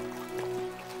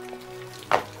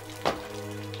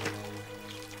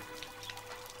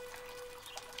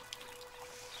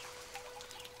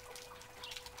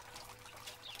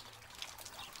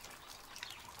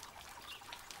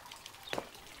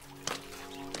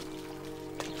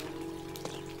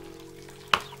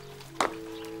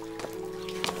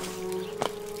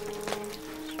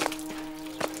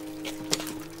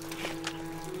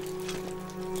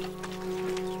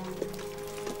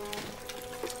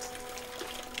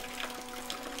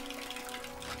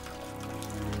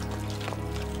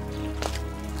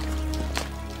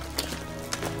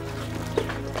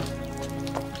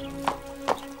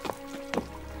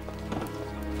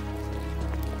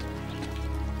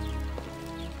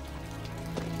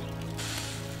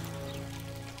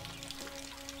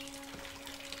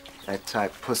 That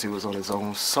type pussy was on his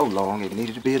own so long it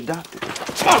needed to be adopted.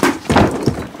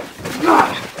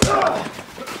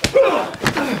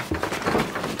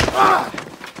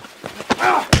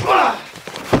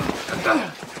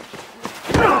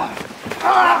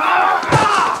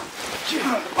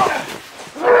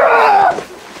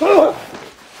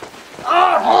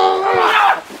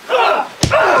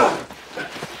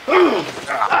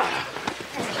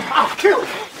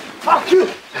 I'll kill you.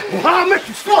 I'll make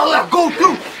you swallow that go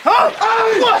through. Huh?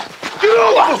 What? Get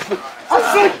off! I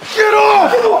said get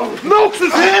off! Noakes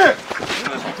is here!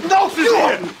 Noakes is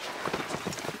here!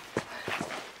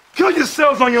 Kill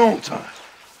yourselves on your own time.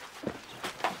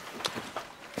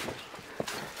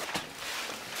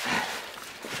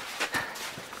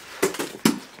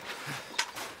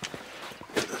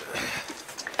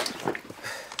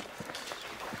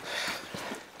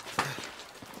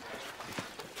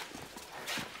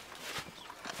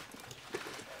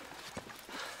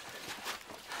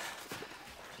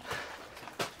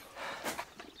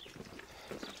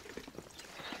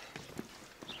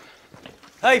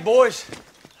 Hey, boys.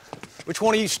 Which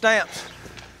one of you Stamps?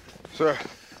 Sir.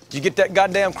 Did you get that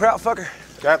goddamn kraut fucker?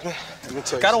 Captain, let me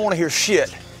tell you. I don't want to hear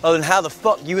shit other than how the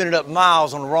fuck you ended up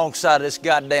miles on the wrong side of this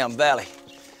goddamn valley.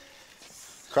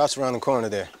 Kraut's around the corner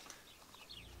there.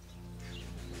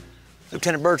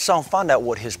 Lieutenant Birdsong, find out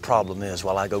what his problem is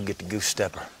while I go get the goose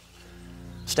stepper.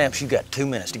 Stamps, you got 2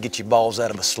 minutes to get your balls out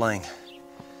of a sling.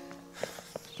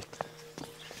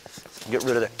 Get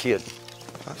rid of that kid.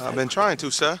 I've been trying to,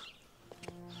 sir.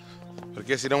 But I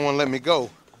guess he don't want to let me go.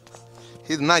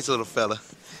 He's a nice little fella.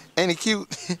 Ain't he cute?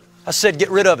 I said get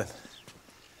rid of him.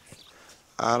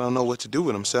 I don't know what to do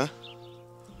with him, sir.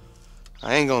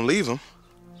 I ain't gonna leave him.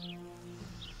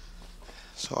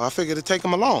 So I figured to take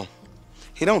him along.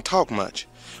 He don't talk much,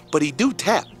 but he do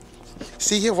tap.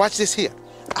 See here, watch this here.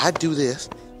 I do this,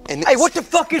 and hey, what the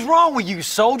fuck is wrong with you,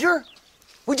 soldier?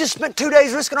 We just spent 2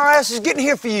 days risking our asses getting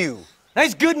here for you.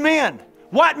 They's good men,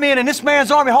 white men in this man's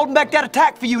army holding back that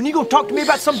attack for you, and you gonna talk to me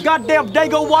about some goddamn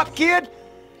Dago Wop kid?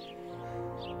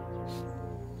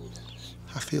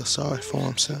 I feel sorry for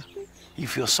him, sir. You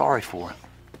feel sorry for him?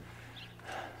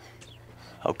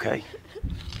 Okay.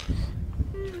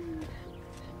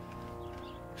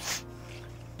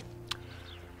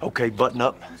 Okay, button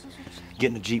up, get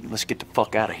in the Jeep, and let's get the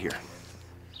fuck out of here.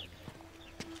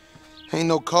 Ain't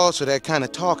no cause for that kind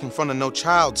of talk in front of no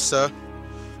child, sir.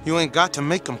 You ain't got to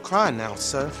make them cry now,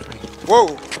 sir.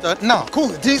 Whoa, no,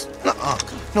 cool it, D's.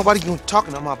 Nobody you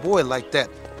talking to my boy like that.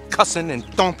 Cussing and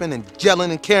thumping and yelling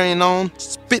and carrying on,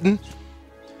 spitting.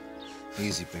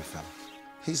 Easy, big fella.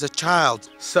 He's a child,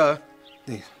 sir.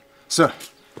 Easy. Sir.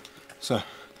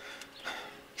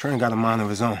 Trent got a mind of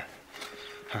his own.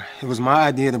 It was my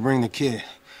idea to bring the kid.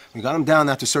 We got him down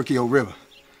after Circio River.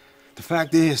 The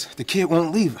fact is, the kid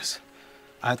won't leave us.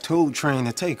 I told Train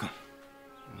to take him.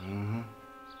 Mm-hmm.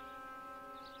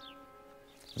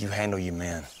 You handle your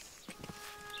men.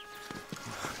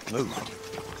 Move.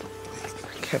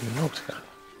 Kevin Oaks got a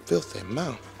filthy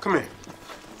mouth. Come here.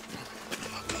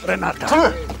 Renata.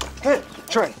 Come here. Here,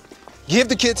 Train. Give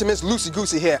the kid to Miss Lucy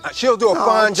Goosey here. She'll do a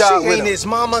fine job with him. She ain't his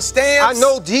mama, Stamps. I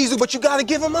know, Diesel, but you gotta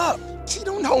give him up. She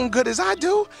don't know him good as I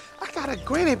do. I got a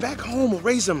granny back home who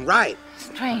raised him right.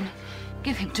 Train,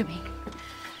 give him to me.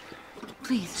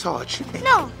 Please. Sarge.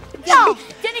 No.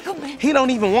 Tieni con me. He don't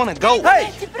even want to go.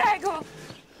 Hey! Ti prego.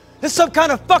 This some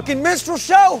kind of fucking minstrel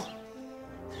show?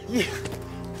 Yeah.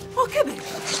 Oh, che bello.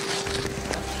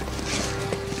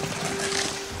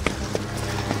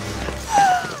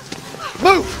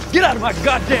 Move! Get out of my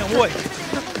goddamn way!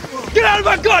 Get out of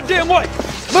my goddamn way!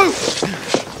 Move!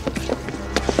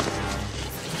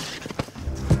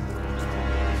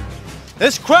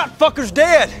 This crap fucker's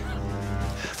dead.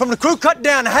 From the crew cut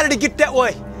down, how did he get that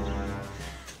way?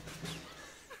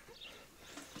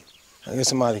 I guess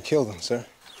somebody killed him, sir.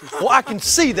 Well, I can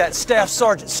see that, Staff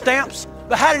Sergeant Stamps.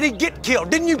 But how did he get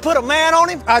killed? Didn't you put a man on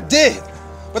him? I did.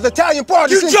 But the Italian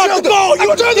party You dropped the ball!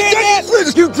 You understand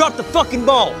that? You dropped the fucking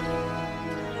ball.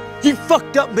 You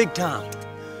fucked up big time.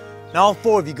 Now all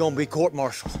 4 of you gonna be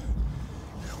court-martialed.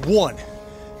 1,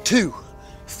 2,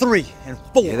 3, and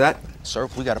 4. Hear that? Sir,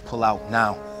 we gotta pull out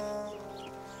now.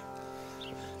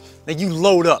 Now you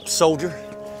load up, soldier.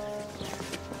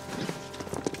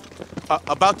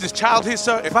 About this child here,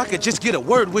 sir, if I could just get a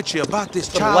word with you about this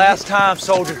For child. the last time,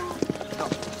 soldier.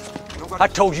 I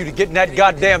told you to get in that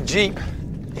goddamn Jeep.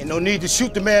 Ain't no need to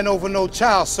shoot the man over no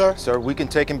child, sir. Sir, we can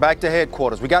take him back to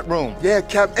headquarters. We got room. Yeah,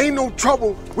 Cap, ain't no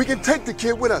trouble. We can take the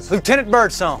kid with us. Lieutenant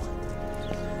Birdsong,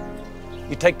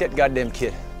 you take that goddamn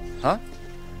kid. Huh?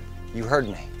 You heard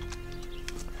me.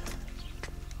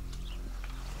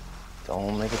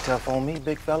 Don't make it tough on me,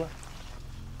 big fella.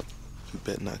 You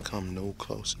better not come no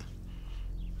closer.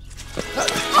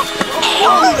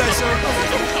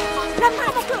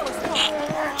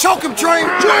 Choke him, Train!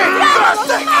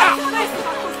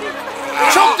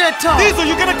 Choke that tongue! Diesel,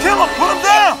 you're gonna kill him! Put him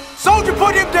down! Soldier,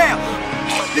 put him down!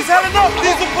 He's had enough!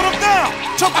 Diesel, put him down!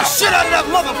 Choke the shit out of that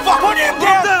motherfucker! Put him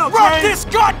down! Right this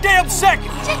goddamn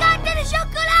second! Gigante di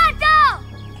cioccolato!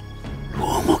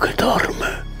 L'uomo che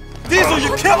dorme. Diesel,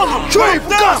 you're killing him! Train,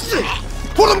 Put him down!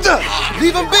 Put him down!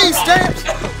 Leave him be, Stamps!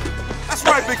 That's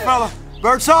right, big fella.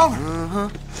 Birdsong? Uh-huh.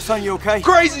 Son, you okay?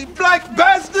 Crazy black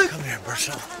bastard! Come here,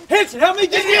 Birdsong. Hitch, help me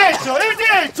get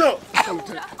the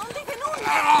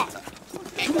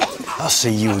I'll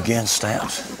see you again,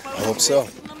 Stamps. I hope so.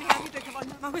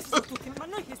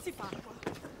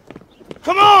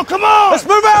 Come on, come on! Let's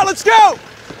move out, let's go!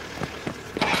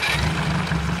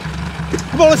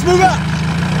 Come on, let's move out!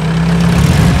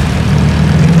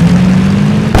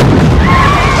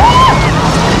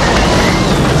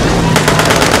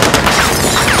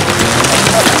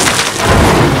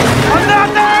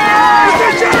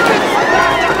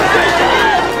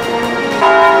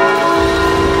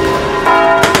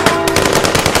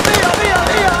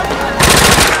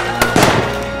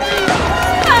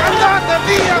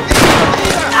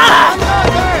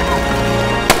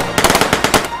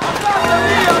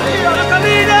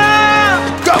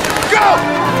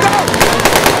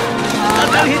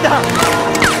 mia vita!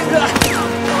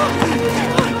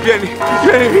 Vieni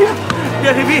via!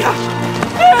 Vieni via!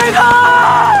 Vieni!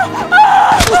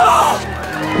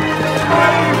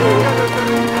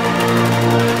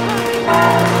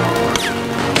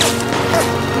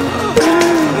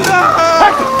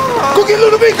 Ecco! Cucchiello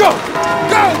Ludovico!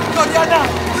 Go! Corri, Anna!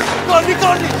 Corri,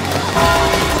 corri!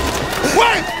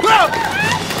 Wait! Go!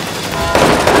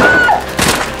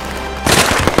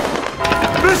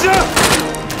 Bishop!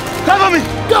 Cover me!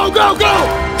 Go, go, go!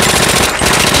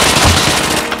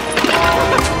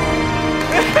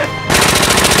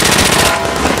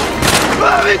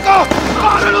 Ludovico!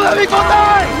 Corre, Ludovico,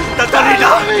 dai! Tatarina!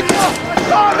 Ludovico!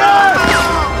 Corre!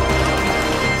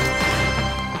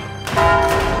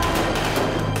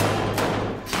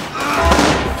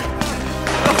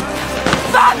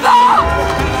 Babbo!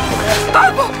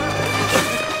 Babbo!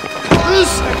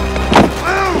 Bishop!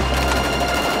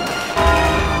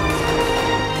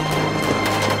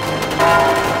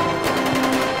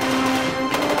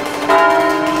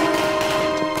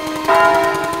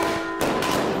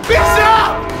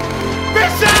 Bishop!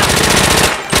 Bishop!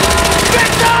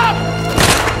 Bishop!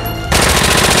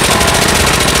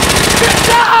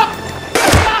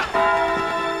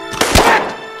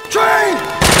 Train!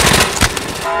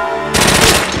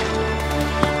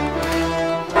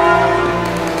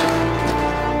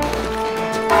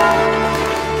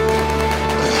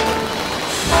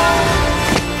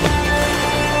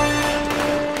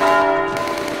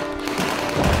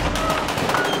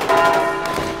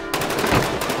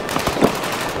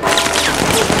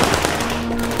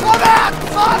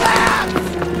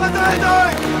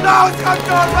 Raus, kommt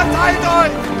schon, verteilt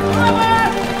euch!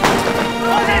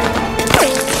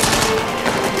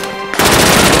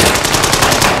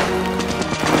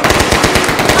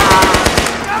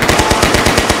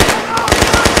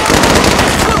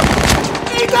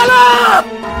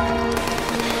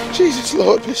 Jesus,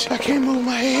 Lord, bitch, I can't move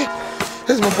my head.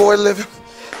 This is my boy living.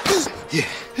 Yeah.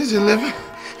 Is he living?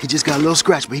 He just got a little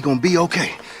scratch, but he gonna be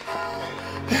okay.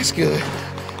 That's good.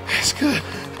 That's good.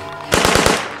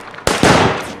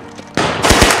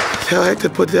 Tell Hector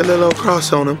to put that little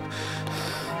cross on him.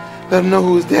 Let him know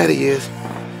who his daddy is.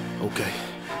 Okay.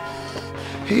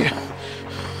 Here.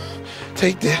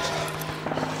 Take this.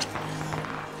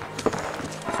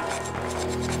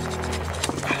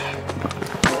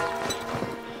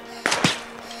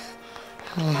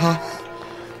 Uh-huh.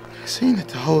 I seen it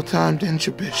the whole time, didn't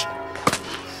you, Bishop?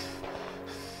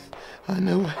 I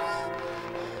knew it.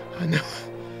 I knew it.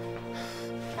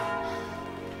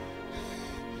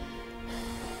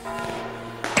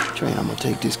 Train, I'm gonna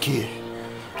take this kid,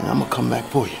 and I'm gonna come back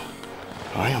for you.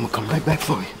 All right, I'm gonna come right back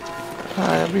for you. All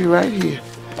right, I'll be right here.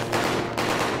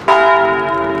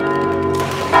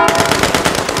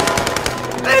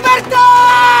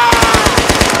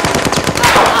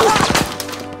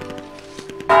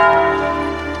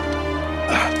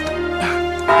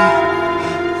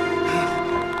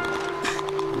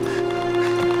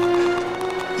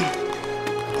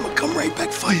 I'm gonna come right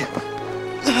back for you.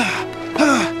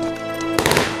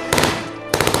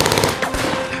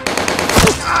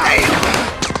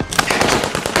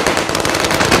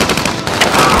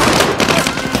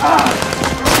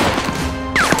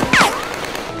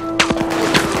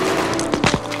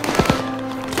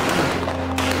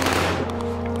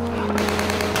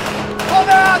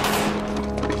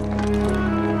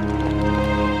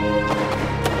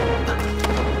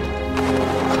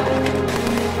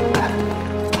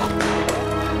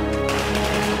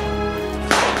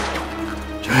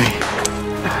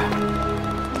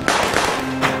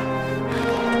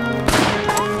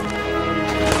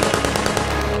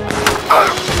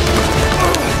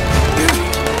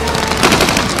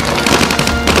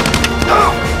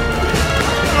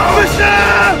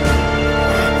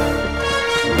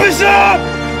 Bishop!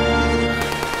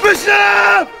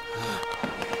 Bishop!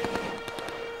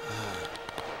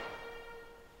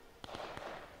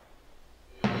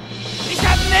 Ich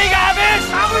hab einen Neger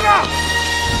erwischt! Darüber!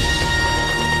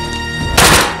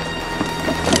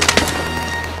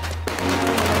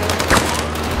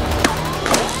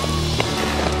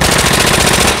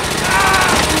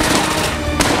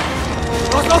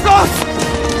 Los, los, los!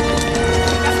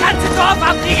 Das ganze Dorf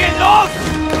abriegeln, los!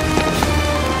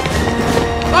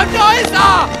 Und da ist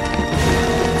er!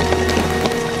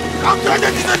 Komm,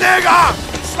 tötet diese Neger!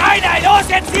 Schweine, los,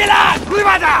 jetzt hier lang!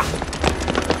 Rüber da!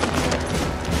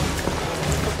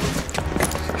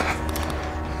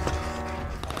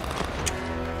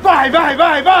 Vai, vai,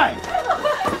 vai, vai!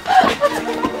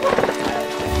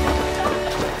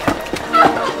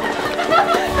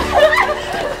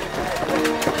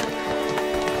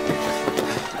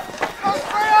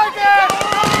 Feuer!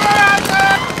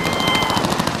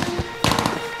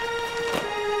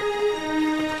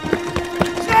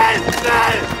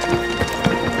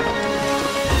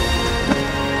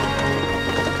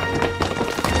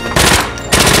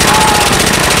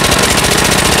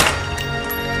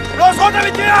 Runter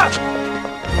mit dir! Lass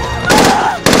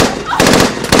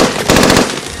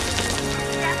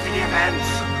mich hier, Mensch!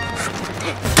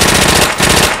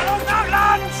 Los,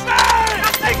 nachladen! Schnell!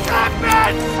 Lass den Grab,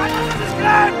 Mensch! Das ist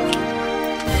Glenn!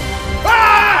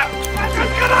 Ah! Was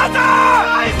ist Granate?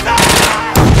 Scheiße!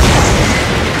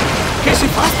 Che si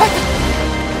fa? Aspetta!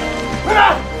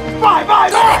 Vai,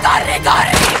 vai, vai! Corri,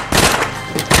 corri!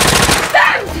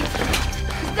 Stamp!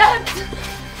 Stamp!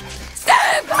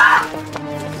 Stamp! Ah!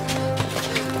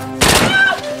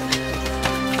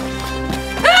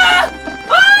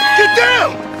 Get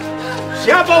down!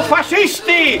 Siamo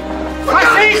fascisti!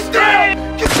 Fascisti! Get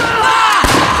down! Get down!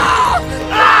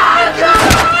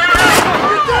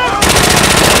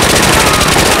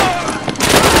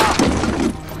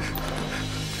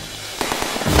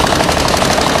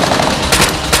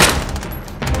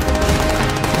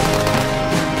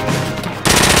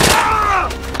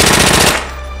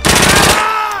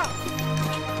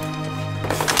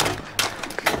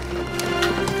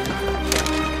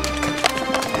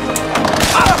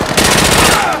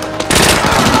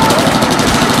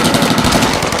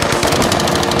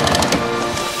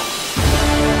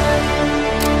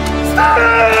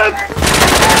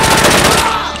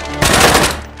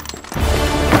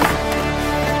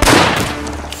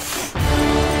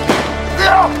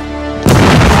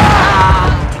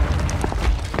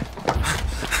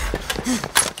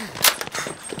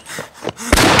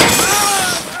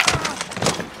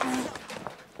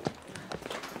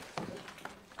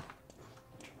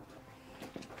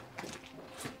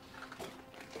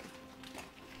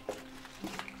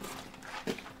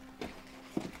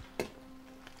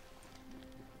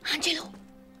 Angelo,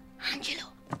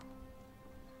 Angelo,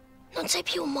 non sei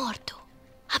più un morto.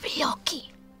 Apri gli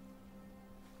occhi.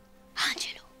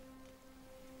 Angelo.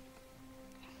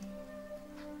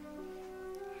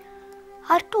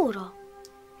 Arturo,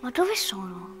 ma dove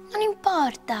sono? Non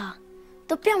importa,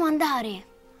 dobbiamo andare.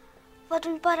 Vado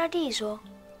in paradiso?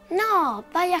 No,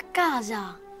 vai a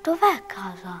casa. Dov'è a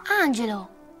casa? Angelo,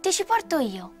 ti ci porto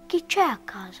io. Chi c'è a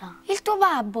casa? Il tuo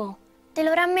babbo. Te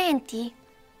lo rammenti?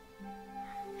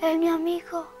 È il mio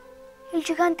amico, il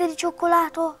gigante di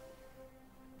cioccolato?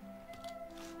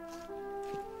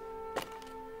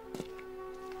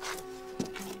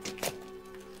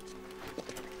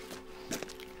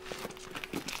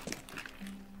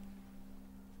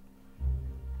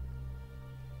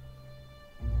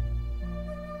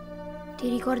 Ti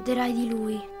ricorderai di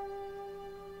lui,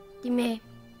 di me,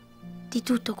 di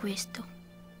tutto questo.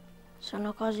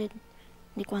 Sono cose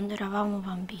di quando eravamo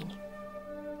bambini.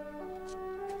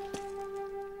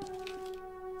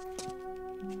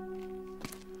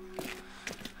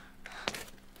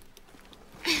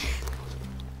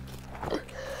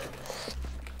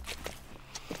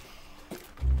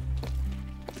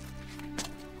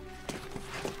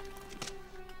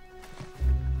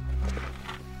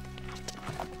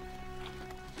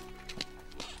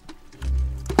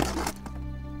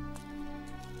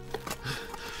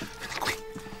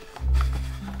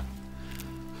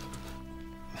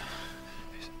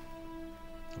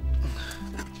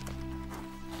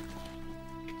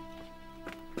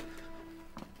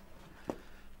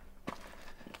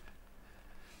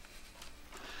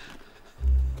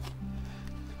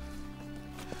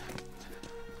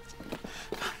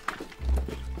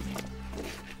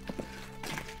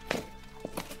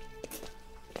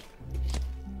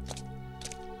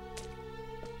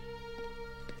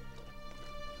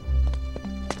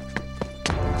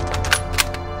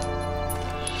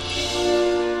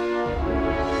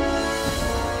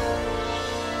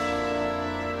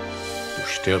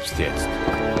 Stirbst jetzt.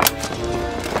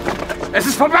 Es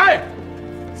ist vorbei!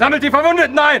 Sammelt die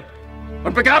Verwundeten ein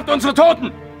und begrabt unsere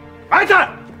Toten! Weiter!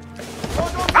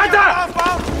 Weiter!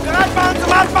 Bereit machen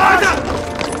zum Abmarsch!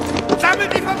 Weiter!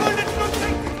 Sammelt die Verwundeten und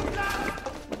bringt sie zum Lager!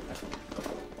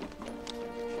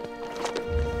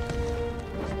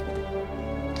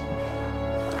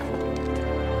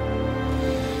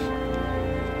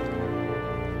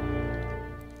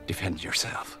 Defend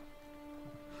yourself.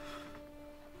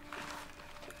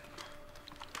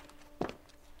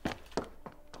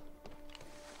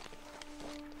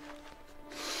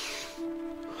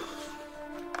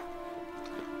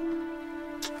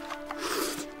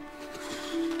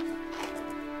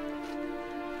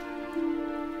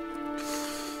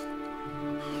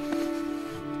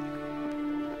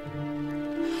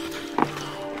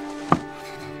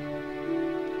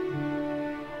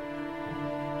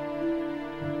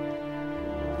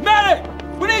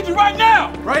 Right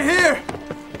now! Right here!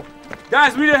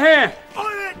 Guys, we need a hand!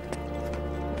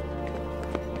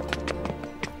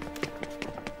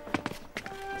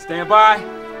 Stand by.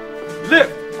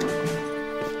 Lift!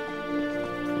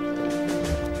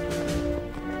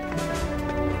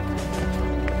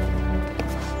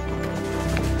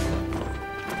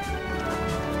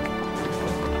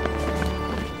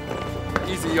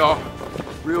 y'all.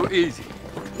 Real easy.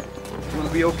 It's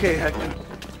gonna be okay, Hector.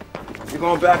 You're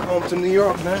going back home to New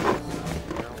York, man.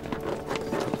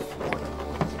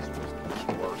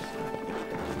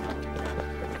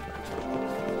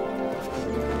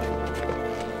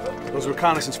 Those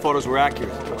reconnaissance photos were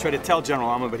accurate. I tried to tell General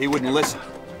Alma, but he wouldn't listen.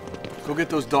 Go get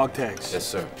those dog tags. Yes,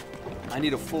 sir. I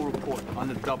need a full report on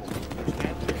the double.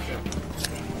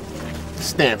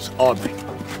 Stamps, Aubrey.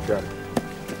 Got it.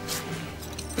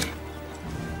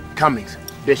 Cummings,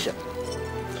 Bishop.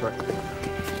 Sorry.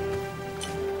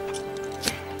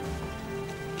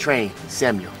 Train,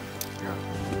 Samuel.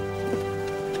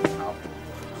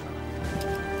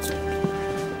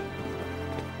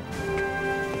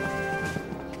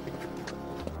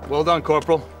 Well done,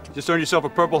 Corporal. Just earned yourself a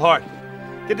Purple Heart.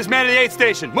 Get this man to the aid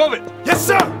station. Move it! Yes,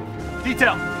 sir!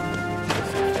 Detail.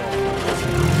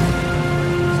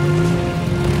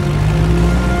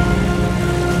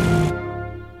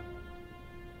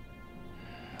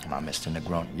 Come on, Mr.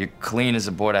 Negron. You're clean as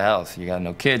a board of health. You got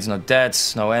no kids, no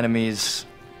debts, no enemies.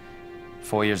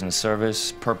 4 years in the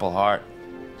service, Purple Heart.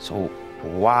 So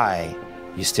why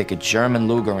you stick a German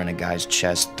Luger in a guy's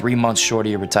chest 3 months short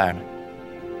of your retirement?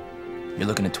 You're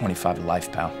looking at 25 to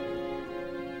life, pal.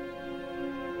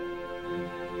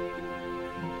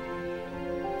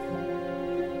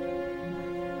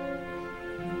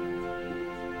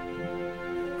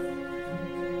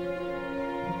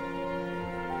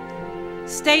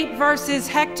 State versus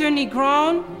Hector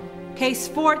Negron, case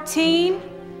 14,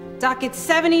 docket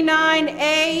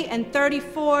 79A and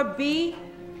 34B.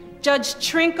 Judge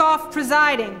Trinkoff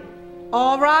presiding.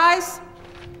 All rise.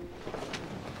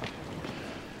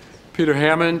 Peter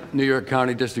Hammond, New York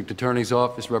County District Attorney's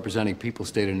Office, representing People's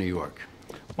State of New York.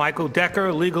 Michael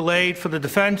Decker, legal aid for the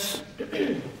defense.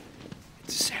 It's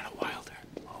Santa Wilder.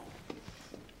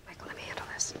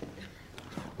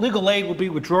 Legal aid will be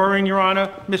withdrawing, Your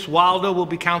Honor. Miss Wilder will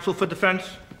be counsel for defense.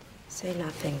 Say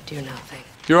nothing, do nothing.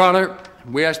 Your Honor,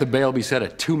 we ask the bail be set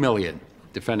at $2 million.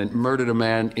 Defendant murdered a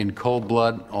man in cold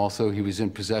blood. Also, he was in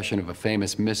possession of a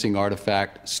famous missing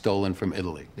artifact stolen from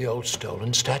Italy. The old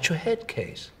stolen statue head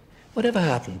case. Whatever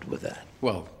happened with that?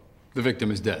 Well, the victim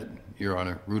is dead, Your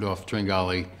Honor. Rudolph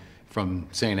Tringali from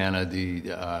St. Anna di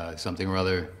something or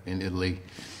other in Italy.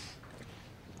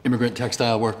 Immigrant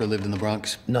textile worker, lived in the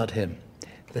Bronx. Not him.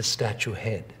 The statue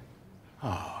head.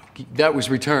 Oh, that was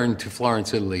returned to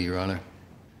Florence, Italy, Your Honor.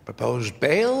 Proposed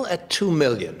bail at $2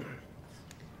 million.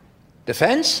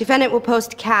 Defense? Defendant will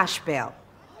post cash bail.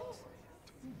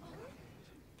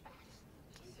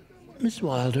 Miss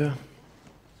Wilder,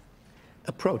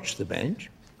 approach the bench.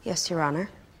 Yes, Your Honor.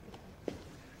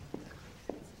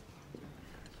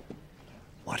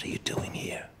 What are you doing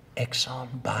here?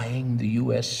 Exxon buying the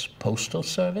U.S. Postal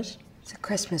Service? It's a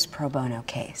Christmas pro bono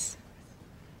case.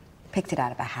 Picked it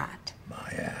out of a hat.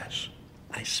 My ass.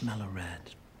 I smell a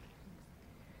rat.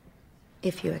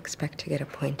 If you expect to get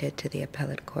appointed to the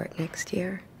appellate court next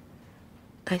year,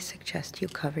 I suggest you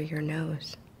cover your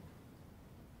nose.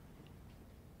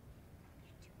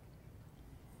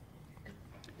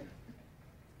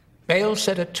 Bail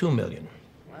set at $2 million.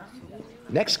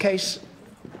 Next case.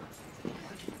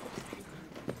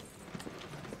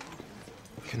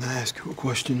 Can I ask you a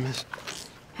question, miss?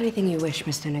 Anything you wish,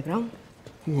 Mr. Negron.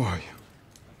 Who are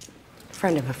you?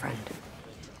 Friend of a friend.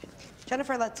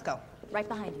 Jennifer, let's go. Right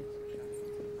behind you.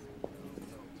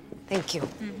 Thank you.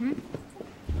 Mm-hmm.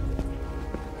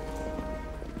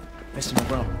 Mr.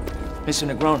 Negron.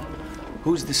 Mr. Negron,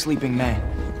 who's the sleeping man?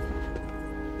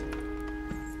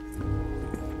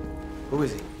 Who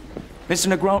is he?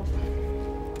 Mr. Negron.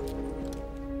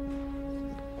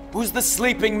 Who's the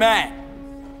sleeping man?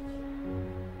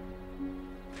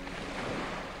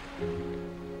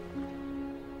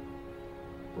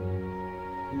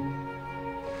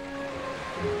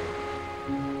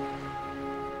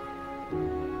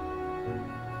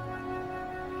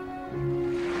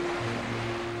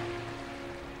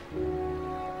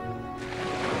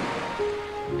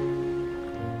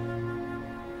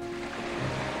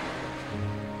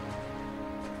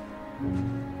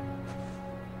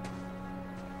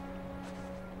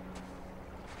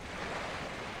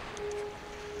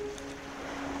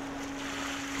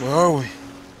 Where are we?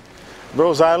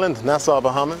 Rose Island, Nassau,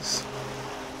 Bahamas.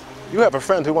 You have a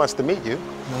friend who wants to meet you.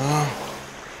 No.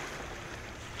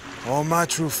 All my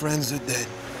true friends are dead.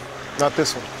 Not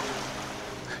this one.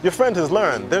 Your friend has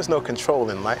learned there's no control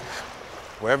in life.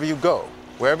 Wherever you go,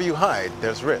 wherever you hide,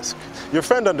 there's risk. Your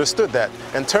friend understood that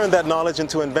and turned that knowledge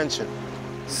into invention.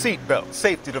 Seatbelts,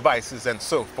 safety devices, and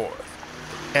so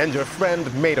forth. And your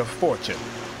friend made a fortune.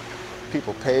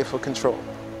 People pay for control,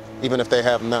 even if they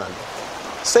have none.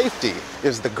 Safety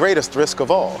is the greatest risk of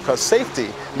all, because safety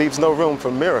leaves no room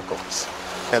for miracles.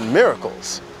 And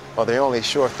miracles are the only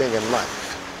sure thing in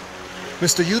life.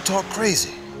 Mister, you talk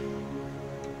crazy.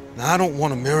 Now, I don't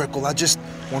want a miracle. I just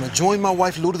want to join my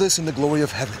wife Lourdes in the glory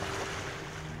of heaven.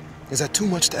 Is that too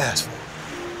much to ask for?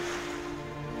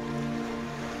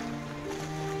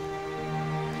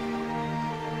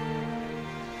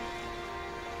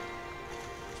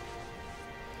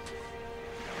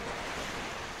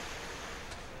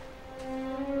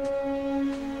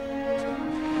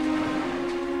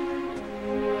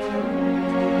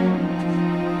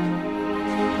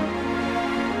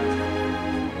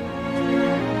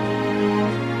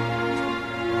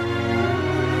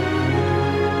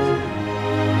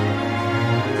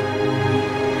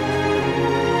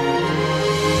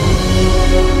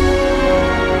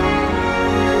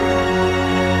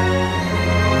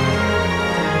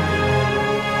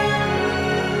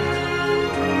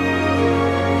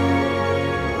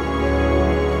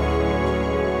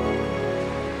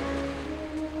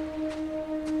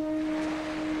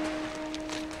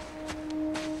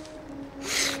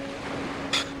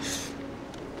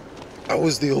 I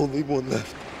was the only one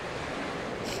left.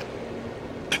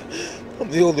 I'm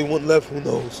the only one left who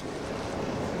knows.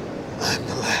 I'm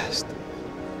the last.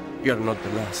 You're not the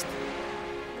last.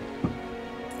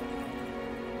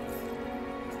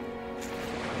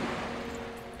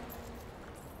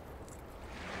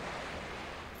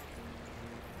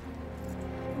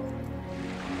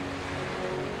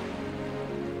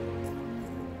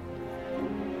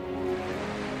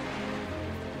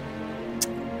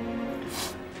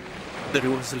 There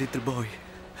was a little boy.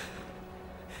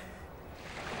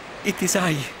 It is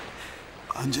I.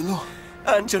 Angelo?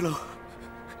 Angelo.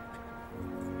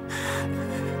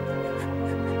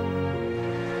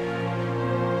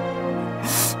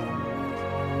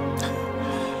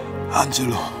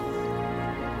 Angelo.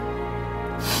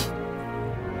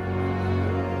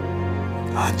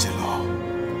 Angelo.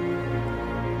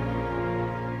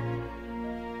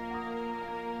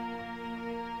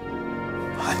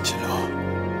 Angelo.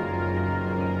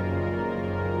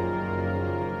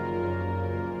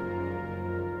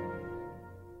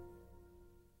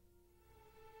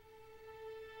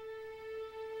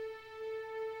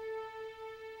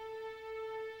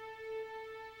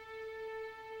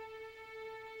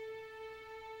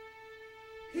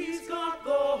 He's got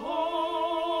the